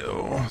 Okay,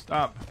 oh,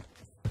 stop.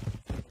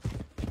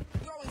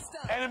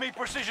 Enemy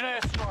precision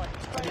airstrike.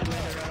 I did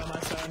land right on my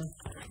son.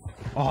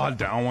 Oh, I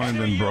down one and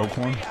then broke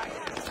one.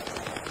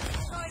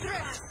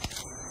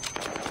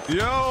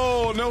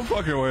 Yo, no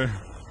fucking way.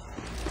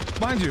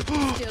 Mind you.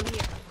 Still here.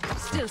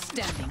 Still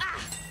standing.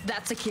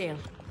 That's a kill.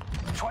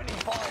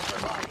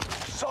 25 remain.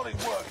 Solid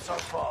work so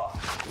far.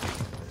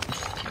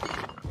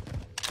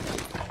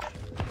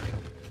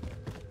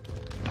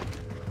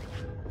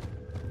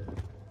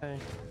 Hey.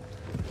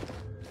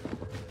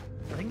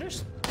 I think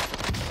there's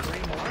 3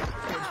 more.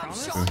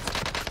 Promise?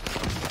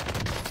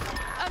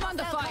 I'm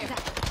under fire.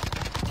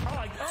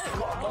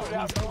 Oh,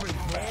 he's over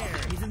there.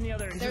 He's in the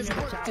other. There's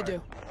work to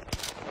do.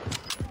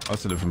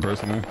 That's a different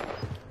person, man.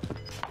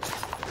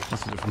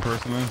 That's a different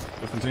person, man.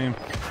 Different team.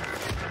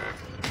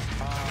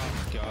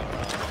 Oh,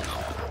 God.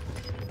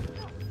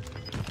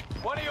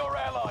 One of your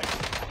allies.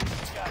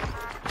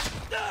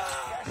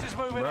 Gas is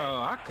moving. Bro,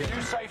 I can't.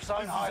 New safe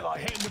zone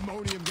highlighted.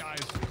 Pandemonium,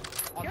 guys.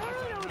 I don't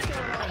know what's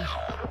going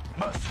on.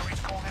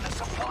 Mercenaries called in a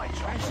supply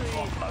truck. Actually,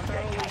 Offload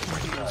their thoroughly gas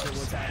confused reserves. with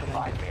what's happening.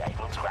 I'd be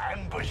able to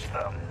ambush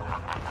them.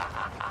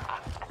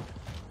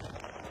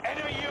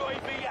 Enemy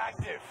UAV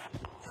active.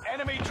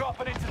 Enemy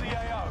dropping into the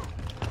AO.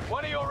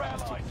 One of your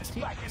allies is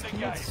back in the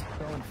game. It's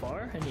throwing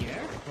far in the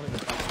air. What is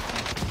it?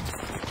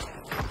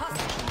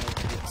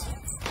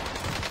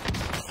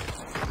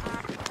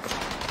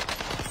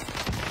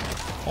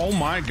 Oh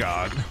my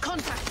god.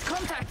 Contact,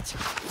 contact.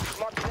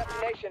 Mark the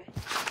destination.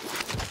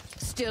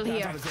 Still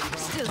here.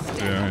 Still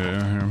standing.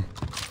 Yeah.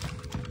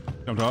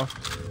 Jumped off.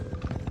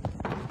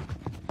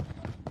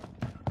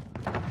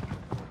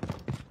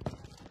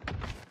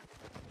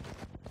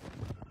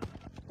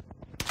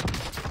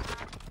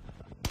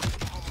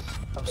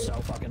 That was so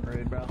fucking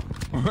rude, bro.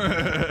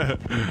 Get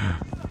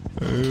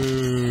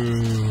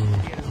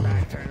his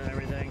back turned and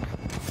everything.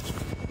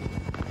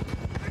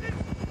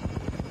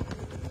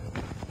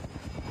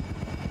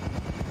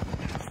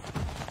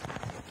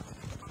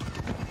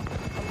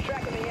 I'm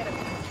tracking the enemy.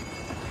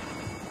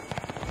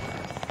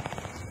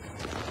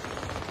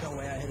 No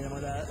way I hit him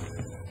with that.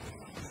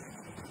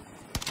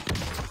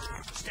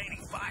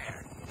 Staining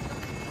fire.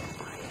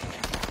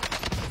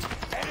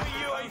 Enemy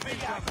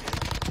UAV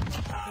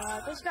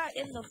active. There's not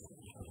in the.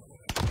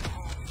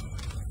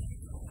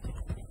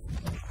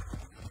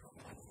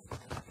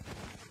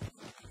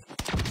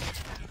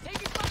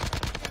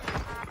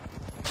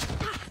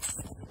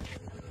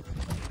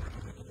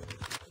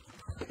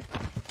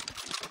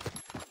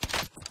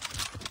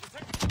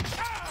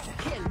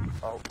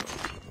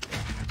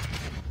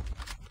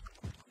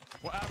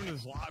 What happened to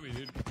this lobby,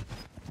 dude?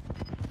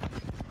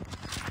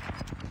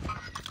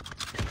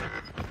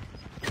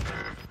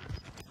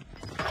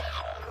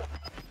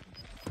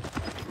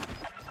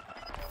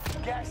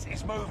 Gas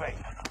is moving.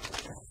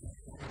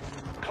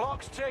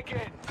 Clock's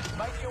ticking.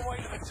 Make your way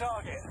to the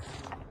target.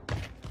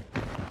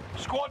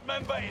 Squad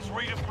member is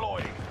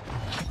redeploying.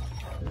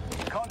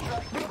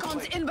 Contract Recon's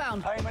complete.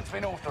 inbound. Payment's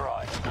been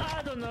authorized.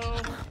 I don't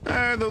know.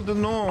 I don't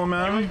know,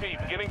 man.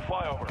 UAV beginning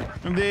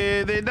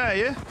flyover. They die,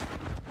 yeah?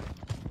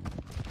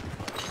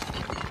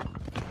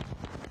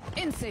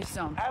 In safe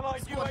zone.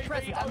 Allied Squad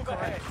present UAV and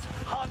overhead. correct.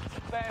 Hunt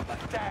them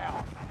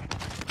down.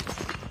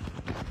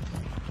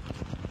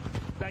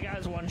 That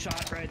guy's one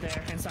shot right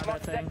there inside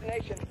Mark that the thing.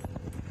 destination.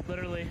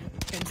 Literally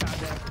inside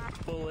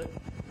that bullet.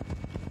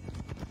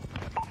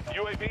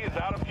 UAV is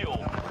out of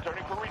fuel.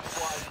 Returning for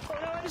resupply.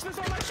 Oh no, I just missed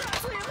all my shots.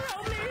 Liam,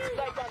 help me!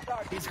 Sight on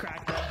target. He's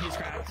cracked though. He's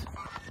cracked.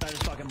 I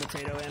just fucking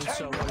potato him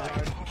so 10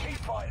 hard. remain. Keep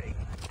fighting.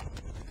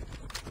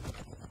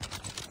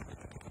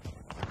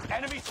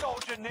 Enemy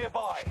soldier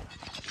nearby.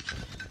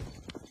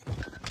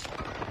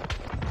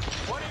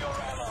 One of your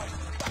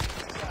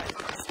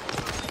allies.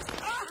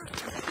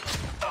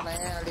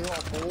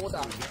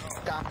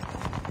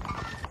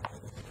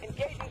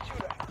 Engaging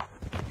shooter.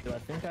 Do I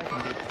think I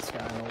can beat this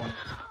guy in one?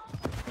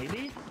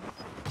 Maybe?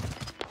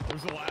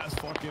 Where's the last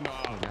fucking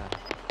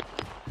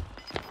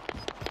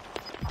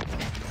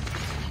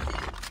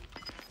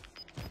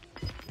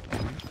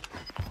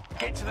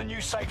Get to the new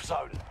safe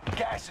zone.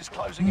 Gas is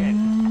closing in.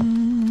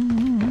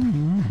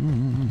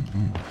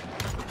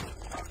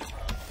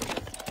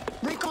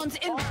 Recon's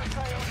in. Fire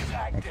sale is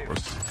active.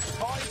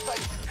 Fire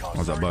station costs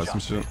Was that are buy some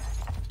adjusted.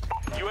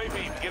 shit?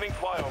 UAV beginning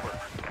flyover.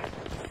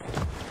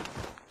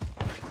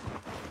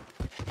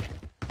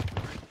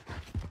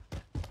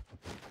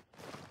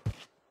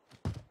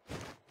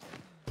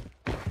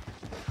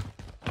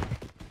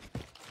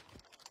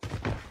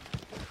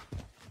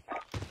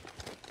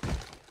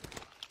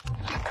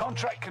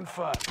 Contract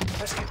confirmed.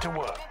 Let's get to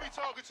work.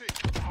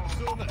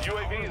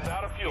 UAV is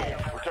out of fuel.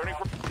 Returning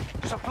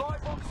for supply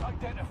box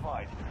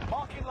identified.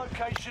 Marking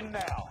location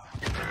now.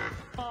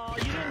 Oh,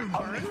 you didn't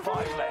burn Only from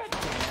 5 it? left.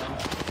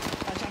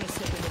 I tried to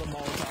slip into the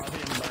Molotov. He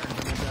didn't burn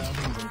from it though.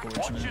 He's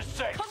Watch unfortunate. your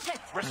six.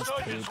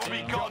 Resurgence will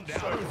be gone the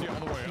soon.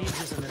 other way up? He's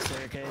just in the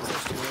staircase.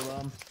 There's two of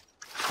them.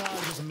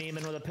 Just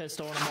memeing with a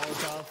pistol and a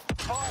Molotov.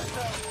 Fire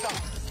sale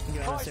done. You go to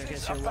the Prices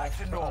staircase to are your back left.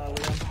 to normal.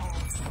 Liam.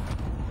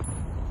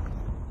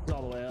 He's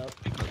all the way up.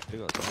 You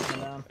got Come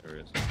down. There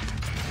it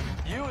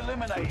is. You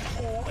eliminate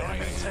all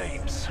enemy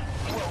teams.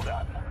 Well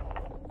done.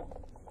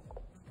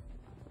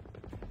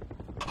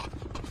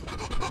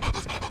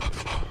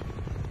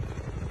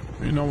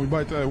 You know,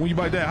 when you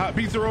bite that hot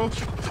pizza roll,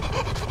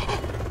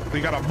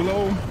 you gotta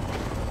blow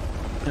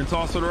and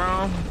toss it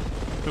around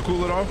to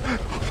cool it off.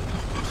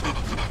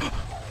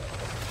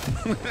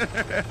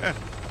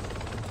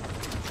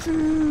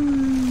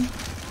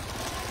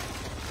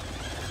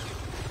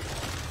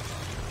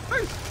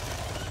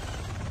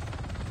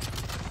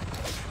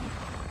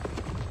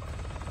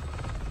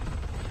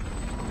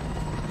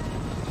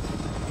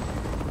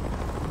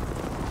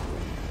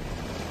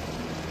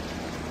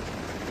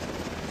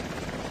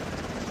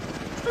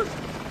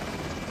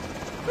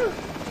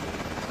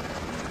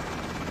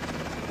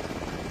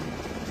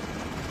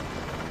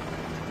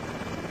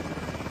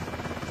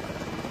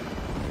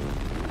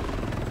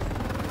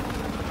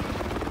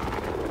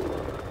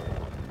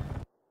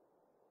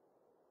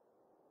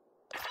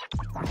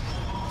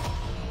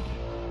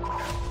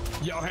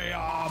 Yo, hey,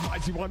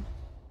 Mighty One.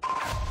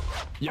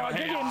 Yo, Good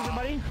hey, game,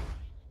 everybody.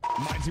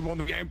 Mighty One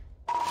the game.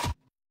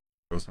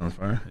 Goes on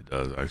fire? It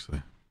does,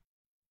 actually.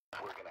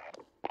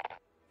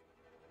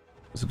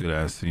 It's a good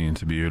ass scene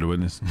to be here to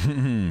witness.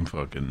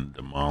 Fucking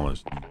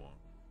demolished.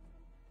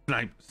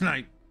 Snipe,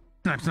 snipe,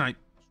 snipe, snipe.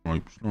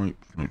 Snipe, snipe,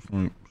 snipe,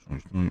 snipe,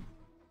 snipe, snipe.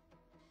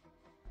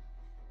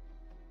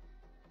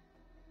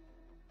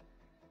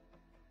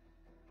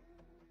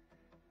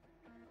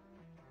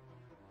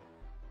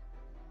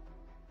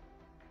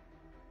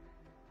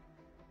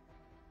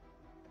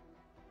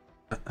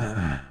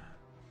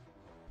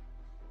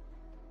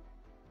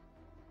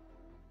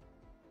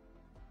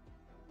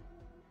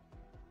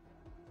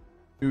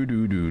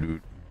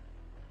 Do.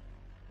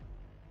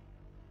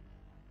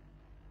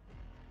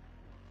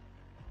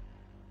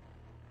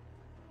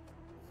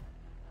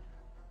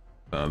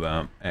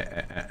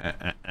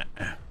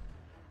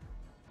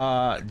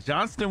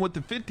 Johnston with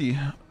the 50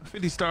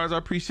 stars. I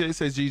appreciate it.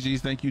 Says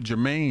GG's. Thank you.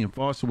 Jermaine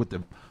Foster with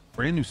the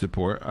brand new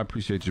support. I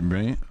appreciate you,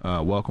 Jermaine.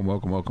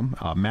 Welcome.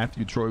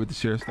 Matthew Troy with the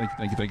shares. Thank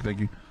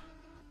you.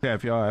 Yeah,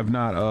 if y'all have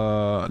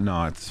not,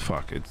 no, it's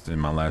in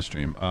my last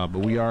stream. But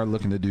we are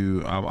looking to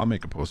do. I'll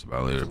make a post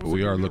about it later. But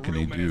we are looking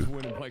to do.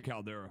 Play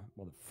Caldera,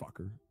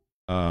 motherfucker.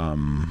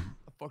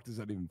 The fuck does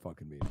that even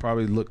fucking mean? I'll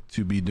probably look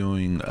to be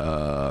doing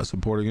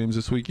supporter games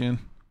this weekend.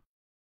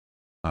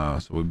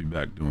 So we'll be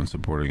back doing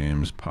supporter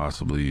games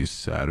possibly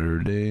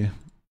Saturday,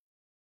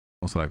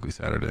 most likely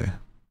Saturday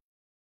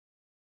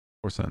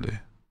or Sunday,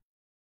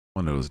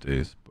 one of those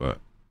days. But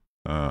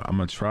I'm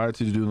gonna try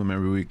to do them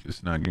every week.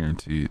 It's not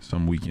guaranteed.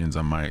 Some weekends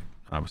I might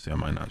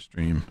not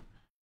stream,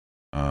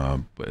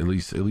 but at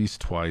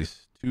least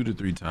twice, 2 to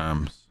 3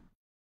 times.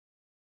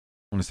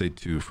 I want to say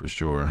 2 for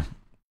sure.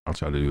 I'll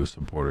try to do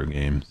supporter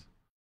games,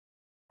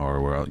 or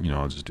where I'll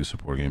just do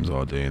support games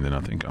all day, and then I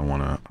think I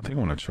wanna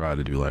try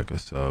to do like a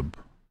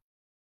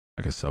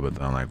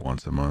subathon like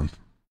once a month,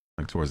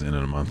 like towards the end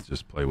of the month,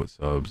 just play with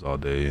subs all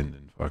day and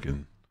then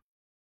fucking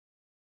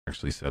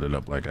actually set it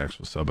up like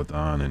actual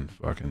subathon and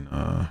fucking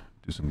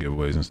do some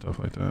giveaways and stuff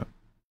like that.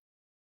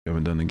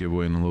 Haven't done the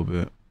giveaway in a little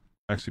bit.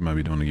 Actually might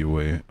be doing the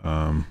giveaway.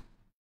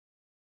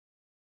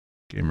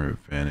 Gamer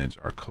Advantage,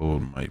 our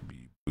code might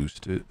be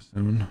boosted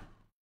soon.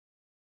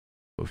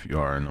 So if you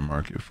are in the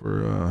market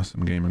for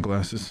some gaming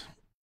glasses,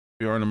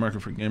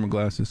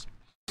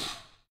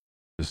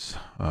 just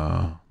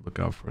look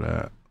out for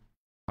that.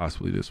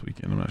 Possibly this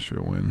weekend. I'm not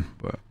sure when,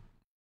 but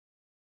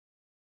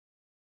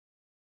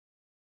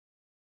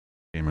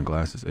gaming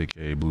glasses,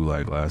 aka blue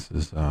light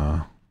glasses.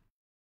 Yeah,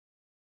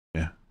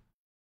 I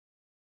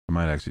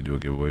might actually do a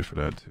giveaway for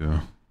that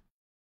too.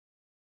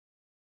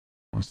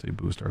 Once they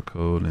boost our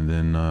code, and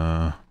then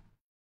how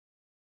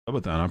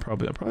about that? I'll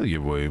probably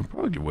give away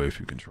a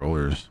few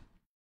controllers.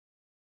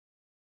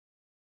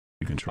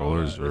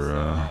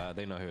 Or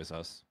they know who it's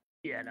us.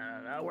 Yeah,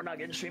 no, we're not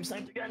getting stream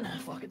sniped again.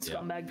 Fucking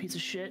scumbag piece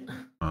of shit.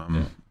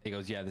 He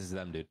goes, yeah, this is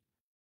them, dude.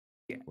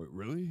 Yeah. Wait,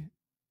 really?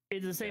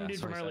 It's the same dude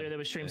from earlier that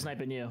was stream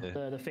sniping you.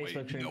 Yeah. The Facebook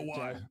Wait, stream. you know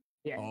why?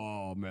 Yeah.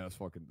 Oh man, that's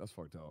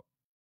fucked up.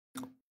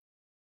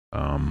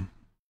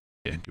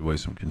 Yeah, give away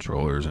some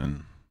controllers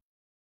and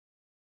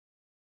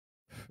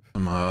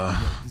some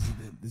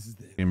this is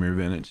the Gamer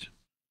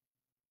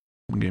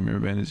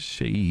Advantage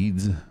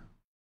shades.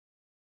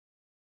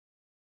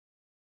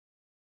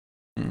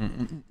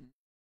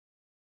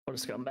 What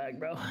a scumbag,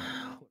 bro. What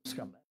a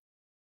scumbag.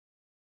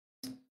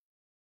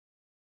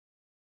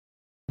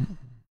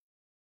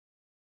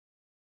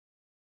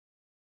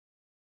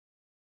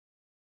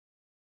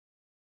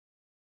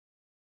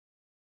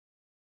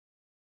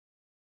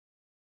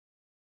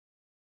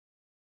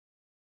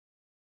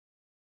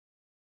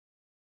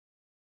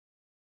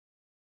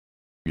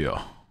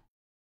 Yeah.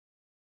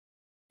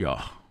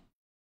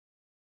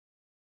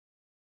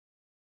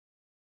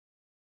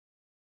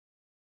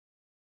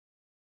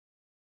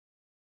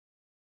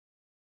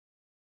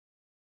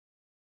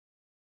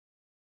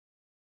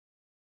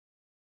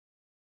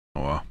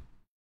 Oh,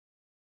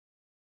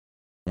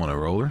 want a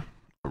roller?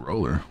 A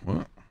roller?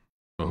 What?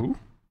 A who?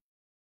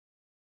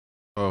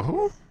 A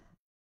who?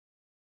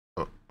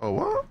 A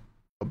what?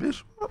 A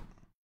bitch? What?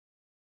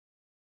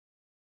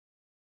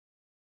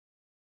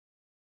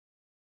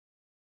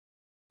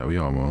 Yeah,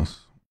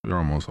 we're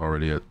almost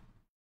already at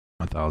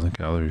 1,000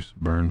 calories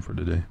burned for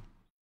today.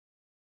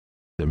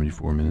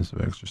 74 minutes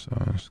of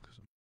exercise.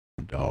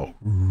 Dog.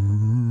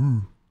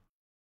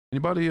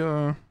 Anybody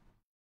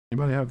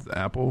have the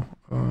Apple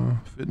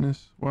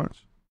Fitness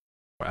watch?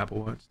 Or Apple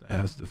Watch that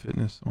has the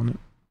fitness on it?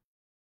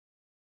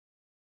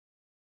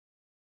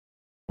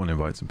 I want to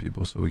invite some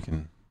people so we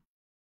can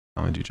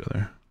challenge each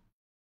other.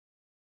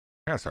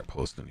 I gotta start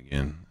posting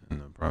again in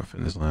the Private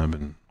Fitness Lab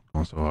and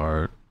going so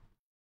hard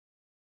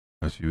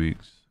last few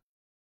weeks.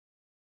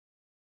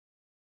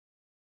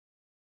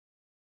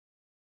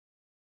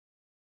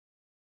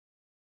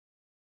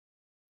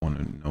 Want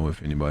to know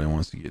if anybody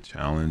wants to get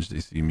challenged. They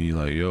see me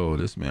like, yo,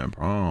 this man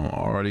Prom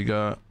already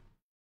got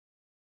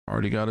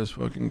his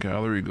fucking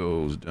calorie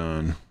goals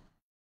done.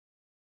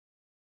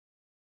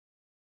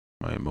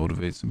 Might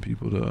motivate some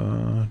people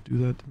to do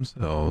that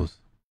themselves.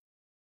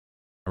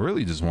 I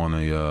really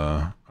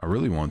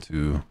want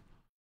to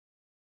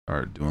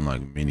start doing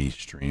like mini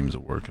streams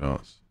of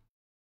workouts.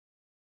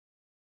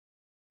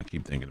 I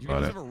keep thinking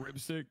about it. You guys have a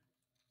ripstick?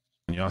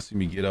 When y'all see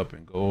me get up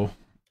and go,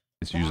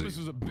 it's usually. This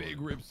is a big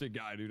ripstick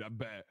guy, dude. I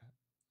bet.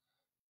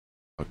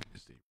 Okay,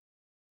 Steve.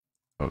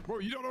 Okay. Bro,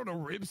 you don't know what a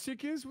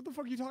ripstick is? What the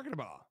fuck are you talking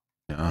about?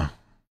 Yeah.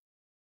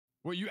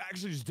 Well, you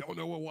actually just don't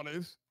know what one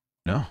is?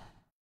 No.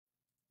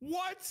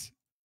 What?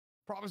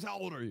 Promise, how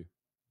old are you?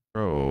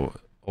 Bro,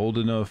 old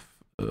enough.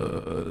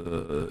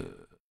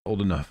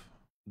 Old enough.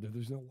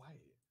 There's no way.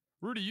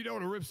 Rudy, you know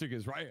what a ripstick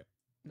is, right?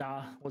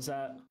 Nah, what's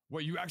that?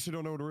 Wait, you actually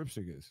don't know what a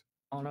ripstick is?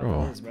 I don't know Bro,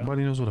 what it is, bro.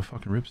 nobody knows what a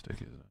fucking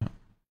ripstick is.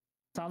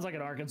 Sounds like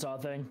an Arkansas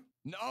thing.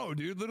 No,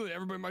 dude. Literally,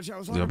 everybody in my chat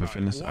was Is talking it up at about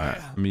fitness?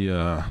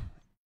 it.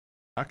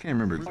 I can't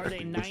remember Are they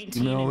exactly 19 which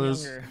email and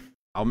is. younger?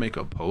 I'll make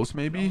a post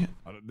maybe.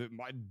 My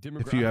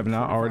If you have demographic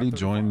not is already 45,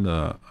 joined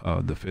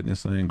the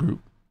Fitness Land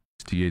group,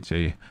 it's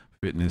THA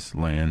Fitness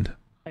Land.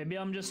 Maybe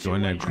I'm just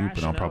Join too that white group trash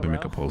and I'll to probably know,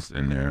 make a bro. post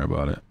in there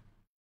about it.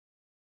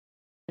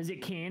 Is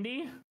it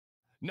candy?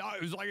 No,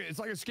 it's like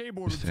a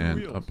skateboard with two Stand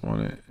wheels. up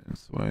on it and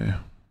sway.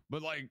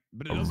 But it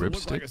A doesn't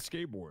look like ripstick? a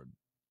skateboard.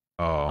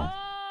 Oh,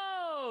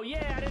 Oh,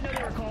 yeah, I didn't know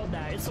they were called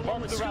that. It's the one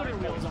with scooter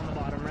wheels on the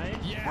bottom, right?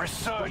 Yeah. Where you,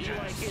 Resurgence.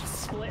 like, it's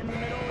split in the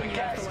middle and you Gas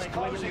have to, is like,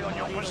 wiggle closing your on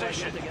your body to, like,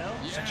 position. get to go?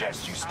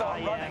 Suggest you Oh,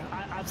 start running.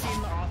 yeah. I've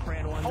seen the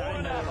off-brand ones. I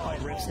Fallen didn't know they were allies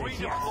called will ripsticks.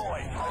 Yeah. redeploy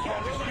as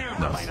long as you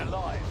remain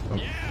alive. Earn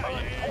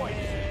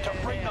points to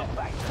bring them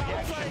back to the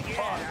Sounds action like, yeah, I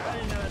faster.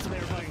 didn't know that's what they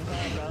were fucking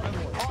called,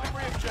 bro.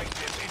 Primary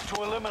objective is to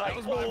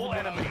eliminate all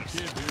enemies.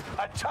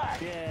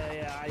 Attack!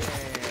 Yeah. I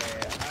remember.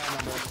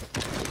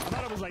 I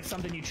thought it was like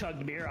something you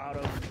chugged beer out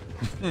of.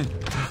 I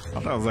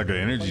thought it was like an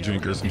energy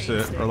drink or some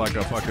shit, or like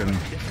a fucking.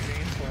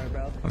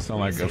 That sound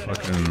like a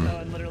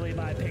fucking. Literally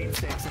buy paint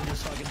sticks and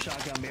just fucking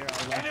shotgun beer out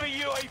of them. Enemy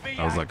UAV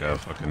That was like a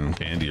fucking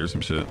candy or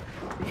some shit.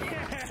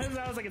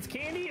 I was like, it's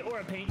candy or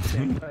a paint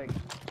stick. Like,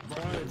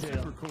 one of the two.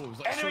 Super cool. It was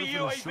like Enemy surfing the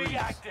UAV streets.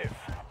 active.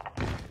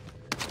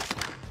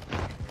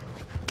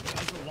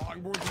 That's what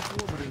longboards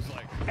before, but it was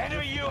like.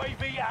 Enemy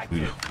UAV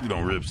active. You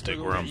don't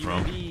ripstick where I'm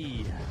from.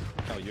 UAV.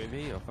 Oh,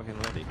 UAV or fucking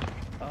ready?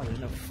 Oh, there's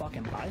no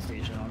fucking buy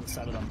station on the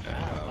side of them.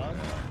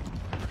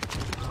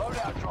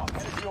 Loadout drop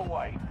headed your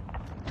way.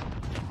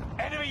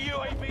 Enemy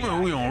UAV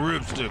Well, we active. on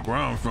ripstick where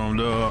I'm from,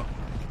 dog.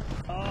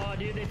 Oh,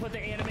 dude, they put the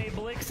anime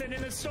Blixen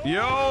in the store.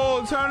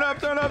 Yo, turn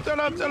up. A lot of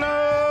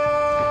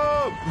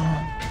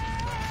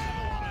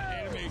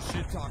anime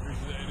shit talkers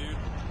today, dude.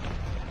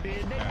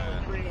 Dude, they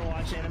don't really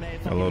watch anime.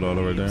 I load all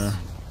over there.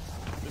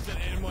 They said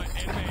anime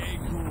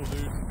ain't cool,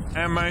 dude.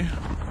 Anime.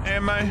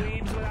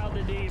 Weebs without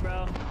the D,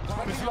 bro.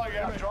 Friendly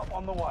loadout drop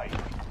on the way.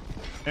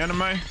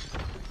 Anime.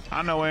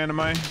 I know anime.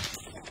 And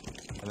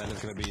then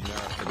it's gonna be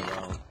nerfed in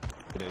around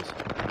 2 days.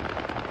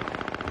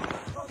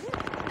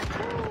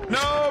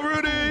 No,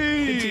 Good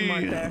teamwork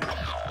Rudy. there.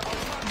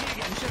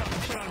 Shut up.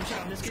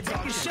 This kid's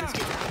dog shit. This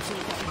kid's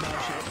absolute fucking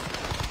dog shit.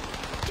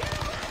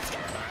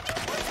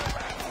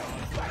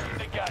 Back in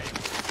the game.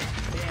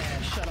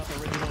 Yeah, shut up,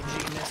 original G,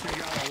 mister.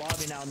 You're on the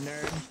lobby now,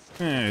 nerd.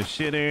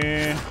 Shitty.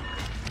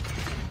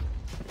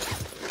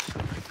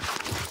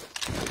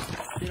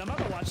 Dude, I'm about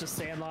to watch The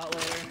Sandlot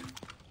later.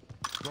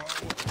 Bro,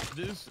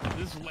 this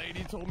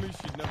lady told me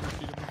she'd never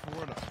seen it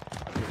before. And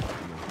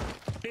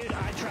Dude,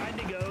 I tried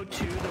to go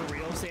to the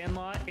real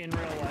Sandlot in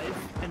real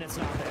life, and it's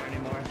not there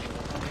anymore.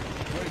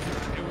 wait,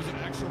 it was an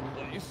actual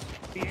place.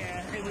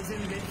 Yeah, it was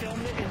in, they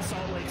filmed it in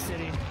Salt Lake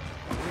City.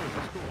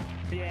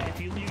 Yeah, if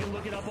you can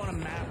look it up on a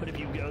map, but if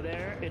you go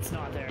there, it's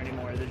not there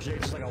anymore. There's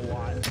just like a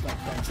lot of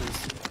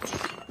fences.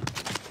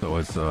 So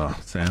it's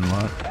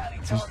Sandlot. Bounty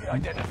target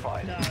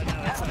identified. No,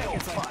 it's like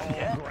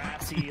all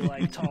grassy,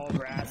 like tall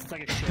grass. It's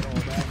like a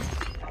shithole, bro.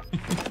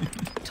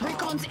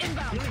 Recon's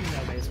inbound. You don't even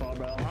know baseball,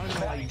 bro. I don't know why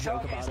Bounty you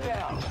joke target about is it.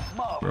 down.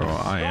 Mark. Bro,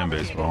 I am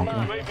baseball.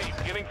 UAV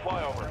beginning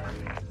flyover.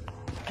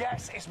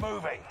 Gas is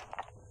moving.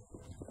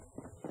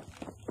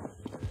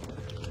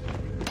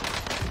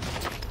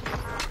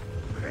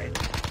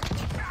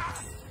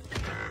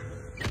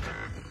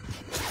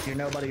 You're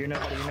nobody.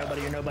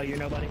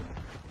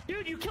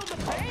 Dude, you killed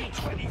the bank!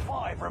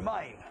 25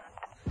 remain.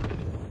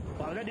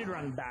 Why would that dude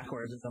run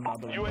backwards if I'm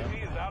not the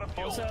UAV is out of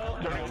fuel. Also,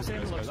 the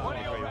Wilson looks One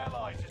of your awful.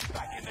 allies is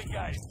back in the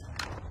game.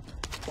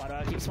 Why do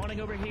I keep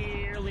spawning over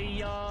here,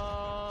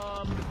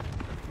 Liam?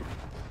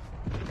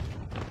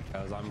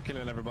 Because I'm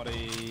killing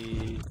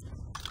everybody.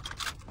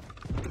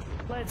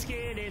 Let's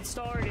get it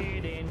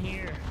started in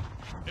here.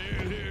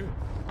 I'm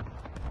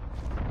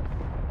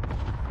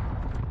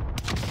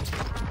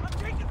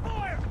taking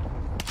fire!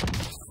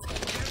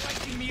 They're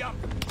lighting me up.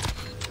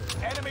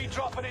 Enemy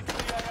dropping into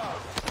the AO.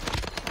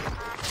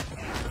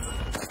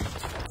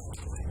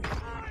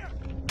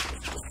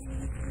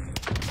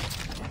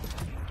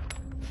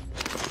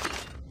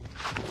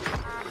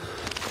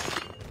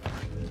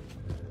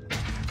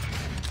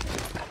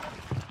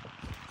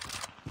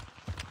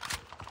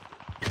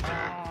 Oh,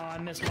 I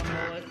missed one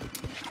bullet.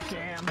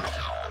 Damn.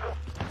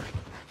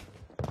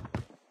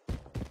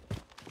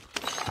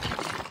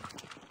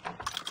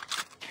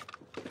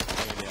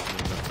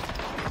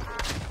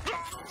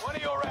 One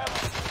of your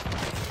allies.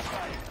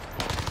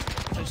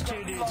 There's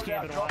two dudes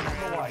camping on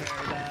Dropping away.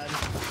 very bad.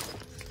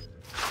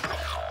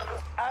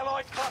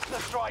 Allied cluster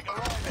strike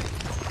arriving.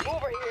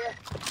 Over here.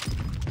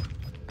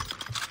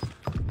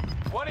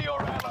 One of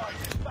your allies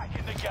is back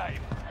in the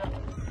game.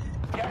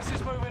 Gas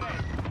is moving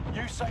in.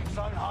 New safe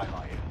zone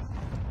highlighted.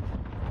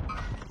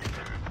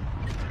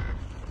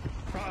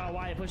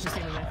 Wyatt, push this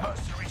thing in there.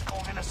 Mercenaries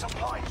called in a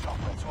supply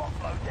chopper to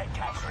offload their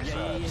cash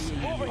reserves.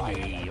 Over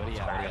here.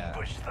 Yeah.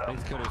 Push them.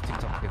 Let's go to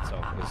TikTok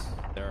itself because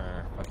there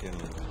are fucking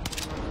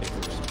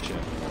papers and shit.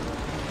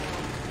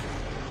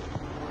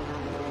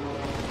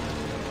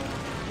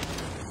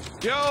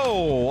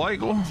 Yo,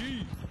 Michael.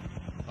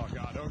 Oh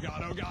god, oh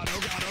god, oh god,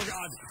 oh god, oh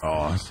god.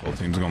 Oh, this whole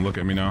team's gonna look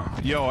at me now.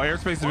 Yo,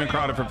 airspace has been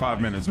crowded for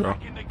 5 minutes, bro.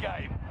 Back in the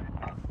game.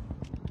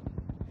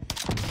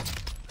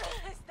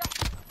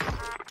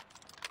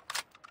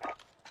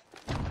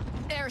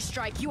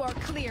 Airstrike, you are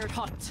cleared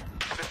hot.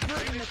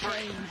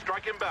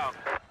 Strike inbound.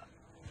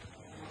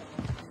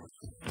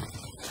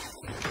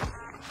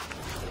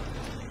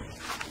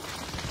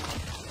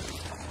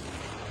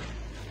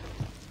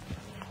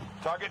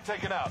 Target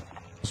taken out.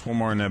 Just one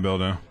more in that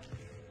building.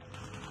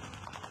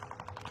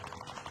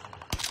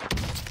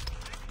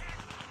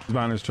 He's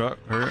behind his truck.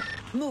 Hurt.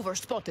 Mover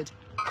spotted.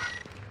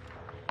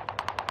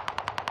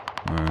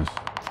 Nice.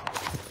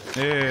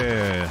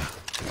 Yeah.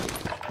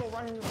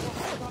 On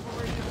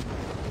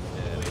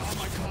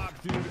my clock,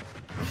 dude.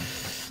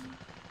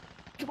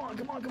 Come on,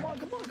 come on, come on,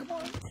 come on, come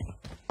on.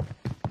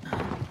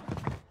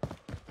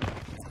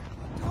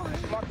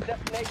 Mark the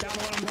destination. Down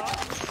the one on top.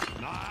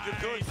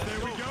 Nice. There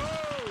we go.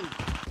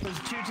 There's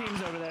 2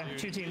 teams over there.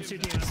 Two teams. In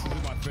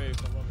my face.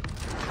 I love it.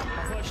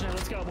 I'm pushing it.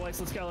 Let's go, boys.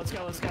 Let's go, let's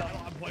go, let's go.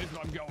 I'm placing.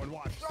 I'm going.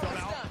 Watch.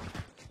 Step out.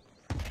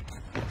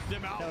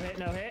 Stim out. No hit,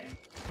 no hit.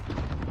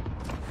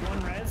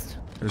 One rezzed.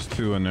 There's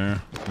 2 in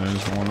there.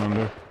 There's one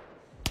under.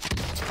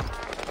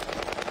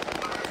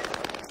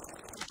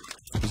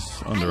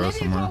 Just under us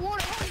somewhere.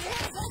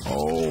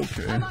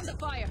 Okay. I'm under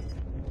fire.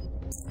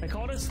 They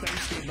called us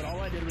thirsty, but all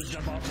I did was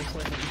jump off the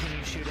cliff and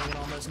continue shooting and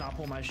almost not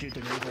pull my chute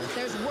to reaper.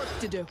 There's work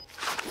to do.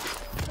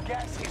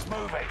 Gas is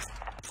moving.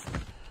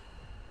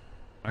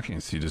 I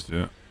can't see this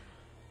yet.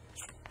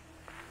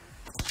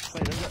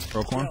 Wait, is it?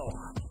 Broke one.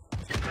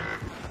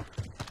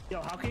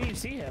 Yo, how can you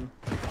see him?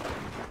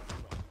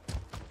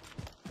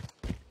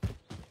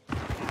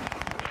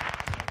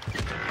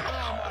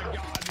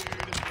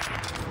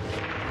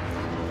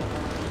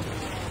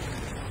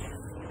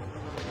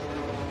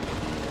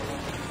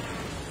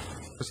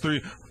 There's 3,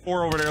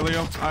 4 over there,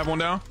 Leo. I have one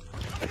down.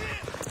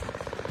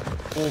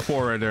 Full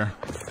 4 right there.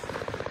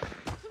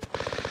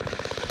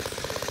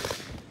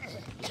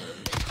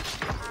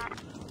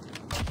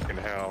 In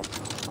hell.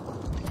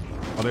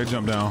 Oh, they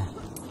jumped down.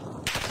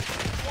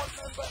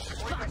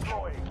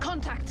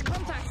 Contact,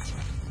 contact.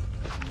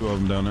 2 of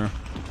them down there.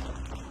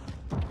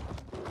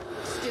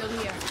 Still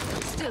here.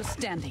 Still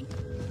standing.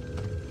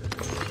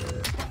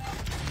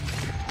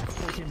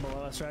 14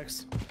 below us,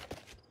 Rex.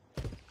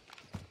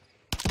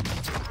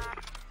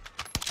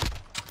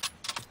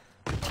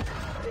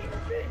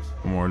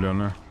 One more down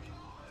there.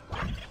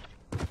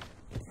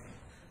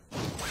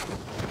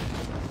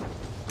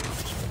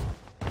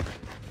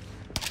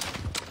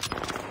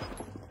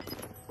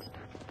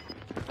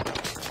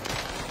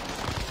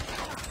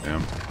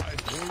 Damn.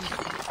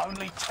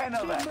 Only 10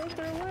 of them. Broke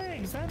their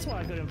legs. That's why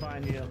I couldn't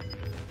find you.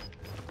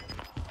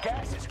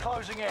 Gas is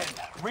closing in.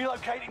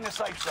 Relocating the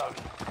safe zone.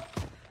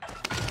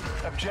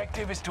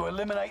 Objective is to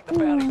eliminate the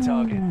bounty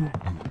target.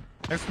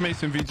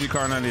 Exclamation VG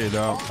car 98,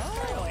 dog.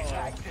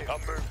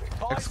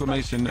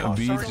 Exclamation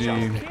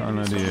VG car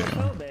 98.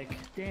 Phobic.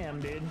 Damn,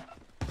 dude.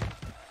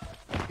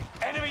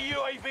 Enemy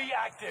UAV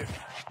active.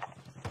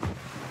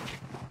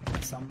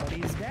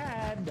 Somebody's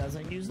dad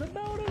doesn't use the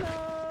boat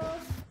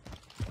enough.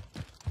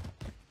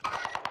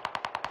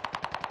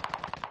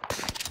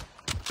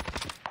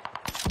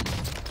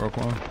 Broke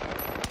one.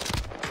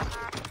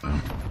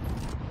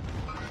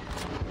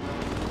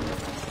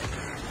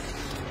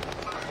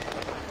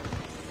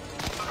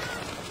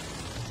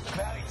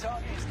 Bounty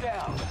target is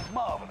down.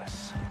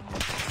 Marvelous.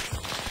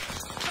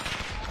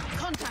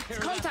 Contact,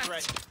 contact.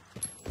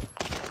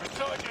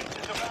 Resurgence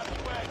is about to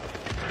end.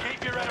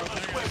 Keep your head on the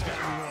swivel.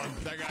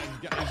 That guy's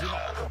got his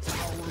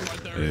tower room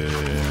right there.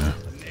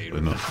 Yeah.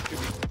 But no.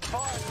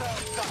 Fire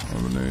sales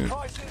done. Lemonade.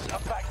 Prices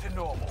are back to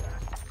normal.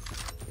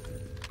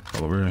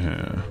 All over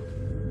here.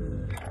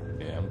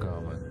 Yeah, I'm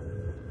coming.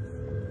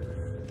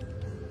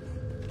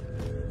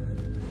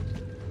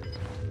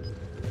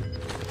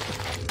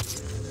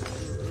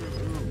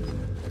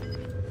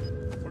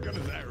 What gun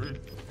is that, Rude?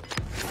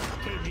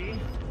 KG.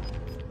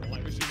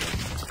 Light machine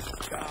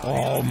gun.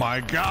 Oh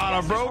my god,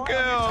 I broke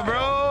him,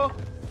 bro.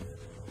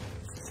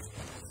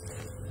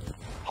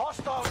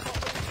 Hostile.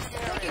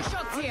 Taking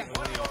shots here.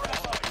 One of your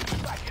allies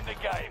back in the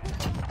game.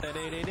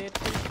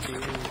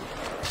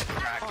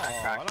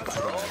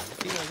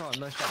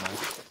 Nice shot, man.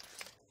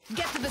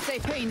 Get to the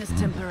safe pane is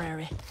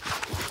temporary.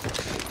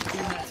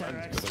 Doing that 10,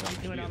 Rex.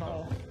 Doing down the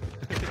hole.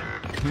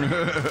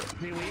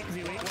 Z weak,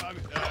 Z weak.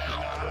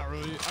 Nah, not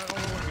really. I don't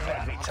know what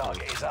Bounty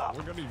target is up.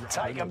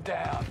 Take them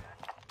down.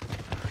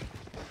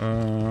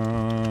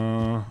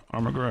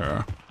 I'm a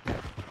grab.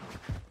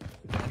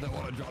 That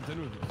one I dropped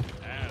in with his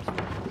ass.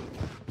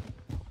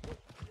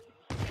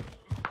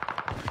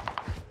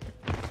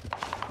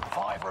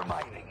 5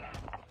 remaining.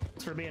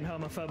 Thanks for being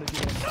homophobic, you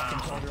little fucking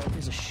 12-year-old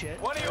piece of shit.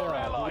 One of your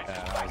allies is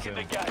back in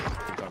the game.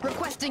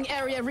 Requesting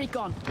area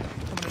recon. I'm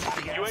gonna try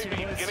to get us here,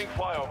 boys.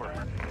 flyover.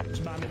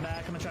 Just bomb me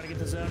back. I'm gonna try to get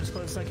the zone as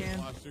close as I can.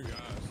 Last 2 guys.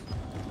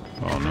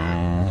 Oh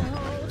no.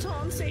 Oh,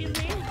 Tom, save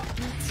me.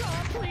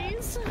 Tom,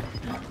 please.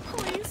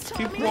 Please, Tom.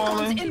 Keep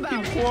crawling. Keep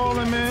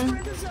crawling,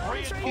 man.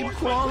 Keep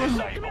crawling. Come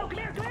here, come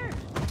here, come here.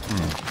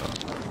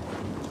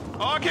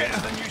 Oh, I can't.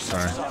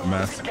 Sorry,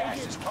 mess.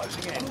 Gas is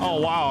closing in. Oh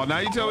wow! Now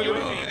you tell me you're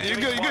good. You're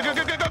good. Go.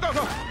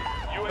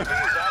 UAV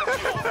is out of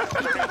fuel.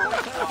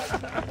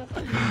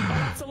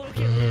 That's a little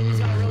kid. He's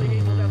got really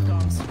hateful death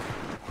comms.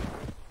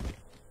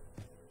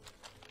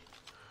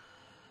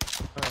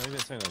 Oh, he didn't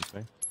say that to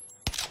me.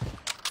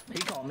 He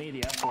called me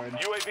the F word.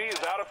 UAV is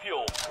out of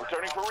fuel.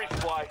 Returning for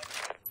resupply.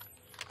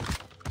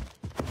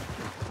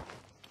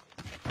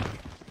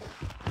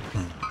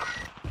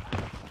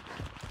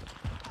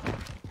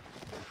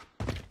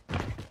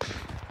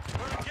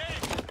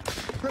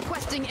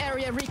 Requesting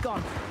area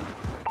recon.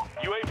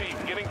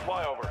 UAV beginning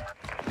flyover.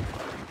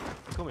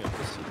 Call me a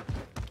pussy.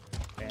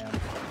 Damn.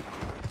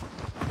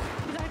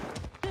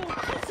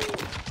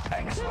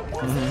 Excellent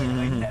work.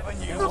 They never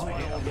knew what we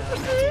Oh, God,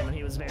 and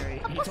he was very.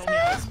 He told me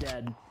I was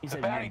dead. He The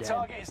said bounty you're dead.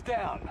 target is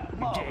down.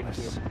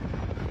 Marvelous.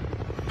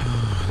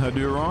 I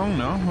do it wrong?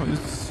 No,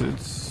 it's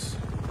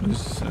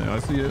I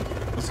see it.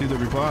 I see the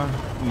reply.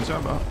 What you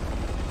talking about?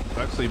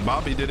 Actually,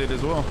 Bobby did it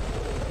as well.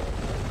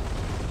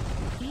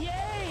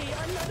 Yay!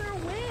 Another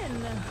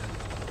win.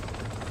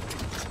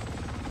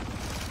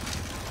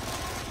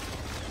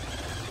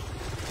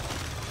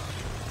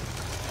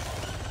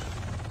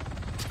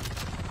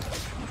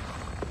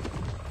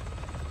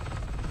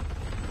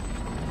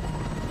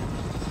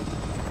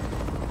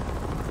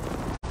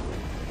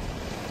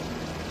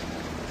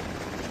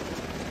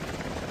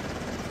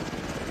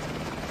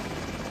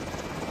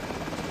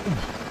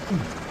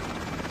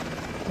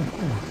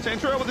 Chain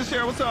Trail with the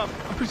share. What's up?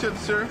 I appreciate the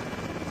share.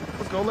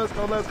 Let's go. Let's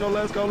go. Let's go.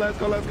 Let's go. Let's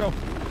go. Let's go.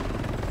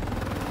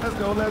 Let's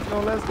go. Let's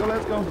go. Let's go.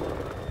 Let's go.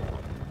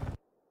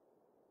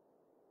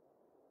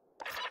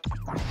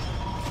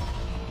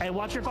 Hey,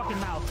 watch your fucking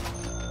mouth.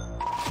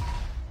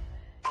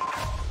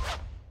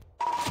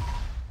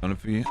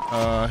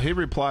 He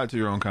replied to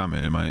your own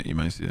comment. You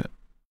might see it.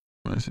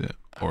 You might see it.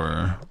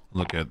 Or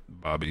look at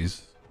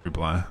Bobby's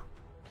reply.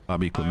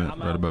 Bobby Clement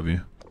right above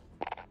you.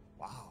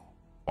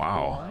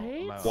 Wow.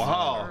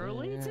 Wow.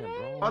 Early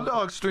today? My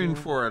dog streamed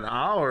for an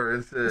hour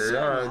and said,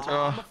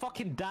 I'm a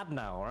fucking dad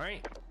now,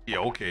 alright? yeah,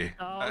 okay.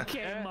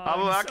 Okay,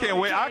 I can't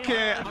wait. I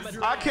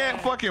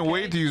can't fucking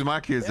wait to use my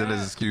kids as an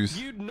excuse.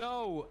 You'd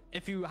know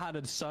if you had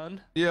a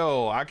son.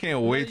 Yo, I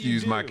can't wait to you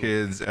use my do.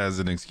 kids as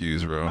an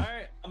excuse, bro.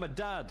 Alright, I'm a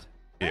dad.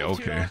 Yeah,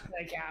 okay.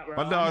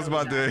 My dog's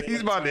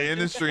he's about to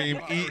end the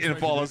stream, eat and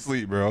fall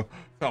asleep, bro.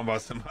 Talking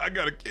about some, I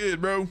got a kid,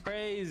 bro.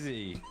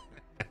 Crazy.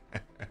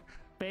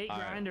 Bait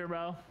grinder,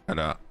 bro. Head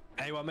out.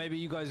 Hey, well, maybe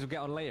you guys will get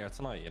on later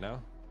tonight, you know?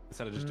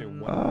 Instead of just doing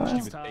one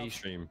stupid tough. day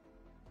stream.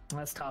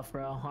 That's tough,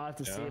 bro. I'll have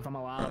to see if I'm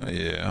allowed.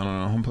 Yeah, I don't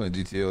know. I'm playing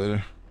GTA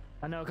later.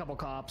 I know a couple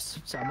cops,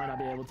 so I might not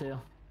be able to.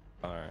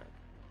 Alright.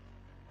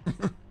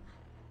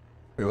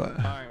 Wait, what?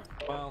 Alright,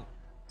 well,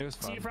 it was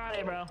fun. See you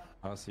Friday, bro.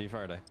 I'll see you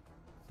Friday.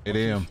 8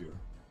 a.m.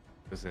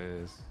 This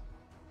is...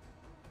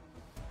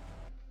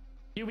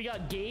 Dude, we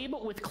got Gabe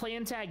with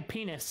clan tag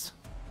penis.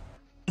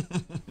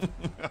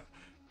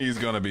 He's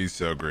gonna be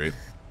so great.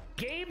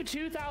 Gabe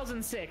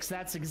 2006.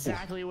 That's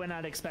exactly when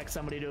I'd expect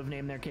somebody to have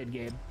named their kid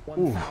Gabe.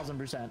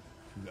 1000%.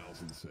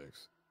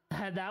 2006.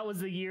 That was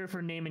the year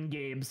for naming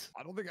Gabes.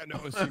 I don't think I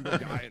know a single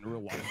guy in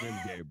real life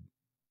named Gabe.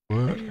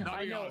 What?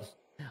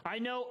 I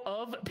know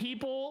of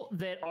people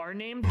that are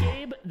named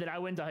Gabe that I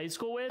went to high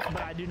school with,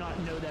 but I do not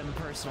know them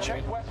personally.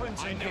 Check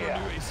weapons I and never gear.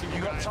 knew a single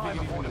You guy got time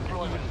before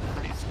deployment.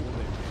 high school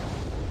named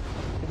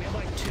Gabe. We have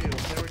like two.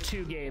 There were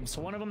two Gabes.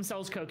 One of them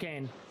sells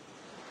cocaine.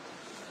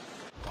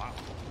 Wow.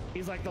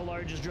 He's like the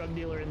largest drug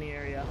dealer in the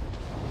area.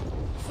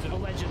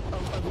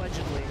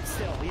 Allegedly.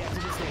 Still, yeah, to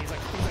this day, he's like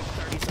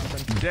 30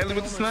 something. Deadly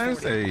with the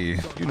snipes? Hey,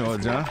 you know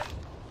it, John.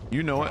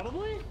 You know it.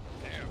 Probably?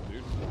 Damn,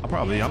 dude.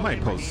 I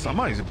might post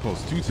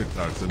 2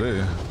 TikToks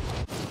today.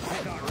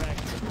 I got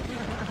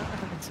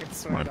wrecked.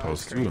 It's I might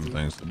post 2 of them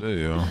things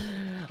today, yo.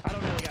 I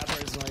don't know the guy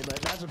personally, but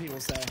that's what people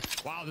say.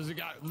 Wow, there's a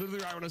guy, literally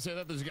right when I say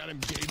that, there's a guy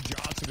named Gabe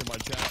Johnson in my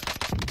chat.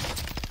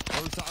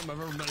 First time I've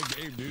ever met a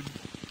Gabe, dude.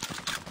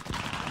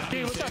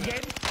 Dude, what's up,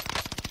 Gabe?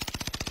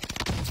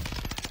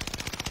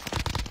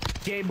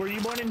 Gabe, were you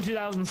born in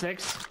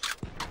 2006?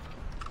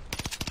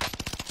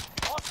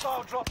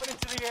 Hostile dropping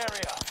into the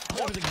area.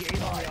 There was a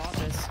Gabe on the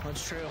office.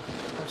 That's true.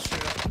 That's true.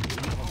 I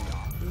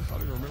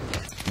don't even remember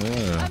that.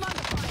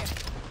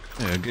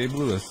 Yeah. Yeah, Gabe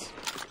Lewis.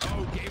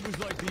 Oh, Gabe was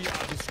like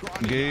the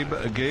scrawny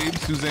guy. Gabe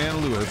Suzanne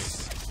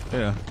Lewis.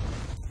 Yeah.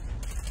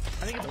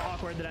 I think it's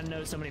awkward that I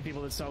know so many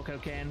people that sell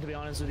cocaine, to be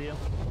honest with you.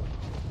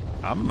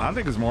 I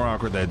think it's more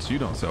awkward that you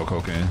don't sell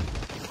cocaine.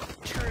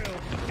 True.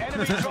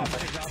 Enemy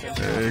dropping.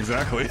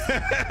 Exactly.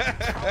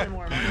 Probably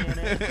more money in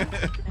it.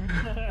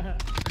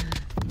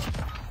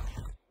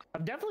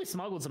 I've definitely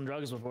smuggled some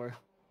drugs before.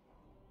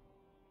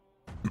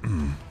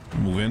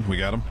 Move in. We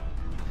got him.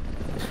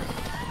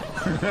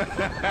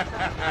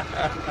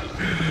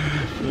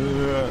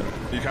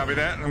 You copy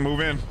that? Move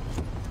in.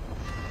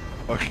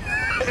 Okay.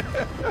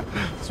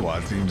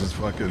 SWAT team just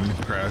fucking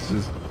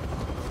crashes.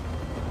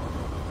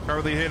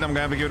 Carly hit. I'm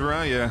gonna have a good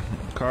run. Yeah.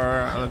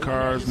 The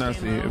car's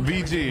nasty.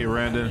 VG,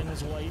 Randon.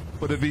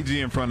 Put a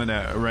VG in front of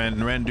that.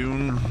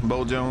 Randoon,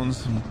 Bo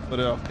Jones. Put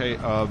a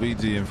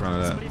VG in front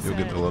of that. You'll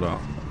get the load out.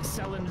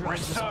 selling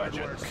drugs is hard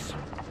work. Resurgence.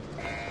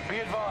 Be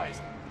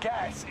advised,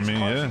 gas is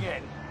closing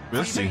in.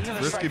 Risky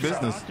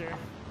business. Doctor.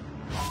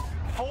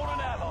 Fallen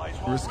allies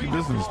will Risky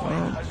business, redeploy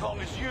man. as long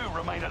as you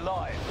remain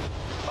alive.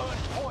 Earn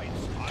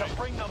points to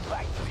bring them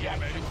back to the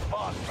action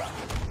faster.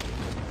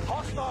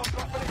 Hostile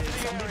dropping into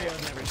the area.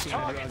 I've never seen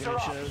Targets a are drug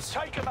up. in shows.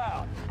 Take them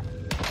out.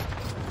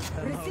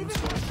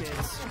 Homeschool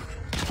kids.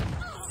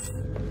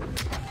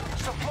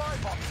 Supply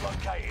box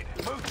located.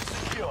 Move to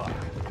secure. I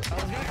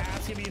was gonna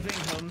ask if you think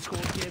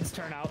homeschool kids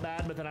turn out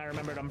bad, but then I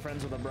remembered I'm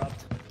friends with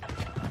Abrupt.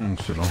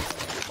 Shit on.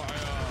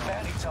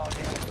 Bounty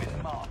target has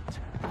been marked.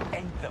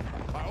 End them.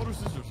 My older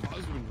sister's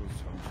husband was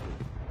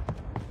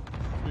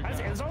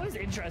homeschooled. It's always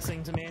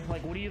interesting to me.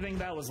 Like, what do you think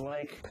that was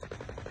like?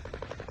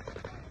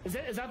 Is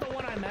that the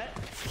one I met?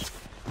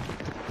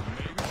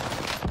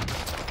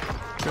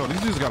 Yo,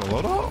 these dudes got a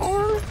load of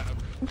or?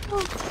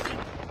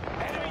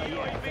 Enemy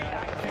UAV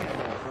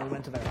active. When we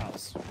went to their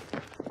house.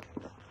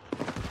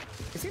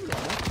 It seemed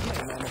normal. He's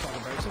like a normal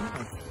fucking person.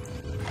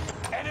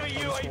 Enemy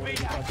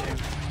UAV active.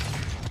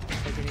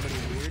 Like anybody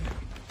weird?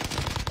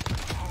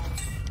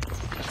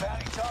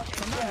 Bounty target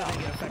Sometimes I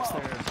think it affects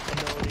their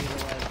ability to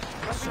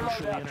like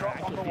socially interact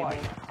with people.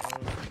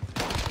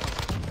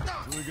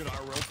 Really good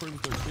IRL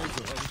friends, their kids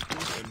are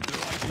homeschooled, and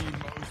they're like the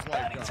most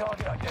Bounty like.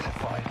 target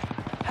identified.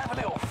 Have a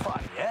little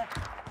fun, yeah?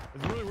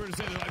 It's really weird to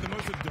say they're like the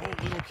most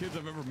adult little kids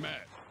I've ever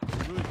met.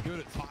 They're really good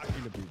at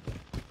talking to people.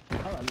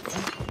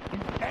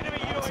 Enemy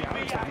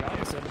UAV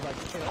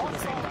active.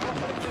 Hostile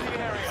dropping into the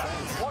area.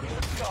 Watch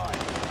the sky.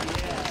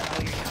 Yeah,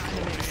 like, it kind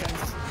of makes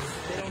sense.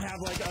 They don't have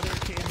like other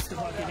kids to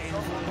fucking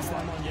influence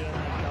them on doing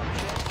like dumb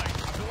shit. Like, I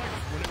feel like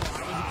whenever I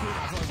was a kid, I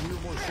feel like we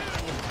were more shy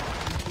when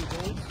we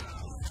were old.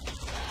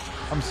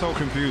 I'm so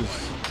confused.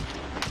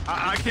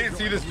 I can't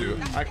see this dude.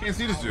 I can't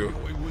see this dude.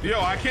 Yo,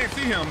 I can't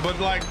see him, but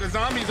like the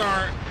zombies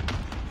aren't.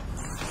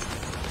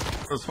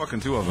 There's fucking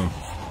two of them.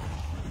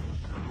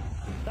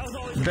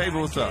 Dave,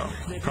 what's up?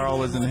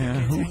 Carl is in here.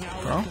 Who?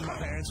 Carl? My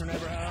parents were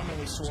never home, and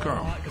we swore a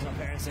Carl? lot because my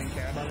parents didn't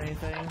care about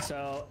anything.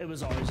 So it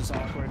was always just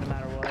awkward, no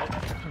matter what.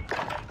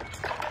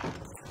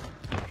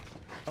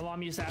 My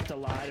mom used to have to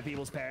lie to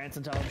people's parents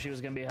and tell them she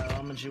was gonna be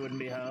home, and she wouldn't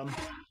be home.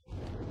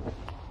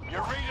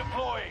 You're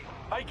redeploying.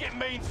 Make it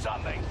mean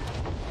something.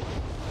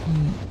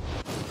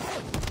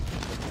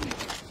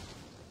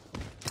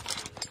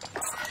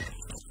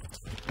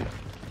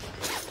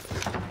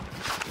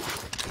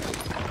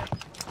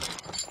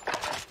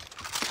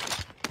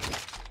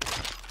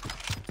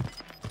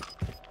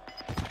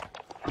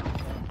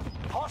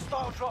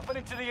 Hostile dropping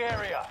into the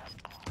area.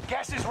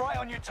 Gas is right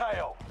on your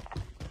tail.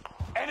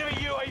 Enemy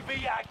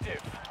UAV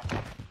active.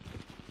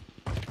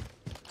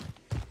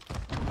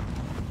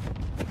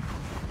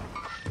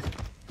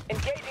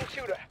 Engaging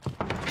shooter.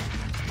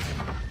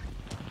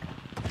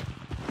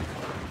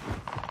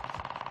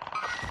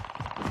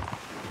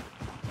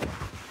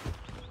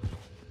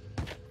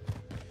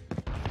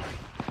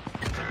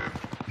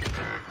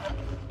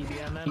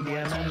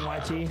 EBMN,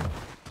 YT.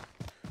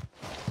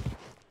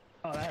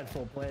 Oh, that had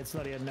full plates.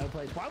 Thought he had no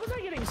plates. Why was I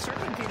getting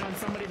serpentine on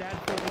somebody that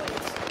had full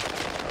plates?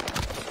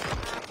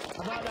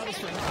 I thought that was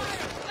for help.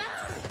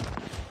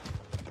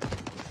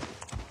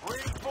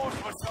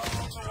 Reinforcements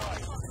are on the way.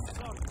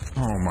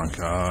 Oh my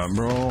god,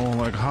 bro.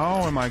 Like,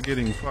 how am I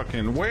getting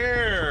fucking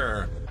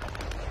where?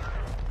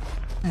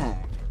 Oh.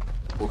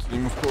 Full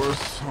team, of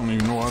course. I don't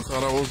even know why I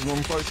thought I was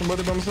gonna fight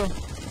somebody by myself.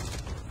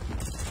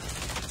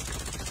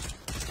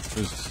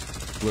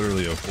 There's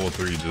literally a full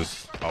three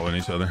just following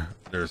each other.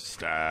 They're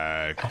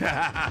stacked.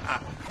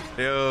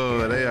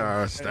 Yo, they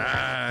are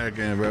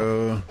stacking,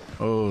 bro.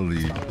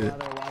 Holy shit. Other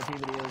YT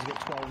videos get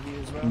 12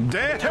 views, bro.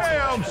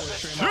 Damn!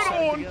 Shit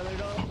on!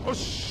 Oh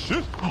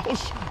shit! Oh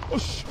shit! Oh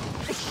shit!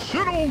 Oh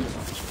shit on!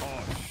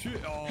 Oh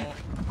shit! Oh.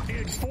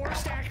 Dude,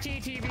 4-stack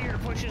TTV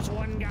pushes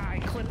one guy.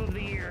 Clip of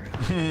the year.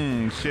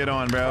 Shit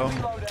on, bro. I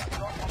don't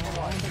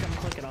think I'm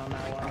clicking on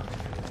that one.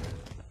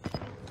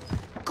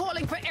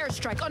 Calling for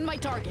airstrike on my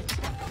target.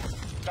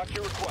 Got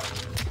your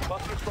request.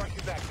 Buster strike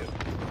is active.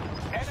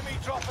 Enemy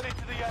dropping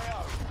into the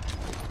AO.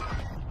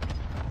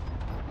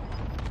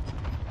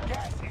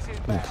 Gas is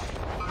inbound.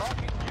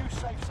 Marking new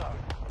safe zone.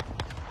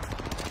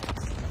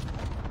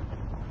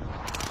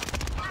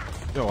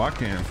 Yo, I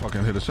can't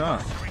fucking hit a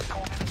shot.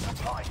 Recalling the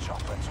supply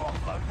chopper to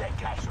offload their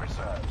cash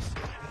reserves.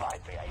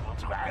 Might be able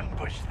to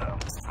ambush them.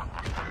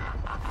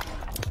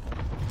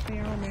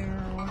 Meow,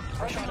 meow.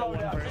 I shot at one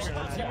person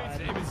and I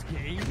died. It was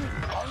game.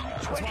 Only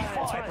That's why I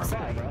 25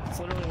 said it, remain. bro. It's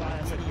literally why I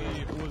said it.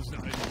 It was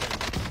not.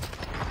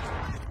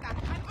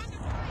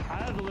 I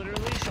have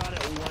literally shot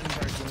at one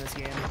person this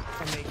game,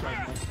 and they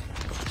killed me.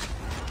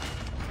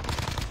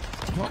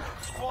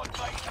 Squad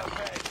mate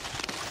ahead.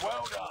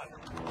 Well done.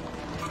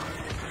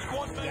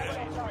 Squad mate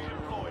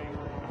redeployed.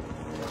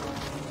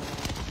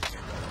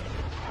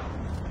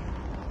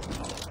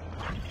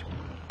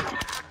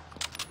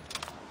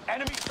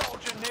 Enemy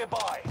soldier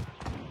nearby.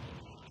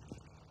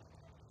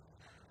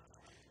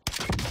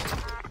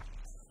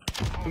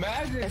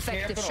 Imagine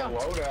Effective camping shot. a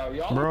loadout,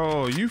 y'all.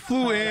 Bro, you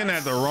flew in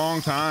at the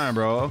wrong time,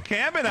 bro.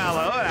 Camping a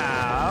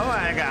loadout. Oh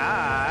my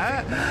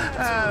god.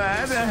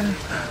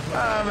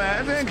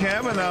 Imagine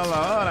camping a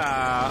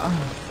loadout.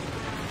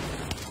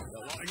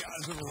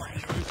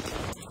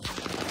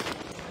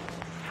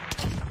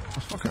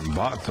 Those fucking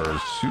bots are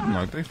shooting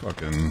like they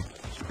fucking.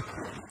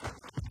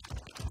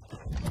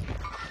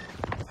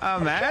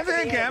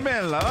 Imagine camping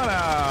a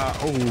loadout.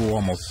 Oh,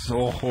 almost.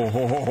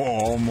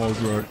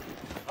 Almost right.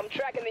 I'm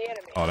tracking the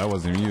enemy. Oh, that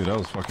wasn't you. That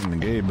was fucking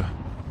Gabe.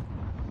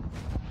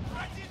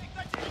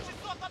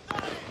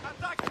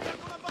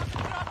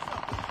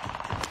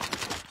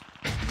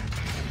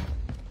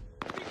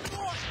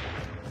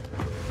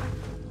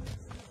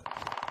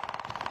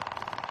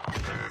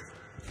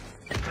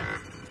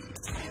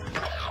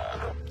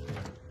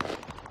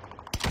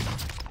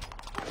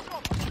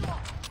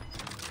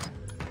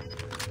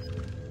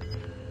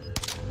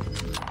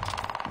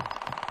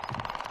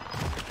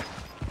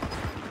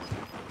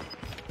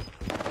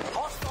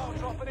 Hostile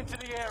dropping into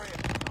the area.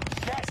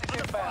 Gas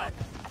is inbound.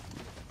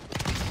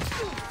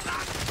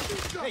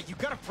 Hey, you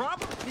got a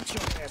problem? Get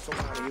your ass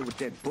out of here with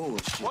that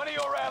bullshit. One of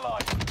your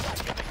allies is back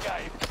in the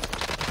game.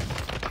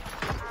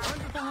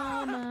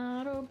 I'm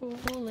out of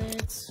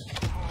bullets.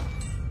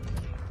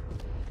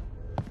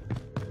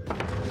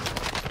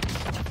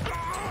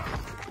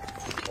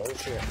 Oh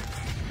shit.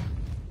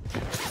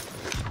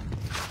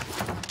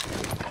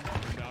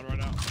 Down right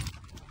now.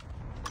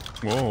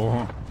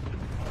 Whoa.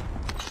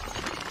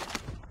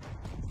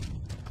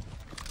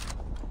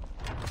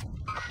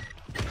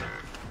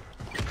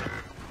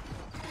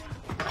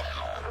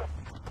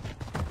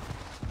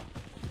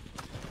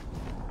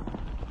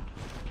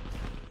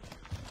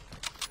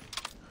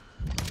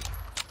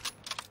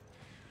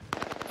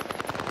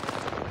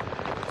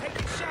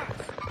 Taking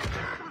shots.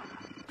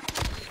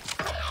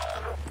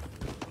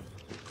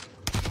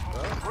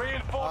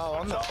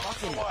 Reinforcements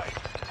are on the way.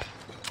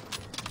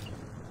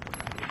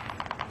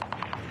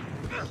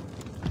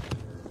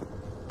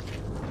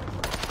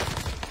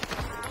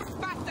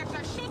 Bastards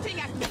are shooting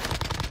at me.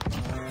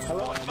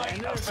 Hello, I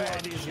know this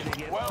lobby is gonna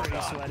get Well pretty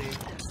done. sweaty.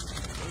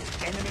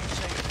 Enemy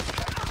safe.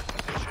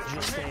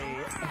 Just a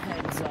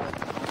heads up.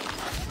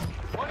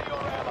 One of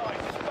your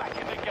allies is back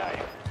in the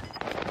game.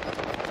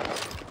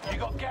 You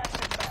got gas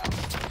inbound.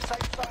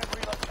 Safe zone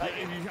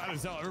relocated. You gotta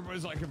tell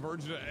everybody's like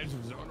converging to the edge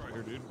of zone right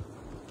here, dude.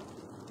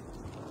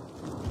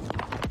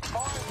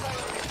 Fire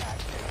station is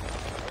active.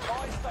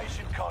 Fire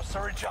station costs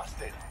are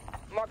adjusted.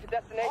 Mark the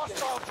destination.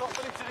 Hostile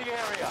dropping into the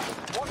area.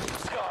 Watch the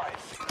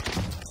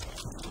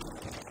skies.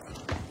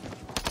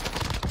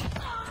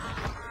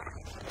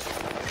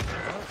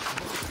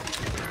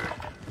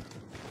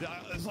 Yeah,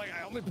 it's like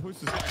I only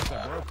pushed this guy because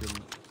I broke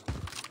him.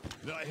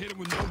 Then I hit him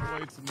with no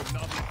plates and with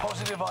nothing.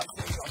 Positive ID on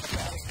the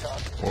bounty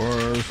target.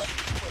 Worse.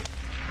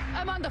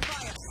 I'm under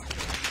fire.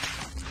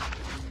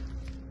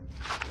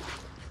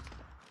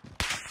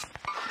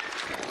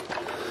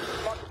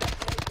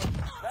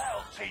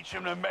 That'll teach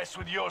him to mess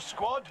with your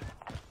squad.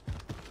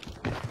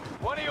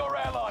 One of your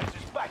allies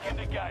is back in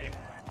the game.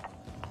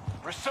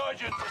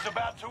 Resurgence is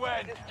about to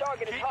end. This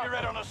target is Keep hot. your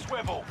head on a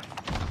swivel.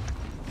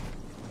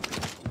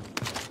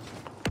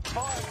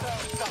 Fire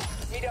sales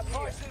up. Meet up here.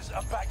 Prices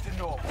are back to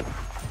normal.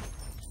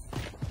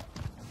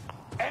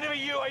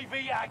 Enemy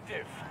UAV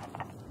active.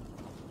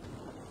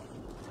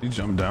 He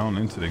jumped down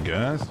into the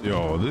gas.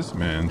 Yo, this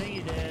man. I think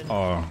you did.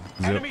 Oh,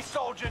 zip. Enemy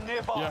soldier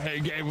nearby. Yeah, hey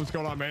Gabe, what's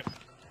going on, man?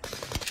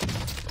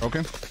 Okay.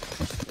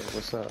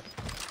 What's up?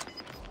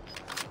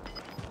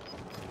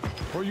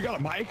 Oh, you got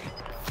a mic?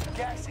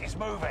 Gas is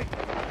moving.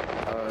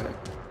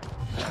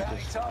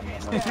 Bounty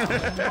target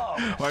is down.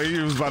 Low. Like he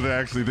was about to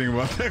actually think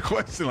about that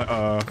question.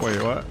 Like,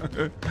 wait, what?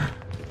 I'm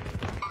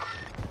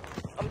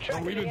Oh,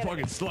 tracking we've the been enemy.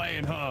 fucking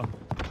slaying, huh?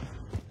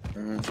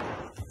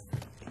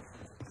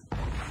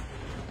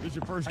 This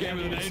your first game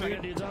of the day, I got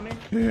dude? dudes on me.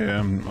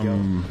 Yeah,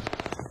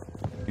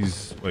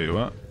 he's wait,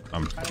 what?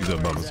 He's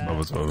above us, above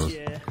us, above us.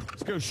 Yeah.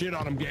 Let's go shit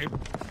on him, Gabe.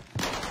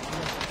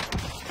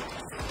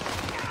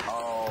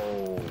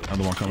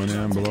 Another one coming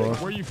in below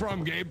us. Where you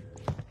from, Gabe?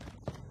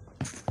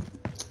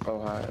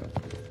 Ohio.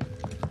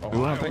 We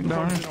want to take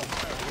down here?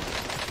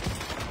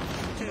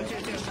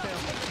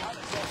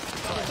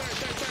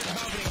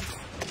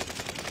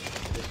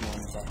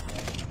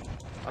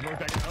 I broke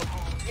that guy up.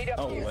 Meet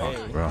up here.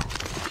 Way. Bro.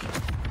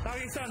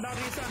 Balcony sun,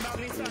 balcony sun,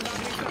 balcony sun,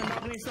 balcony sun,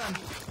 balcony sun.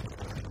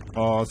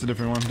 Oh, it's a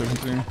different one,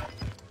 different team.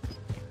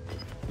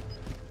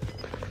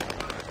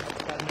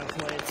 Got no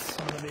plates.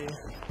 I'm gonna be.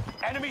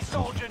 Enemy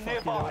soldier Either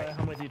nearby. way,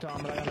 I'm with you,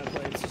 Tom, but I got no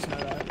plates. Just know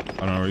that.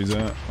 I don't know where he's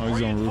at. Oh,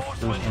 he's on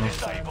roof. Reinforcements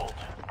disabled.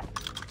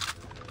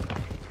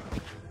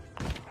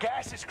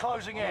 Gas is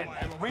closing in.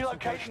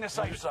 Relocating the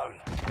safe zone.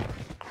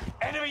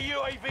 Enemy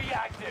UAV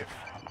active.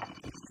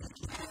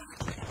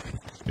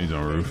 He's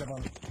on roof.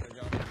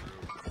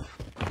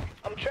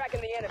 I'm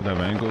tracking the Does enemy. that have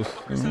ankles?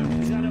 He's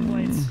got no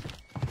plates.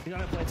 He's got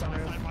no plates on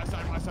roof. My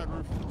side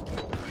roof.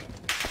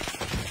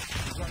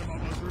 He's right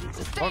above us, Rudy.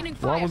 Sustaining Why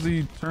fire. was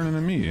he turning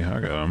to me? I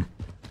got him.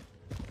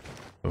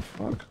 The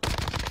fuck?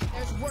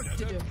 There's work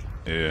to do.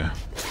 Yeah.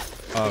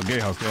 Gay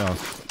house, gay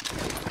house.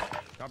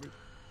 Copy.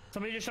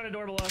 Somebody just shut a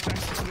door below us.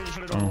 Somebody just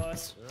shut a door below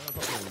us.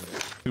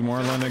 2 more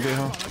in that gay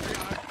house.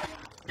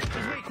 He's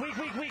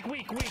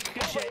weak.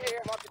 Good shit. Right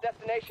here, mark the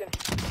destination.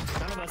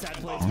 None of us had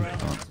plates, bro.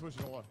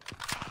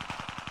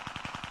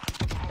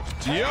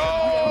 Yo!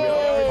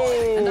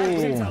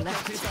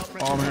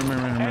 Oh,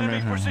 man.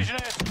 Enemy precision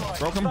airstrike.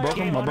 Broke him. I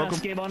broke him.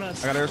 Game on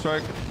us. I got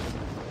airstrike.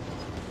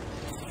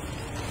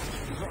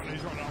 He's running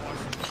out.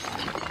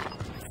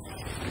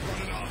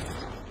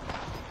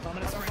 I'm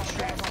gonna sprint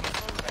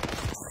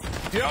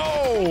straight.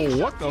 Yo!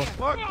 What the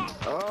fuck?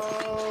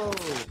 Oh.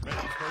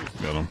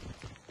 Got him.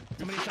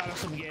 Somebody shot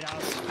us from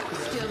gatehouse.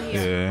 Still here.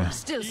 Yeah.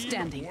 Still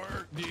standing.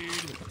 Work,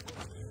 dude.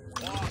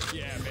 Fuck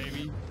yeah,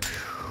 baby.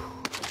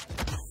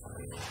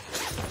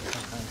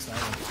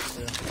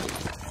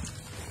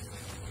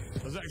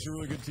 That's actually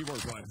really good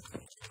teamwork, Ryan.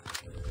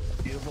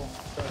 Beautiful.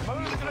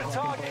 Move to the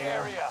target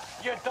area.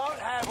 You don't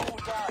have all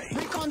day.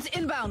 Recon's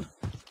inbound.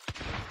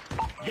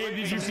 Gabe,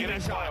 did you see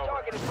that shot?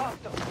 Target is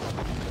hostile.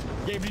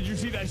 Gabe, did you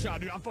see that shot,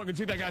 dude? I fucking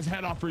took that guy's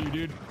head off for you,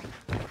 dude.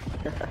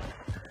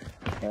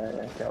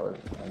 That was,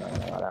 I don't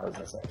know what I was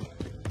gonna say.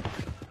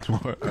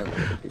 What?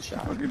 Good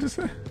shot. What did you just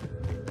say?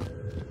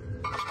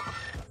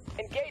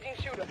 Engaging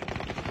shooter.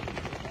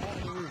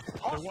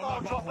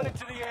 Hostile dropping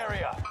into the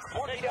area.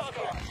 Working up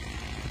here.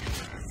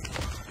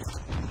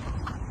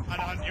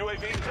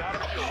 UAV is out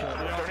of fuel.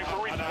 Returning for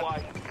resupply.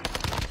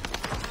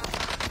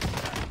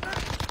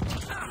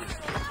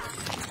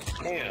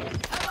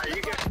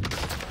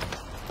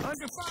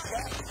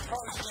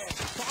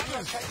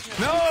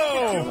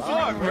 No!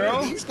 Fuck,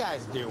 bro. These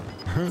guys do.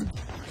 Oh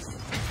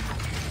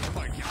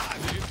my god,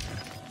 dude.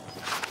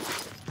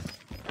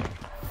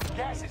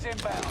 Gas is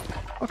inbound.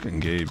 Fucking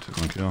Gabe took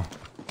one kill.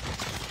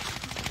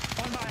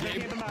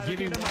 Gabe, give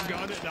me one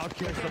gun and I'll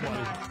kill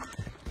somebody.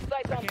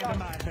 Sights on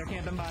target. They're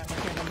camping by.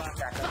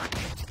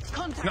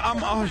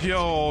 No,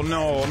 yo,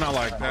 no, not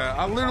like that.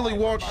 I literally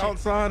walked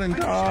outside and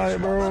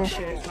died, bro.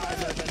 Shit,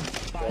 eyes open.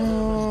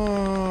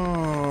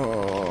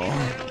 Oh.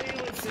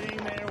 Literally was sitting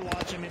there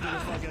watching me through the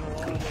fucking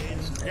wall.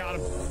 Got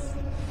him.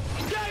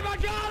 Gabe, I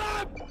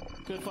got him!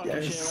 Good fucking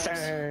Yes, shit,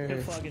 sir. Rex.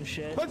 Good fucking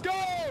shit. Let's go!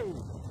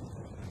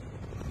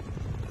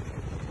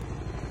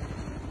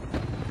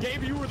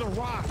 Gabe, you were the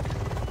rock.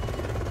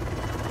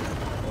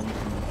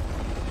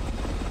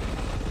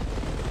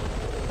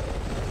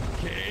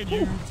 Can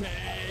you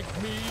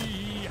take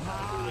me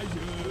higher?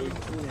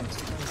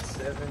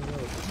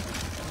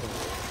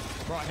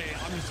 Bro, hey,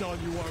 I'm just telling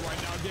you what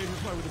right now, Gabe,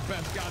 you're playing with the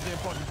best goddamn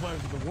fucking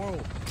players in the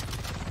world.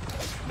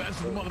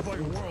 Best in the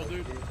motherfucking world,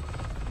 dude.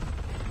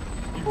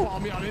 You follow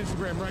me on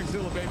Instagram,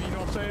 Rexzilla, baby, you know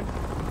what I'm saying?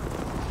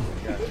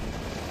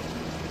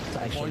 It's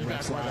actually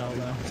Rex Lyle,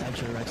 though. It's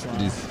actually Rex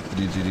Lyle.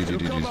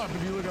 It'll come up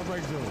if you look up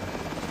Rexzilla.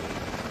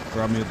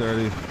 Drop me a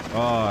 30.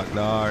 Fuck,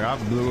 dog. I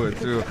blew it,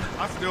 too.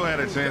 I still had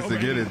a chance to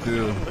get it,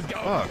 too.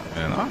 Fuck,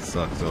 man. I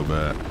suck so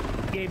bad.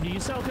 Gabe, do you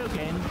sell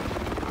cocaine?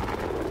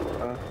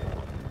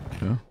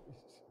 Yeah.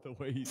 The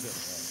way he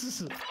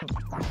said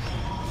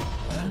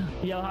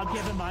Yo, how'd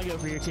Kevin Mai go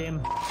for your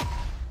team?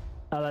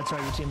 Oh, that's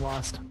right. Your team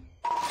lost.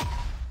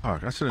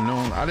 Fuck, I should have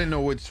known. I didn't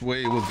know which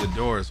way was the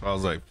door, so I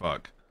was like,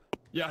 fuck.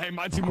 Yeah, hey,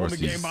 my team won the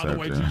game, by the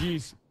way.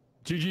 GG's.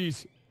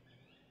 GG's.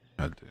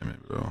 God damn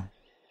it, bro.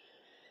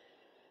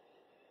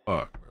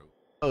 Fuck,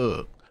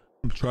 bro.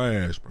 I'm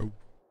trash, bro.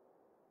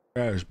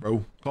 Trash,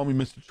 bro. Call me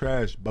Mr.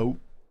 Trash, bro.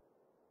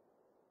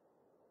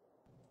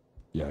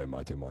 Yeah, hey,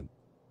 my team won.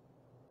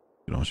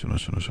 Shit on.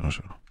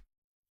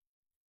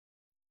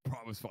 Bro,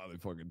 I was finally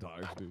fucking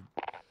tired, dude.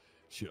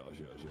 Shit.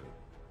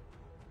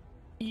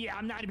 Yeah,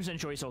 I'm 90%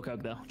 sure he sold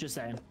coke, though. Just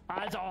saying.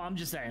 That's all I'm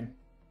just saying.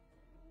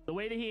 The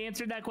way that he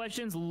answered that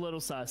question's a little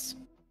sus.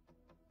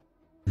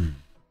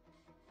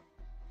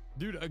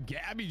 Dude, a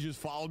Gabby just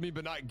followed me,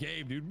 but not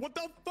Gabe, dude. What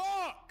the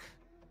fuck?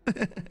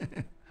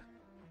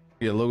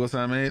 Yeah, logo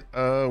sign made.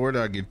 Where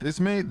did I get this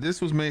made? This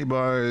was made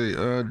by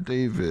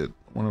David,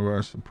 one of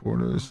our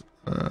supporters.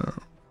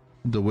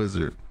 The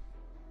Wizard.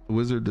 The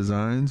Wizard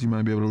Designs. You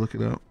might be able to look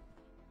it up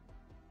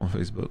on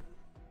Facebook.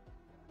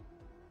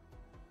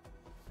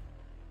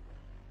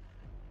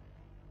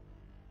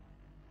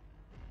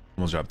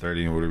 Almost dropped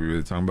 30 and what are we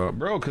really talking about?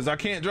 Bro, because I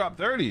can't drop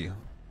 30.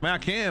 Man, I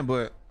can,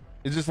 but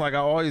it's just like I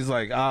always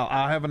like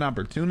I'll have an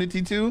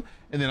opportunity to,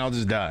 and then I'll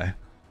just die.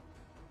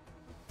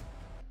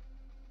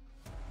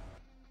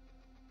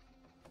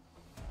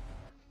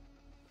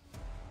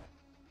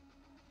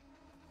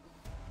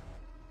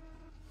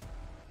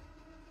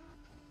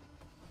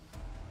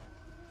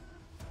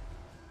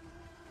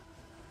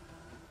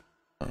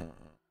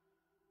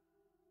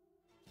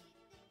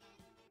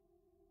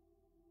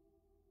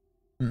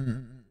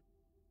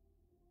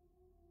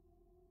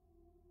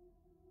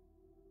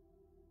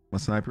 What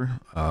sniper?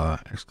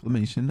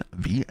 Exclamation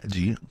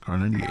VG Car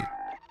 98.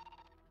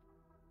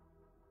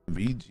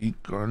 VG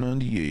Car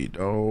 98,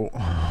 dog.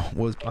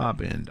 What's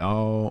poppin',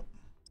 dog?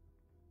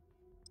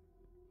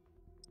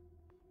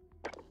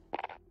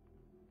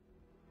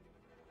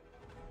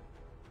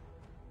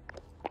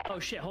 Oh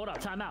shit, hold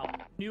up, time out.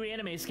 New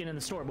anime skin in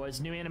the store,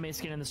 boys. New anime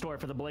skin in the store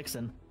for the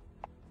Blixen.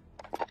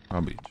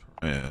 Probably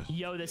trash.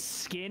 Yo, the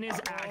skin is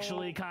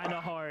actually kind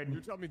of hard.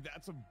 You're telling me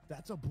that's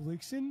a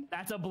Blixen?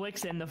 That's a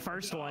Blixen, the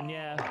first one,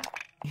 yeah.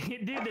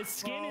 Dude, the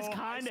skin is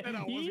kind of. I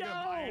wasn't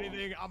gonna buy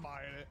anything. I'm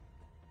buying it.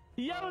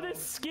 Yo, the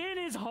skin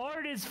is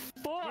hard as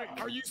fuck. Wait,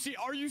 are you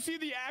see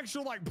the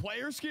actual like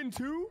player skin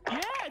too?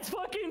 Yeah, it's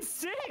fucking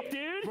sick,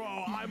 dude.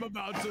 Bro, I'm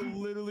about to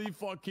literally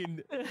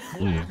fucking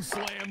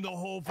slam the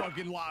whole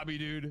fucking lobby,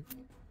 dude.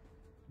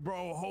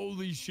 Bro,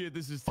 holy shit,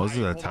 this is tight. Oh, is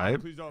it a Hold on,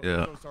 type? please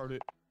Yeah. Don't start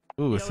it.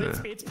 Ooh,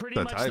 It's pretty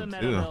much the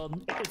meta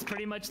build. It's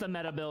pretty much the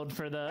meta build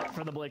for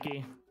the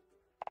Blicky.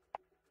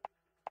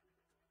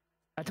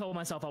 I told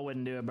myself I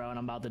wouldn't do it, bro, and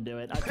I'm about to do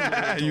it.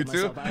 You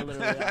too?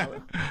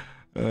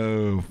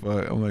 Oh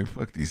fuck! I'm like,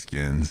 fuck these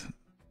skins.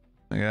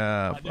 Like,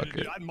 fuck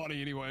it. I had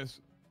money anyways.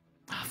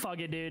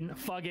 Fuck it, dude.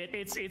 Fuck it.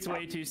 It's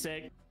way too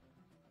sick.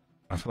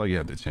 I feel like you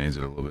have to change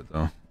it a little bit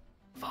though.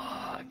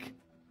 Fuck.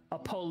 A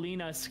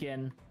Polina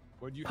skin.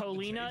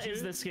 Polina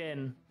is the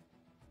skin.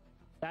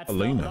 That's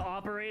the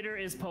operator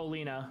is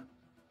Polina.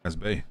 That's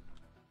Bay.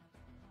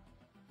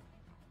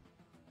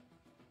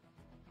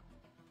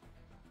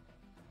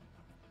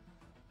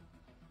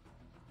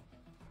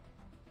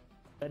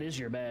 That is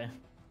your Bay.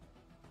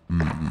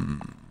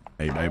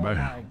 Hey, oh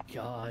my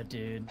god,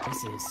 dude.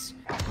 This is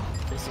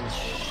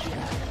shit.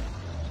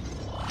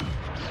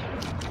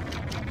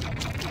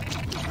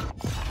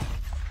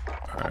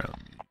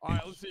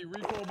 Alright, let's see.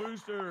 Recoil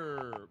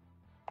booster.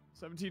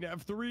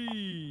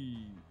 17F3.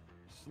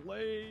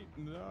 Slate.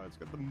 No, it's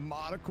got the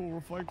monocle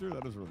reflector.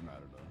 That doesn't really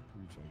matter though.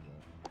 Let me change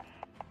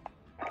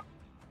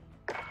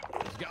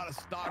that. It's got a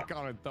stock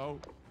on it though.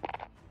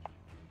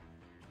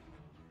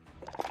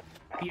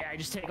 Yeah, I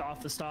just take off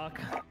the stock.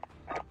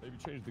 Maybe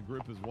change the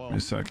grip as well. Give me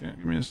a second.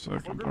 Give me a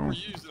second. What grip were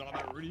you using on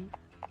that, Rudy?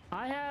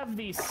 I have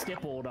the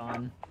stippled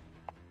on.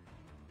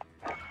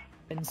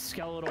 And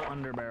skeletal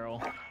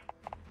underbarrel.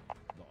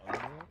 The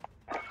underbarrel?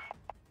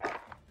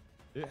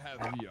 It has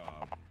the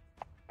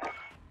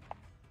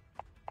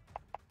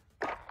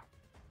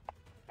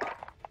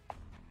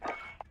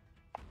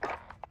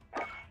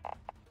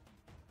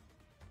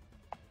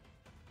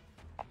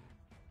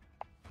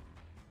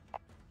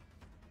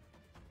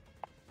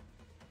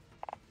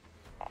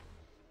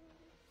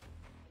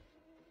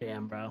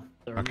Damn, bro.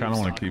 I kind of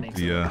want to keep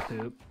the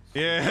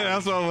yeah,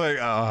 that's what I'm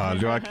like.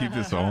 Do I keep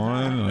this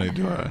on? Like,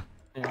 do I?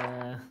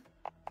 Yeah.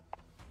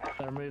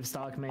 The remove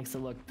stock makes it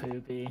look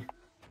poopy.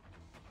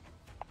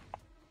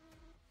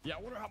 Yeah,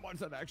 I wonder how much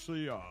that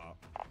actually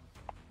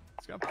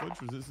it's got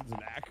flinch resistance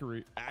and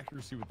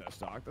accuracy with that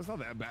stock. That's not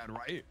that bad,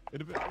 right? I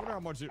wonder how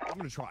much I'm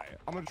gonna try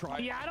it. I'm gonna try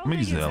it. Yeah, I don't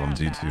think it's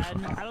that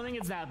bad. I don't think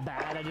it's that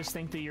bad. I just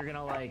think that you're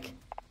gonna like.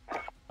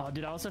 Oh,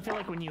 dude, I also feel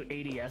like when you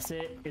ADS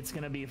it, it's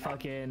gonna be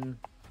fucking.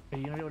 Are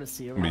you gonna be able to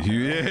see it?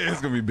 Yeah,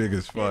 it's gonna be big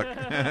as fuck.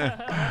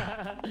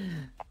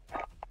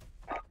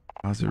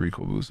 How's the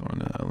recoil boost on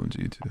the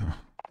LMG too?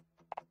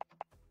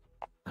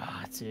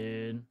 Ah,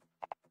 dude.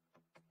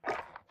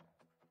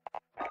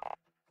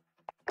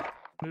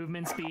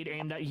 Movement speed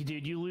aimed at you,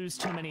 dude. You lose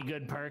too many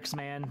good perks,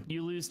 man.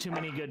 You lose too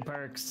many good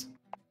perks.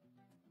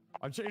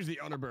 I changed the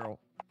underbarrel.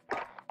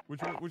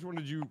 Which one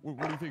did you? What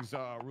do you think's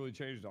really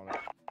changed on it?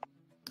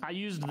 I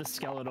used the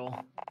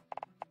skeletal.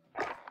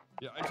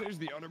 Yeah, I changed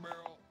the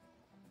underbarrel.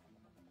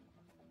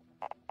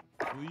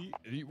 Fleet?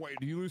 Wait,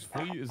 do you lose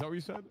fleet? Is that what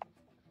you said?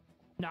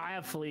 No, I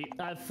have fleet.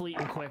 I have fleet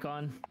and quick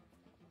on.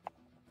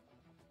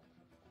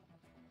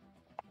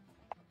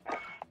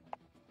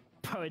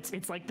 Bro,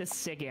 it's like this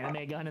sick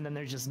anime gun, and then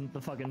there's just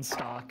the fucking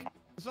stock.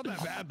 It's not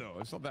that bad though.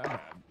 It's not that bad.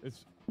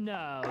 It's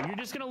no, you're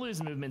just gonna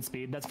lose movement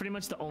speed. That's pretty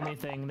much the only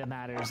thing that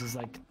matters. Is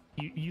like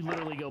you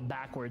literally go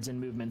backwards in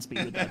movement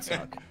speed with that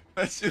stock.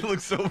 That shit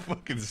looks so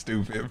fucking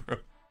stupid, bro.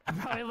 I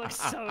probably look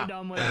so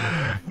dumb with it.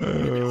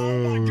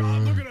 Oh my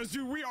god, look at us,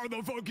 dude. We are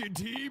the fucking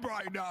team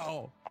right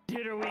now.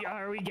 Dude,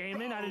 are we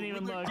gaming? I didn't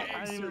even look.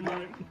 I didn't even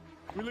look.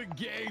 We look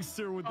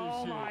gangster with this shit.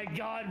 Oh my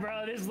god,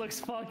 bro, this looks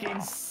fucking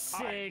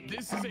sick. Right,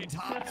 this is a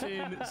top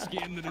 10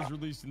 skin that is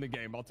released in the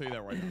game. I'll tell you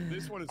that right now.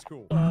 This one is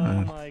cool.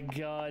 Oh my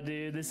god,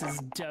 dude, this is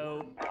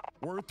dope.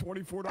 Worth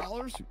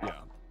 $24?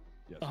 Yeah.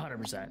 Yes.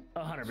 100%.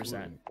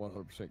 100%.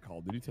 100%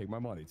 call. Did you take my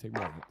money? Take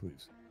more of it,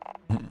 please.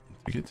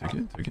 Take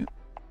it.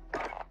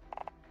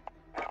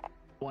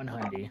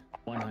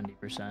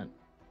 100%.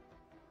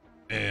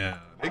 Yeah,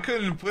 they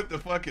couldn't put the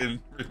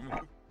fucking.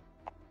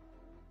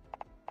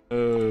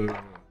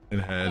 It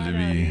had to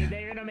be.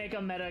 They're gonna make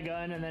a meta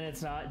gun and then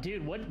it's not.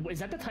 Dude, what is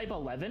that? The Type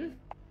 11?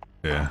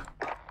 Yeah.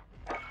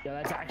 Yeah,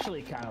 that's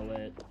actually kind of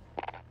lit.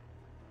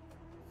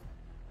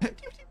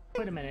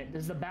 Wait a minute.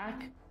 Does the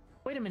back?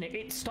 Wait a minute.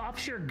 It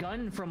stops your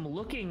gun from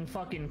looking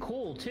fucking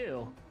cool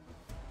too.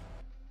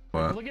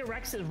 What? Look at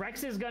Rex's.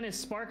 Rex's gun is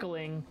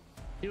sparkling,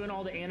 doing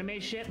all the anime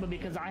shit, but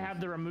because I have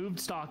the removed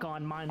stock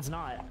on, mine's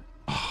not.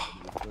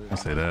 I'll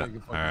say that.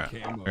 All right,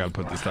 I gotta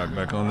put the stock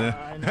back on there.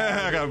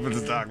 I gotta put the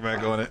stock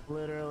back on it.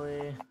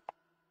 Literally.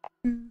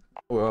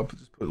 Well, I'll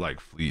just put like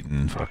fleet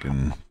and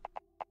fucking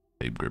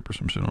tape grip or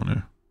some shit on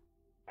there.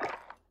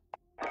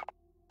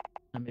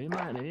 Maybe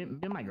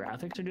my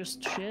graphics are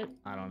just shit.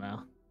 I don't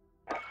know.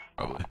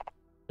 Probably.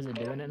 Is it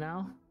doing it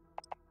now?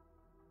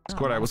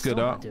 Squad, what's good,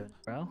 dog? You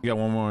got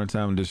one more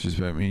time to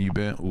disrespect me. You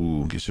bet.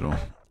 Ooh, get shit on.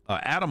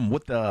 Adam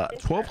with the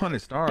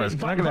 1,200 stars.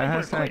 Can I get a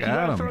hashtag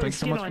Adam? Thanks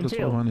so much for the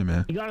 1,200,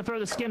 man. You gotta throw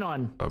the skin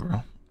on. Oh,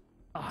 bro.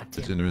 Oh,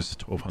 damn. Generous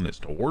 1,200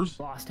 stores.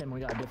 Lost him. We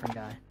got a different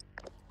guy.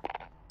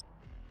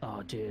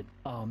 Oh, dude.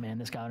 Oh, man.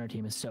 This guy on our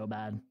team is so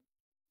bad.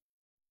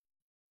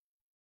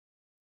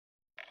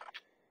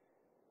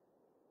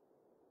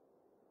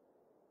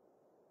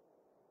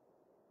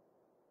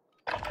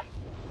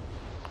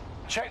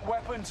 Check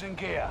weapons and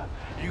gear.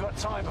 You got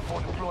time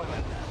before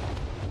deployment.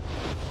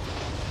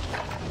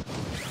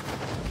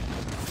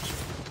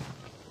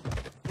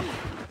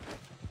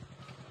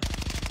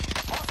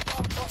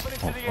 Hostile dropping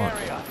into the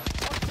area.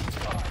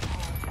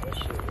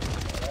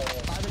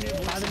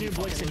 Buy the new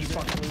Blixen, you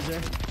fucking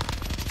loser.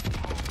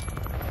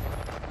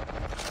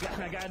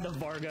 I got the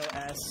Vargo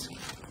S.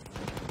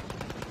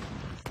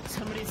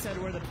 Somebody said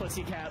we're the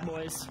Pussycat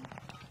Boys.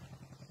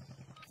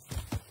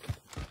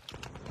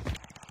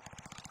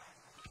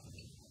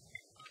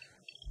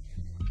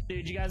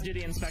 Dude, you guys do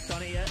the inspect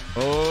on it yet?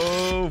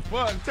 Oh,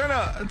 fuck. Turn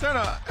up.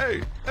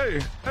 Hey.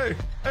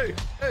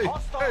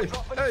 Hostile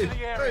dropping into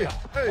the area.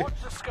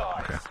 Watch the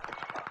skies. Okay.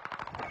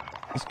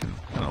 This can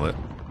kind of lit.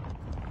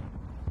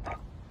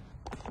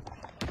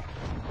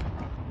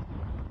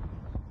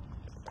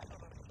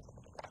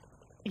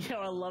 Yo,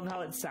 I love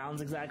how it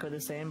sounds exactly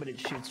the same, but it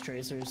shoots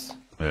tracers.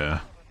 Yeah.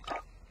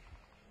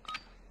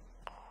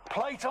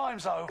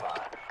 Playtime's over.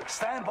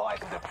 Stand by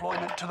for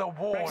deployment to the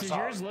war Rex, does zone.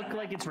 yours look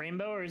like it's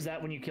rainbow, or is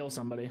that when you kill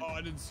somebody? Oh,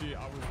 I didn't see it.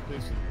 I was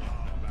placing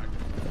back.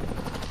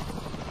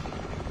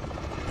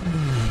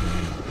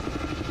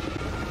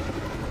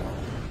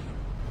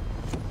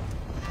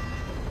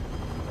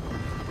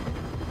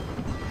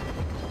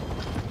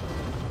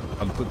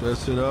 I'll put that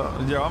shit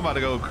up. Yo, I'm about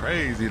to go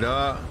crazy,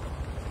 dog.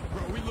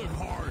 Bro, we look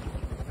hard.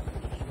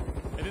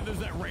 And then there's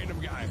that random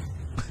guy.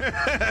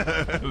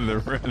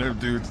 The random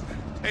dudes.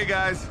 Hey,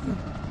 guys.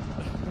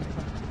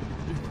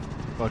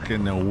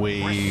 Fucking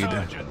Wade.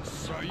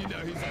 Resurgence. Bro, you know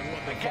he's like,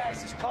 what The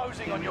gas is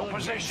closing on your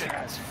position.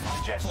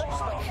 Suggest you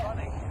start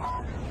running.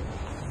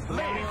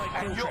 Liv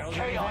and your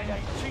KIA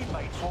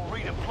teammates will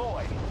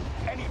redeploy.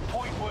 Any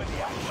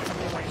point-worthy action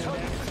will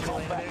return you to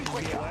combat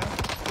quicker.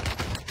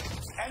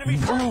 Enemy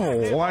Bro,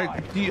 nearby.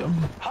 like the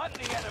Hunt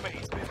the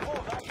enemies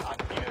before they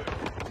hunt you.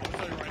 I'll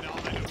tell you right now, I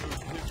know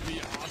who hits me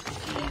off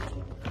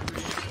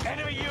the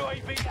Enemy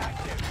UAV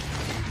active.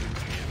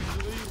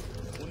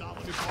 will not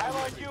let me call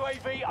Allied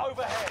UAV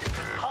overhead.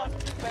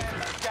 Hunt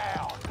them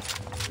down.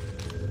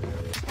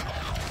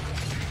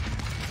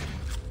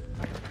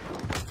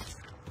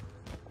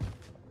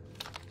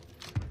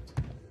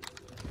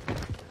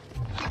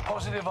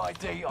 Positive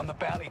ID on the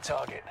bounty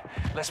target.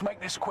 Let's make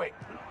this quick.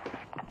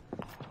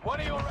 One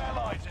of your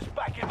allies is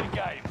back in the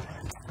game.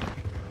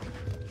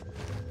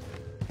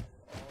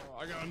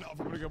 I got enough.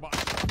 I'm gonna go buy.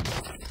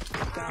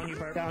 Down you,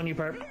 perp. Down you,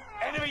 perp.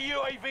 Enemy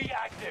UAV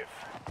active.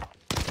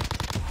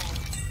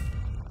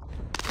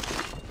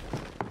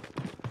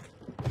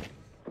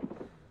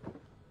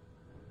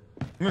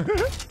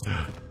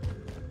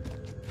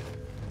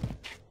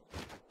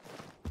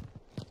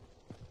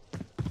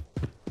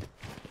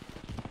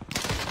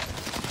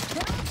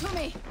 Down to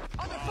me.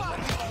 Under fire.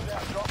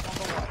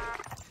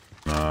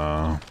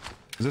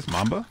 Is this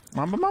Mamba?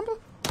 Mamba? Enemy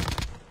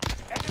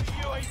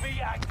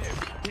UAV active.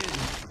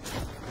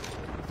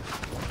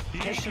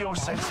 Keep your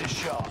senses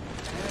sharp. The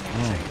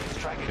enemy team is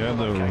tracking Yeah,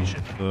 your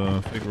location.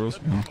 the fake roast.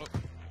 Yeah.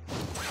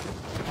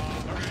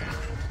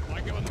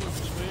 My gun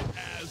looks lit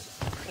as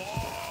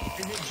fuck.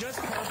 Is it just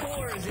purple,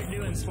 or is it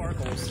doing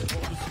sparkles?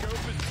 Well, the scope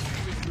is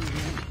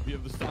moving. We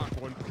have the stock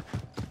one.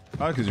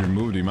 Probably because you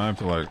removed it, you might have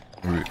to like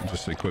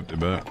just equip it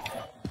back.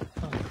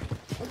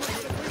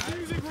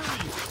 Music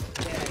release.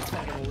 Yeah, it's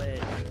fucking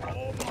lit.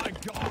 Oh my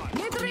god.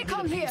 Need the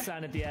recon here.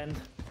 Sign at the end.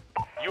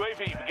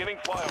 UAV beginning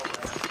flyover.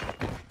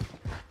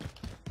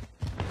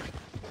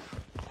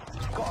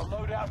 Got a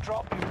loadout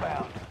drop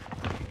inbound.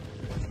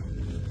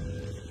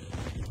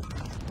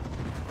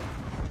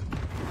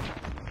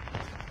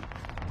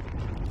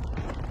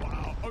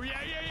 Wow. Oh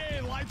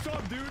yeah. Lights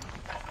up, dude.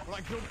 When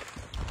I killed.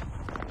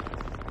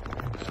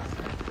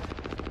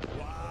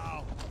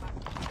 Wow.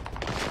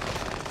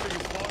 This thing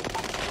is fun.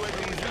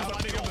 He's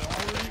lighting up at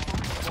already.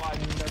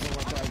 Doesn't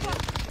look like it.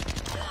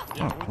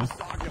 Yeah, with the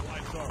socket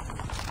lights up.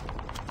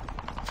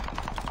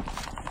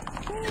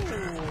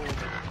 Ooh.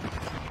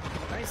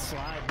 Nice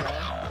slide, bro.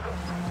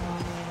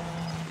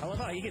 I love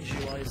how he can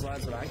shoot while he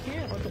slides, but I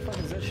can't. What the fuck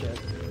is this shit?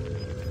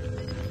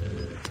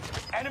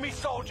 Enemy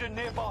soldier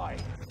nearby.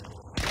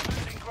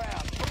 Losing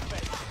ground.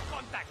 Movement.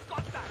 Contact.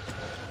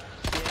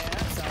 Yeah,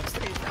 that sucks.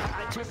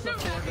 I took the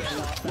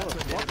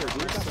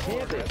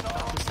forward and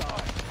lost.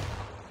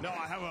 No, I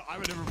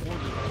haven't ever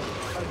formed it.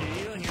 Oh, do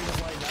you? And you're just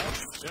lighting up?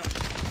 Yeah.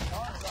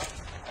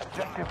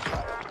 Objective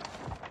failed.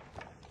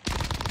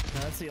 No,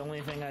 that's the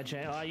only thing I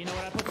changed. You know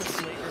what? I put the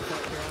slate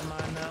reflector on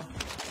mine now.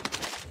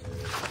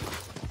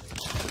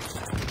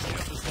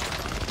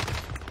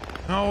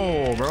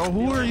 No, bro,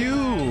 who are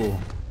you?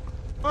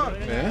 Fuck, The only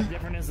thing man. that's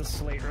different is the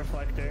slate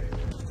reflector.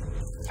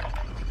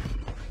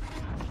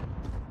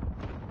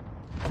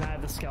 And I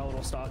have the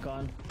skeletal stock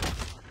on.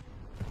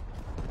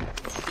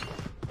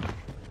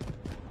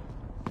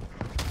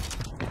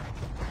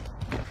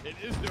 It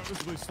is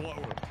noticeably slower.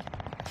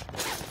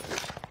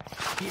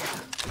 Yeah.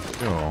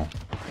 Yo.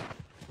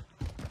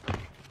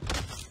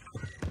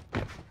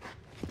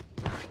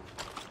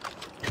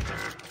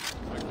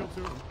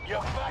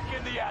 You're back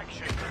in the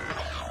action.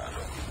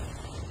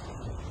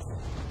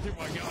 Oh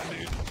my god,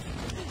 dude.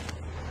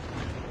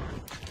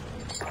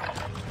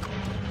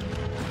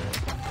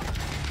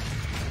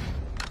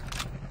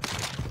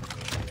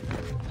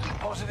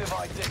 Positive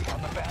ID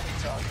on the bounty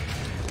target.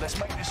 Let's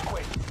make this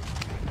quick.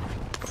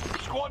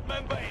 Squad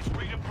member is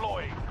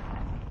redeploying.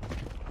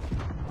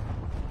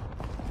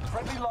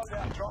 Friendly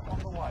loadout drop on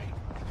the way.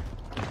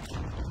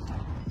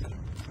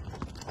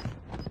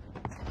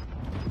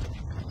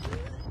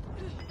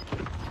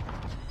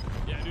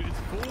 Yeah, dude, it's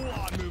full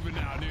on moving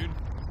now, dude.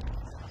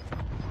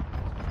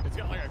 It's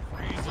got like a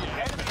crazy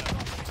ass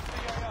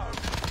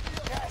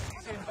CAO. Gas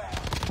is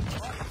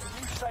inbound. Right to the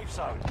new safe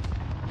zone.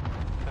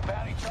 The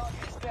bounty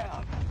target is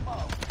down.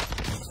 Oh.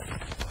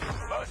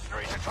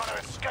 Mercenaries are trying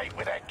to escape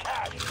with their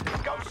cash.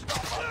 Go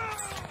stop them.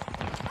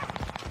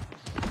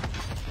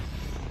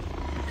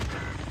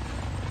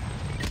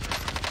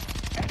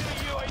 Enemy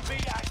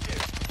UAV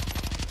active.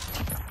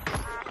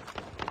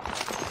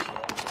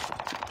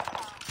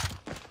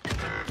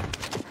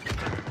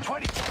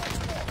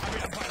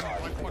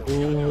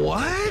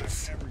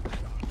 What?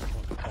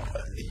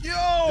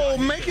 Yo,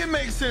 make it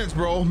make sense,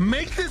 bro.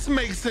 Make this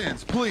make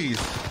sense, please.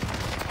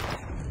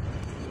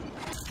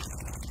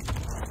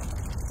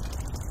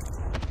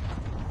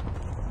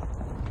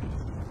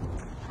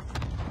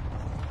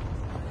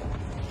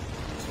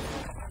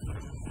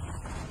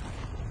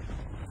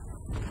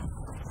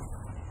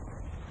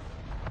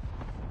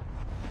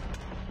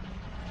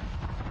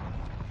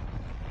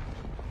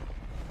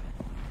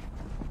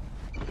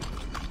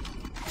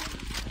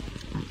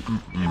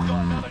 You've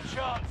got another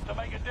chance to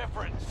make a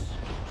difference.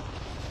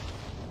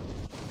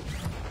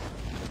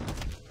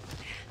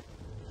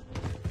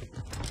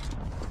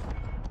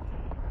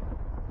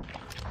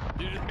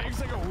 Dude, it makes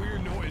like a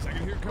weird noise. I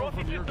can hear it coming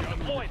from your gun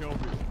when you kill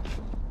people.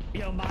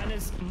 Yo, mine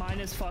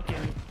is fucking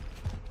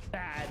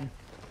bad.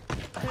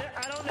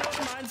 I don't know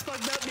if mine's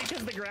fucked up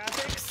because the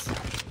graphics.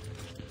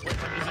 Wait,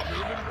 is it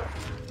moving?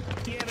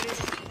 Yeah, but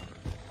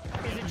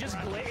is it just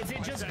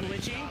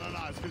glitchy? No,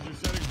 it's because your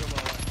settings are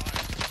low.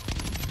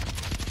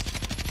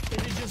 Is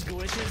it just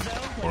glitches though?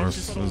 Of Like course,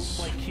 it's just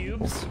little like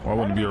cubes? Why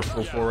wouldn't be a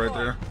full four right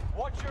there?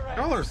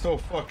 Y'all are so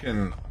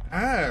fucking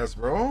ass,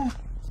 bro.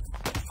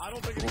 I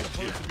don't think it's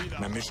supposed to be that.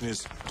 My mission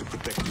is to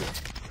protect you.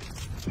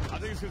 I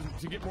think it's because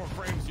to get more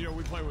frames, you know,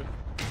 we play with.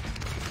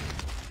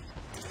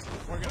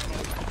 We're gonna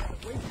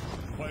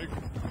like.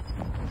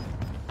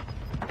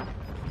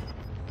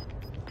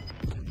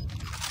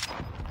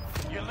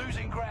 You're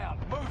losing ground.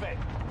 Move it.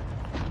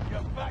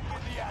 You're back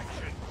in the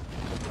action.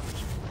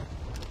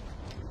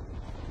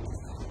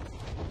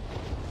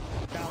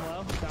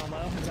 Down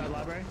low, inside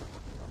library.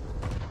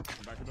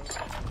 Back it up.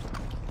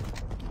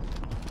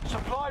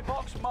 Supply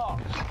box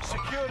marked.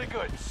 Secure the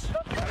goods.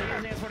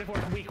 Nance 44.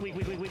 Weak. I'm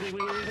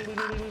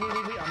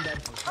dead.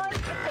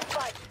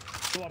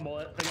 One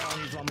bullet. I got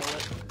only use one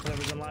bullet.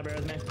 Whoever's in library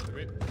with me.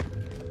 Wait.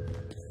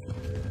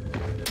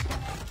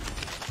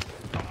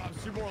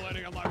 There's two more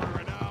landing on library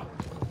right now.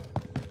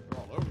 They're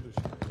all over this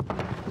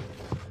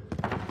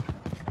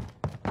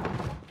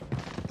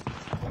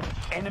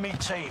shit. Enemy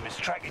team is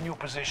tracking your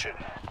position.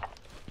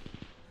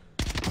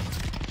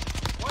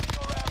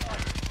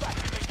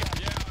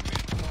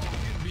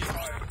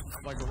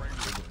 Like a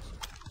ranger.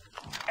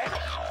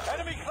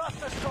 Enemy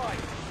cluster strike.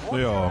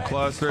 Yo,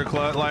 cluster,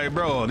 like,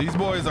 bro, these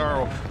boys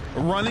are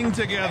running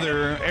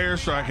together,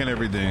 airstriking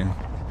everything.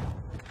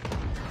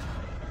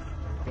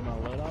 Get my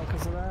load out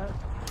because of that.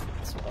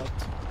 It's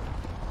fucked.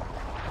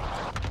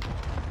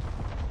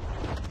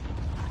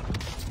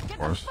 Of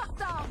course.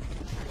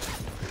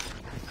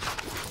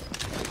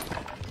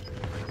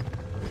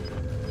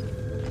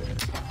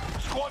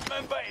 Squad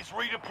member is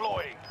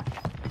redeploying.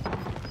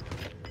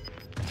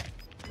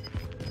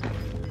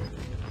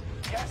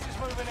 Gas is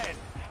moving in.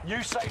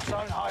 New safe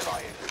zone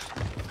highlighted.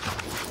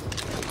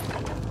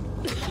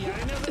 Yeah, I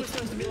didn't know if it was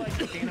supposed to be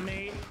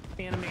like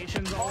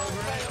animations all over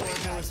it, or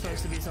if it was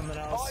supposed to be something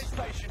else.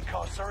 Buy station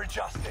costs are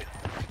adjusted.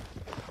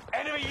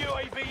 Enemy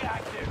UAV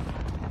active.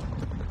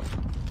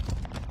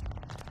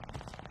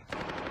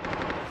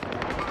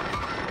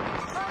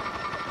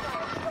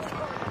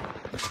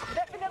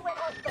 Definitely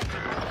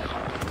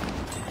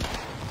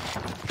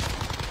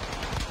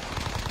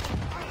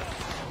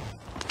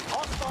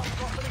Hostiles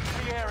dropping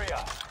into the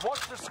area.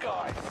 Watch the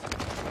skies.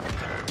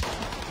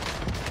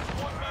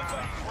 Squad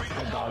member is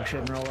redeploying. Dog shit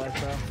in real life,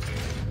 bro.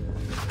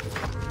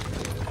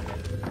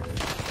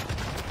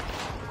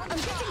 I'm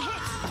getting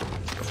hit.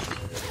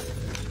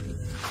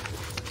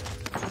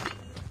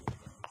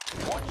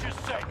 Watch your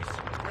six.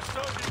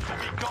 Resurgence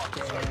will be gone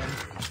soon.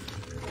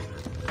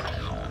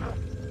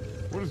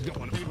 What is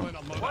going on?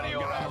 One of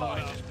your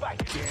allies is back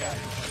in the game.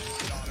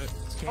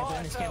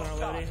 He's camping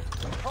already.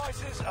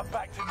 Prices are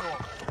back to normal.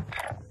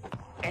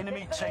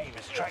 Enemy team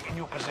is tracking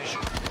your position.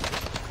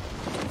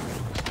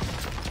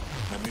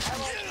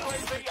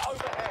 UAV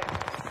overhead.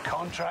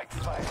 Contract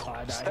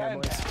failed.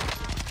 Stand down.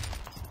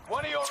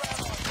 One of your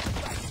allies.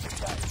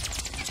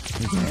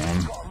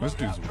 This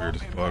dude's weird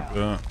as fuck,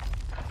 though.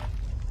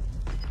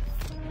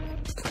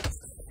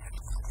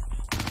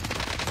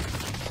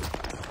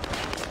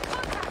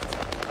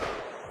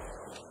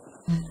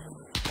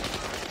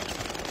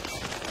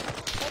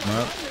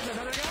 Nope.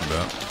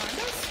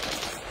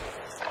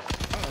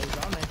 Oh, he's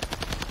on me.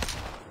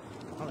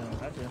 I don't know what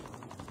that did.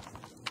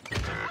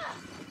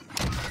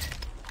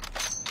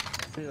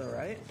 Is he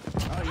alright?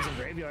 Oh, he's in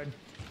graveyard.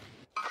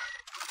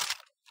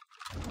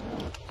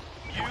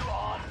 You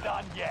aren't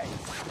done yet.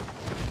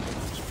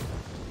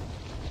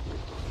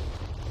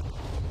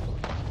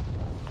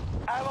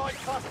 Allied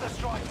cluster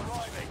strike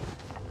arriving.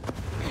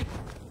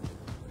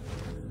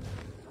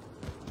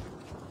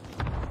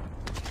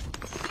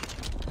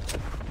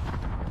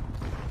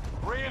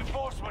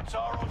 Reinforcements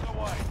are on the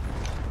way.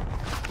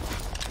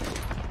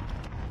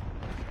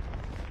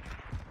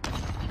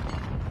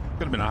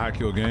 Could have been a high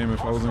kill game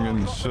if I wasn't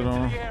getting shit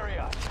on.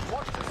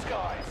 Watch the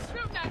skies.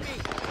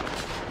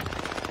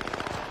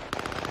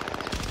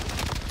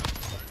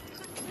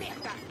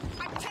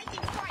 I'm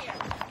taking fire.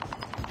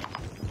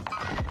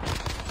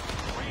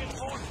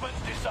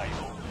 Reinforcements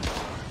disabled.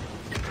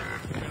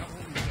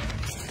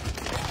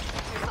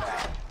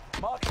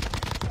 Marking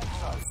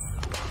also.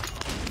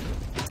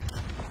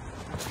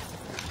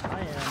 I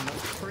am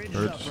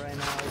fridged up right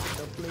now.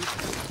 So please.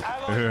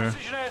 Allied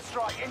precision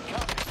airstrike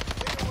incoming.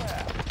 Be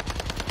aware.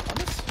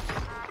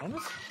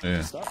 Almost?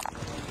 Yeah. Stop.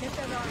 Get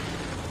that on.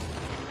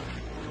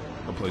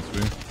 I'll play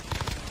speed.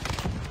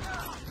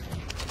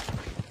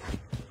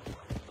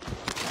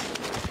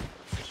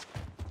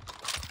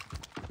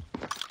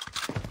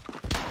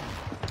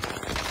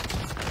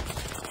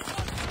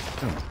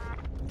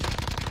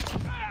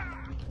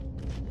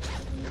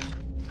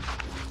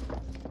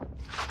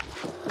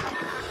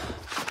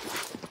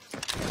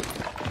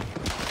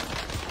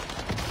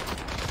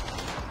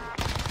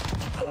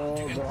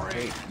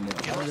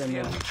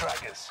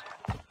 Trackers.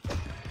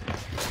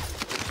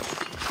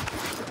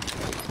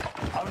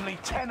 Only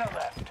 10 are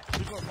left.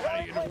 People are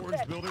fighting in the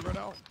orange building right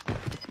now.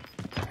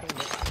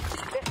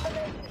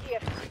 Destination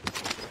here.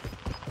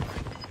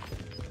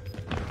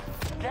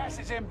 Gas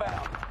is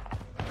inbound.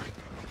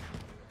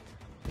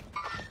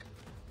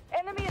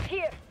 Enemy is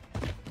here.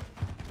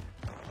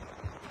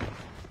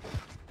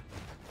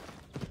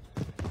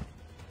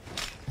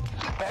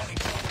 Bounty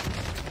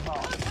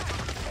marked.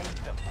 End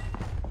them.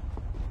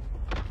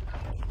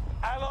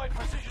 Allied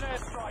precision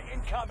airstrike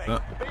incoming.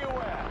 Be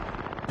aware.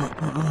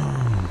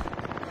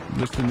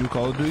 This the new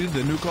Call of Duty?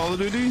 The new Call of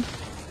Duty?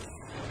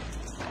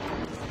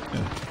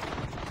 Yeah.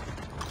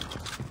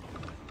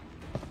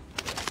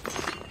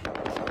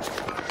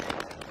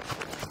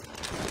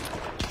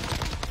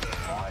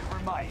 Five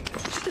remain.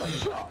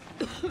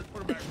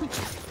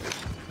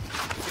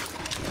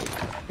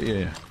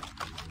 Yeah.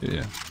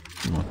 Yeah.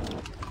 Come on.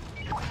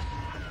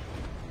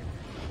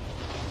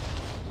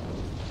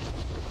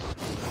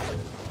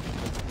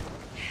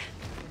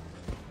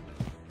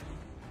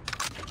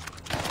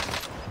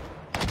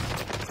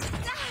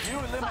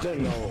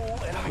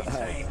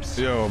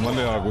 Yo, my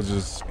dog was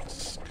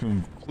just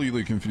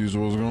completely confused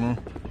what was going on.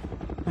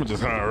 I'm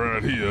just high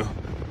right here.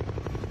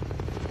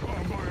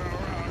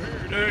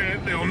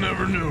 They'll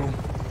never know.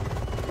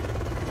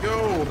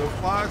 Yo, the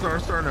flies are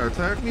starting to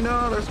attack me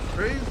now? That's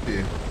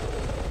crazy.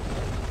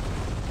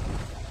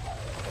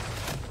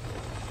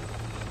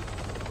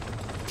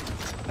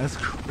 That's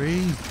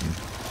crazy.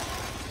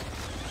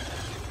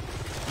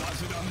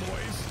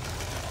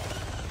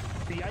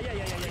 Yeah.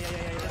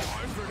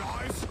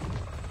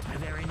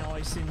 Very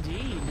nice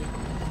indeed.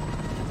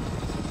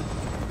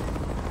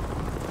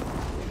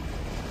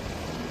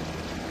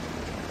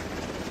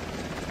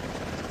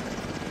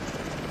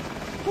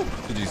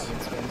 GG's.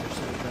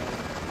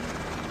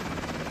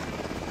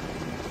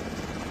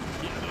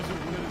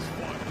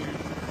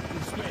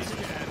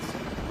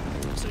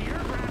 So your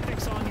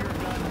graphics on your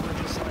gun were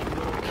just like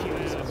little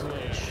cues of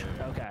which.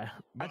 Okay.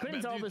 I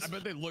couldn't tell this. I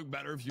bet they look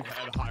better if you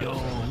had higher. Yo,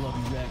 love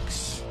you,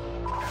 Rex.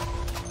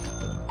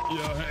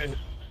 Yeah, hey.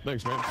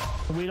 Thanks, man.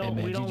 We don't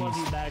love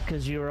you back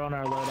because you were on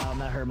our loadout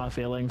and that hurt my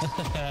feelings.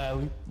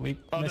 we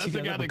that's the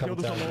guy that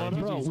killed us on the loadout?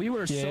 Bro,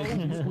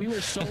 we were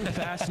so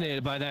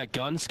fascinated by that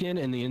gun skin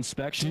and the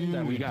inspection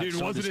that we got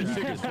so wasn't it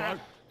sick as fuck?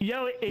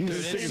 Yo,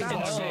 it's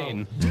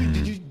insane. Dude,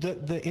 did you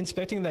the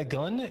inspecting that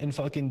gun and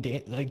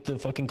fucking like the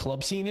fucking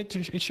club scene it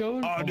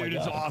showed? Oh, dude,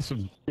 it's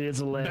awesome.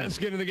 It's lit. Best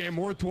skin in the game,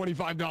 worth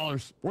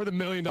 $25, worth $1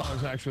 million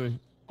actually.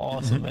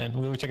 Awesome, man.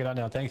 We'll check it out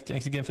now.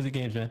 Thanks again for the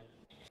games, man.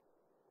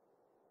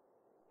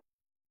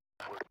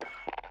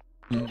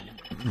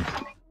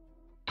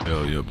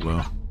 Hell yeah,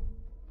 bro.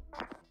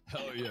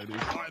 Hell yeah, dude.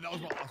 All right, that was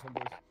my last one,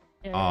 boys.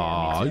 Yeah,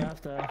 me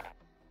too.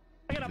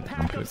 I gotta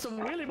pack up some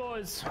wheelie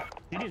boys.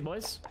 GG's,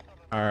 boys.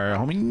 Alright,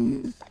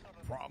 homie.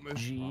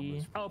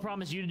 Promise. Oh,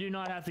 promise you do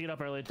not have to get up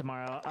early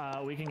tomorrow.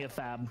 We can get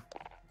Fab.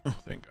 Oh,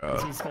 thank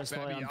God. He's supposed to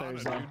play on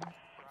Thursday. Dude.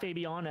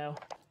 Fabiano.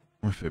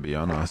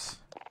 Fabianos.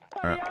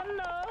 All right.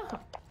 All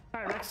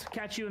right, Rex.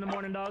 Catch you in the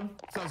morning, dog.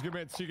 Sounds good,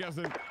 man. See you guys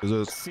then.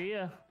 See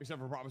ya. Except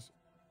for promise.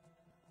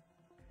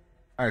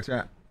 All right,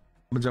 chat.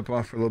 I'm gonna jump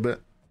off for a little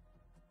bit.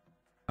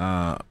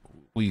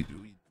 We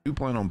do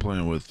plan on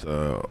playing with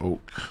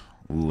Oak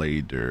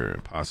later,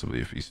 possibly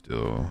if he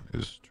still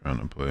is trying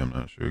to play. I'm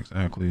not sure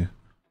exactly,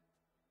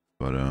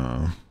 but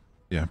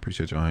yeah,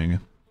 appreciate y'all hanging.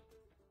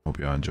 Hope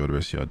y'all enjoy the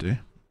rest of y'all day,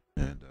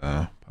 and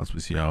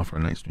possibly see y'all for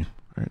our next stream.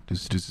 All right,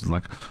 this is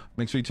like,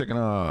 make sure you checking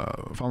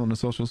following the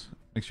socials.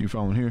 Make sure you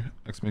following here,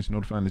 exclamation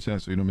notifying the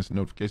chat so you don't miss a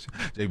notification.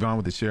 Javon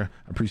with the share,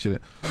 I appreciate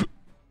it.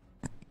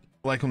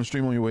 Like on the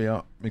stream on your way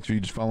out. Make sure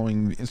you're just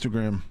following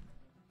Instagram,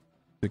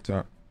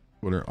 TikTok,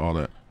 Twitter, all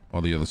the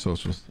other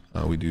socials.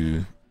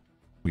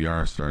 We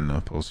are starting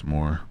to post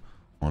more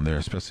on there,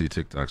 especially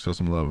TikTok. Show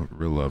some love,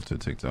 real love to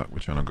TikTok. We're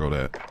trying to grow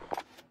that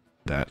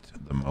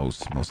the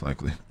most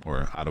likely,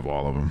 or out of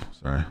all of them.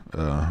 Sorry,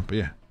 but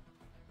yeah,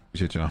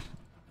 appreciate y'all,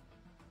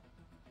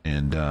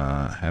 and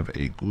have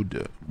a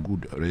good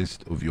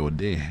rest of your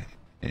day.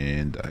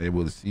 And I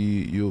will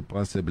see you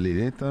possibly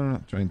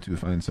later. Trying to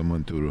find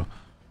someone to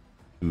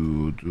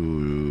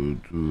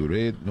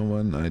raid. No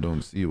one. I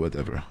don't see.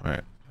 Whatever. All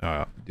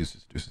right.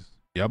 Deuces.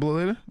 Diablo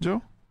later,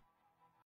 Joe.